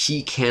that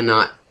he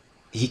cannot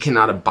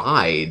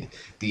abide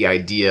the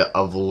idea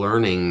of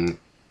learning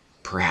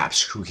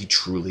perhaps who he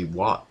truly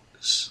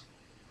was.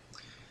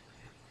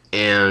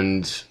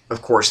 And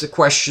of course the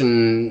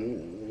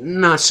question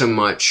not so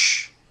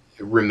much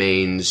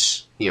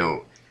remains,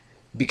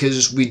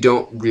 because we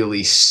don't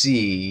really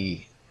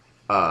see,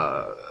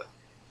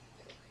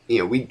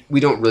 we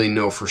don't really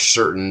know for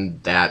certain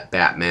that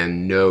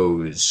Batman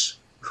knows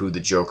who the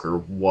Joker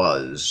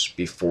was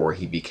before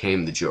he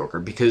became the Joker,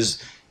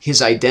 because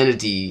his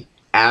identity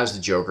as the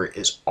Joker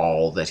is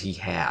all that he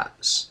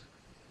has.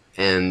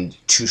 And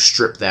to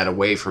strip that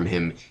away from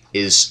him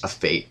is a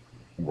fate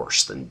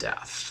worse than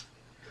death.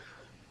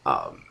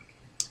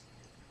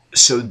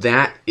 So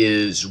that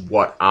is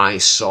what I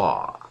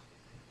saw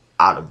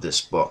out of this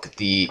book.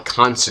 The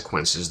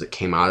consequences that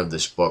came out of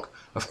this book,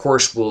 of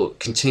course, will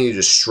continue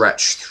to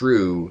stretch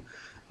through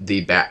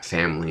the Bat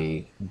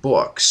Family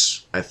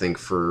books, I think,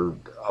 for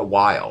a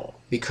while,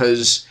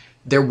 because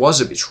there was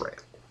a betrayal.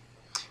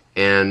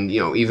 And,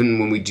 even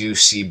when we do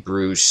see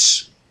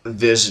Bruce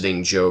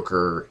visiting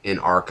Joker in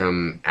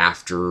Arkham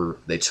after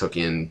they took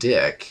in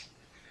Dick,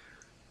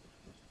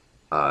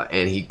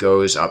 and he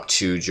goes up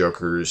to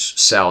Joker's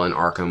cell in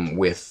Arkham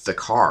with the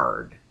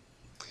card,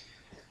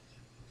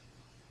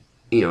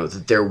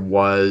 that there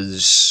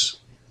was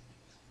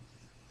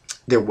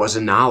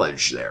a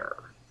knowledge there,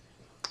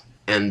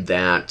 and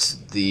that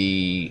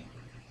the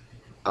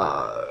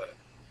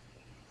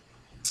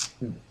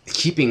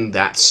keeping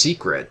that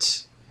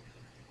secret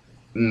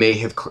may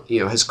have,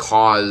 has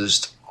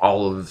caused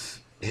all of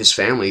his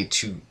family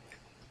to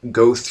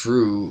go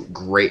through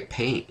great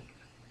pain.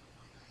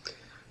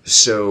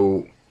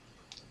 So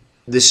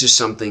this is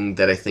something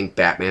that I think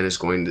Batman is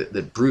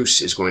that Bruce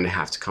is going to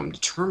have to come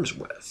to terms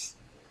with.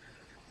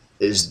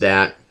 Is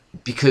that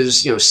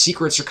because,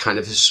 secrets are kind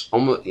of his,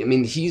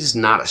 he's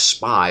not a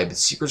spy, but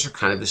secrets are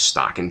kind of his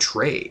stock in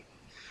trade.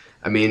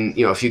 I mean,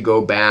 if you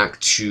go back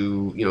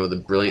to,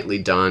 the brilliantly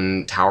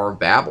done Tower of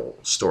Babel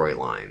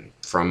storyline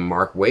from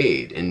Mark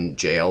Waid in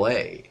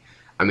JLA,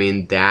 I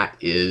mean, that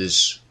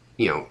is,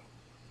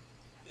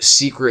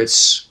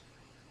 secrets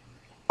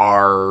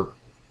are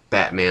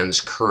Batman's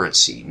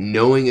currency.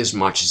 Knowing as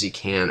much as he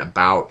can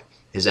about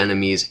his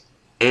enemies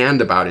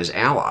and about his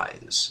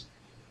allies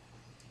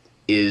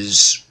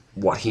is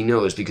what he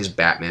knows, because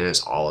Batman is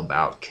all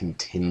about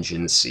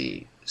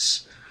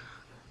contingencies.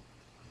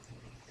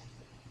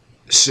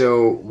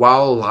 So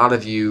while a lot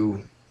of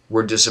you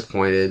were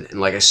disappointed, and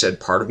like I said,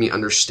 part of me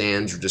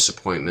understands your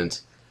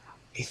disappointment,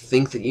 I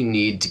think that you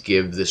need to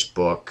give this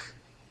book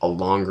a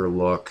longer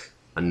look,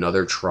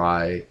 another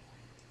try,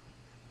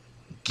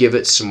 give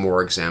it some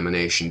more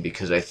examination,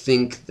 because I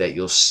think that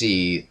you'll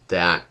see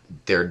that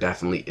there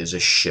definitely is a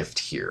shift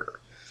here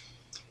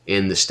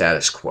in the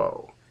status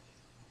quo.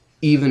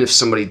 Even if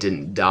somebody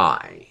didn't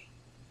die,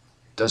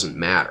 it doesn't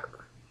matter,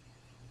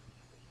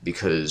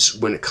 because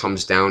when it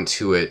comes down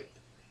to it,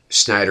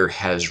 Snyder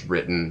has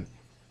written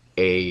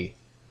an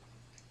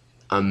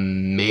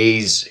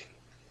amazing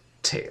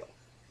tale.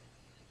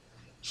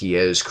 He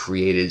has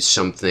created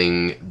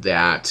something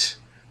that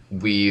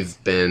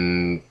we've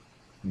been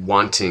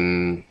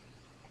wanting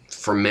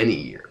for many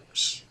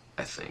years,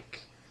 I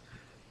think.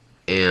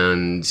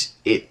 And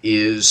it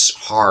is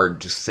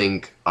hard to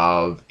think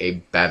of a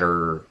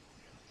better,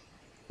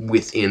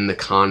 within the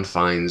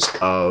confines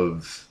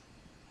of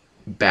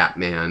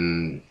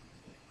Batman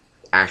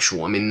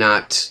actual, I mean,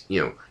 not,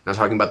 not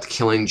talking about the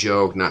Killing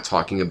Joke, not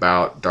talking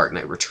about Dark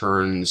Knight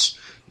Returns,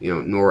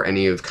 nor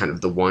any of kind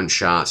of the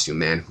one-shots,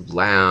 Man Who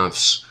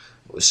Laughs,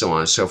 so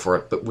on and so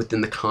forth, but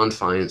within the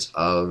confines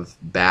of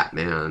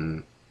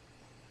Batman,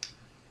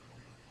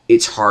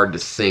 it's hard to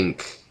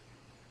think,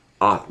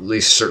 at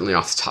least certainly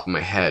off the top of my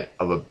head,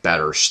 of a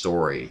better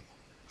story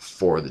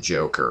for the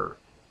Joker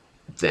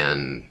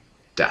than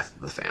Death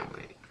of the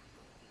Family.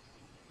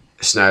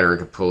 Snyder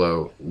and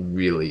Capullo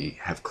really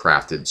have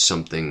crafted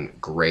something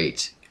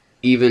great.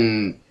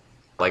 Even,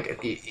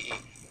 like,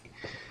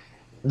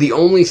 the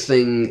only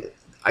thing,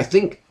 I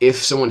think if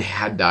someone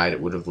had died,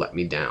 it would have let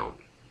me down.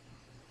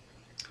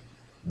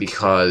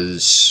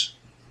 Because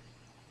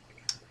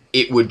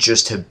it would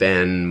just have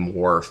been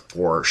more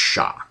for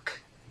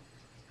shock.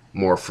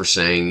 More for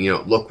saying,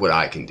 look what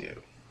I can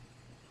do.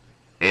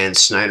 And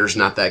Snyder's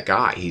not that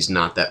guy. He's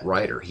not that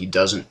writer. He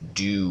doesn't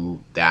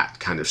do that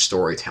kind of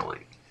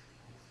storytelling.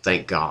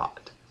 Thank God.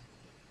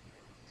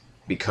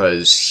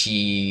 Because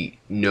he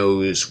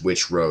knows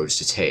which roads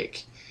to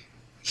take.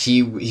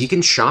 He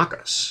can shock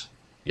us.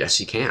 Yes,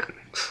 he can.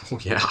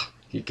 Yeah,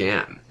 he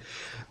can.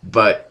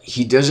 But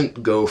he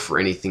doesn't go for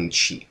anything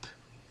cheap.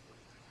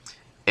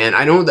 And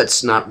I know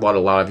that's not what a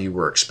lot of you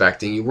were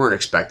expecting. You weren't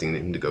expecting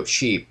him to go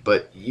cheap,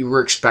 but you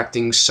were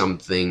expecting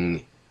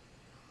something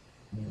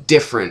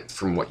different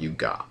from what you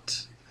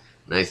got.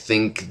 And I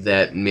think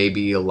that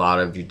maybe a lot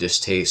of your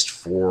distaste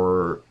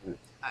for...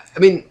 I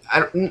mean,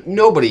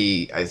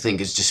 nobody, I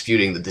think, is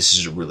disputing that this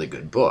is a really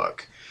good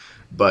book.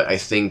 But I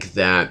think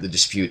that the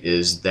dispute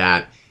is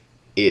that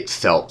it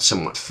felt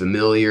somewhat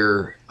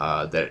familiar,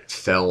 that it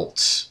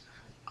felt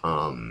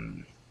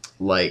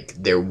like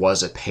there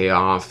was a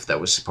payoff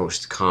that was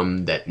supposed to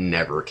come that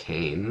never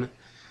came.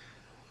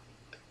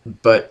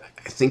 But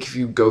I think if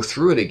you go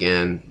through it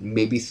again,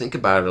 maybe think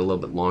about it a little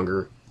bit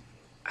longer,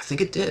 I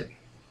think it did.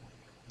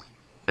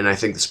 And I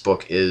think this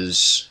book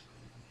is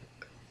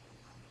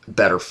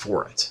better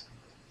for it,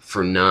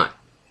 for not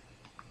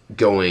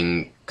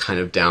going kind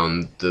of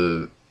down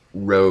the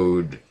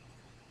road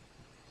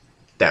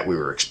that we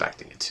were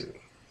expecting it to.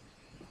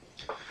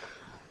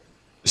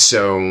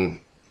 So,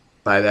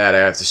 by that I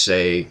have to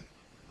say,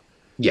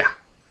 yeah,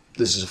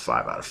 this is a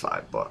 5 out of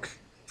 5 book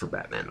for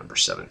Batman number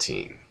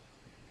 17.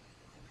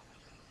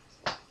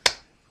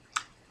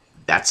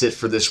 That's it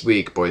for this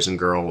week, boys and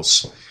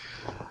girls.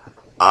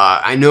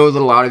 I know that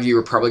a lot of you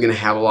are probably going to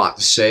have a lot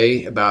to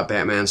say about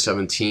Batman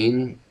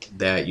 17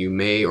 that you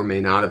may or may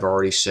not have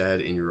already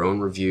said in your own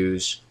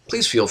reviews.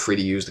 Please feel free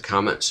to use the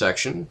comment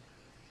section.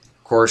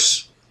 Of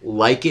course,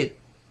 like it,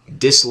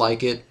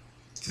 dislike it.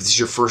 If this is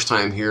your first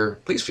time here,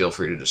 please feel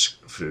free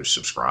to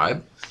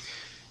subscribe.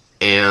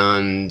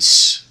 And,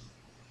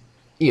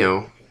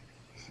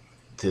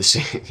 this,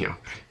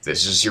 if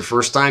this is your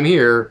first time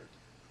here,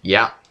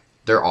 yeah,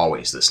 they're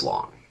always this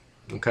long.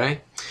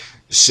 Okay?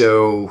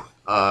 So,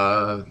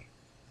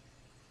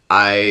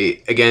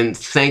 again,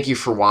 thank you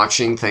for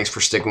watching. Thanks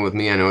for sticking with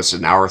me. I know it's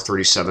an hour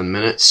 37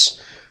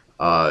 minutes.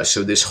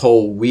 So this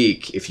whole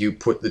week, if you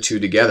put the two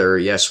together,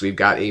 yes, we've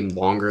got a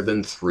longer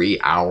than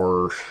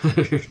 3-hour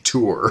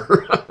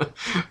tour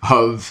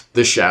of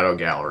the Shadow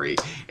Gallery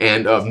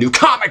and of new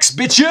comics,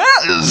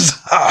 bitches!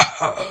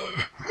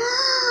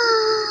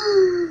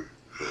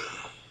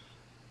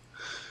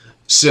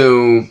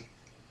 So,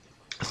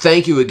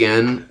 thank you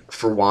again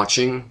for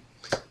watching.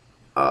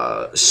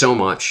 So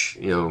much,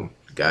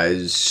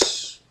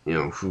 guys,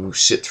 who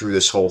sit through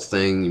this whole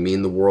thing, you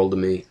mean the world to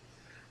me.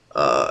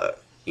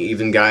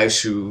 Even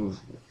guys who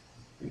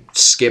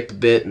skip a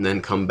bit and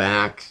then come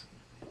back,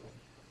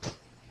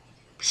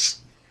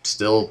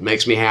 still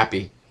makes me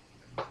happy.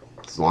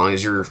 As long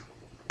as you're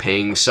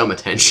paying some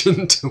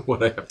attention to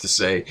what I have to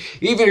say.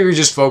 Even if you're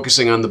just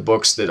focusing on the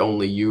books that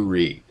only you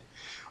read,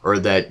 or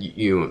that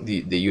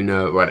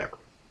whatever.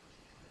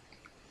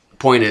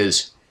 Point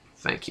is,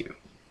 thank you.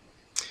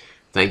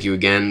 Thank you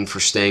again for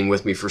staying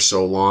with me for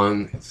so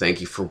long. Thank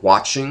you for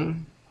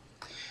watching.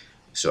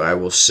 So I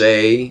will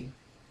say,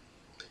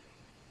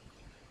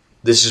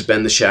 this has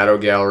been the Shadow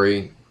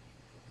Gallery.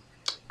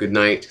 Good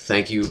night.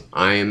 Thank you.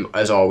 I am,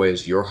 as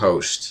always, your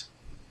host,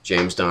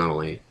 James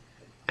Donnelly.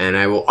 And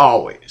I will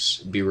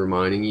always be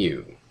reminding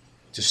you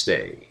to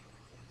stay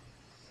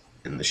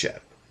in the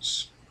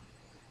shadows.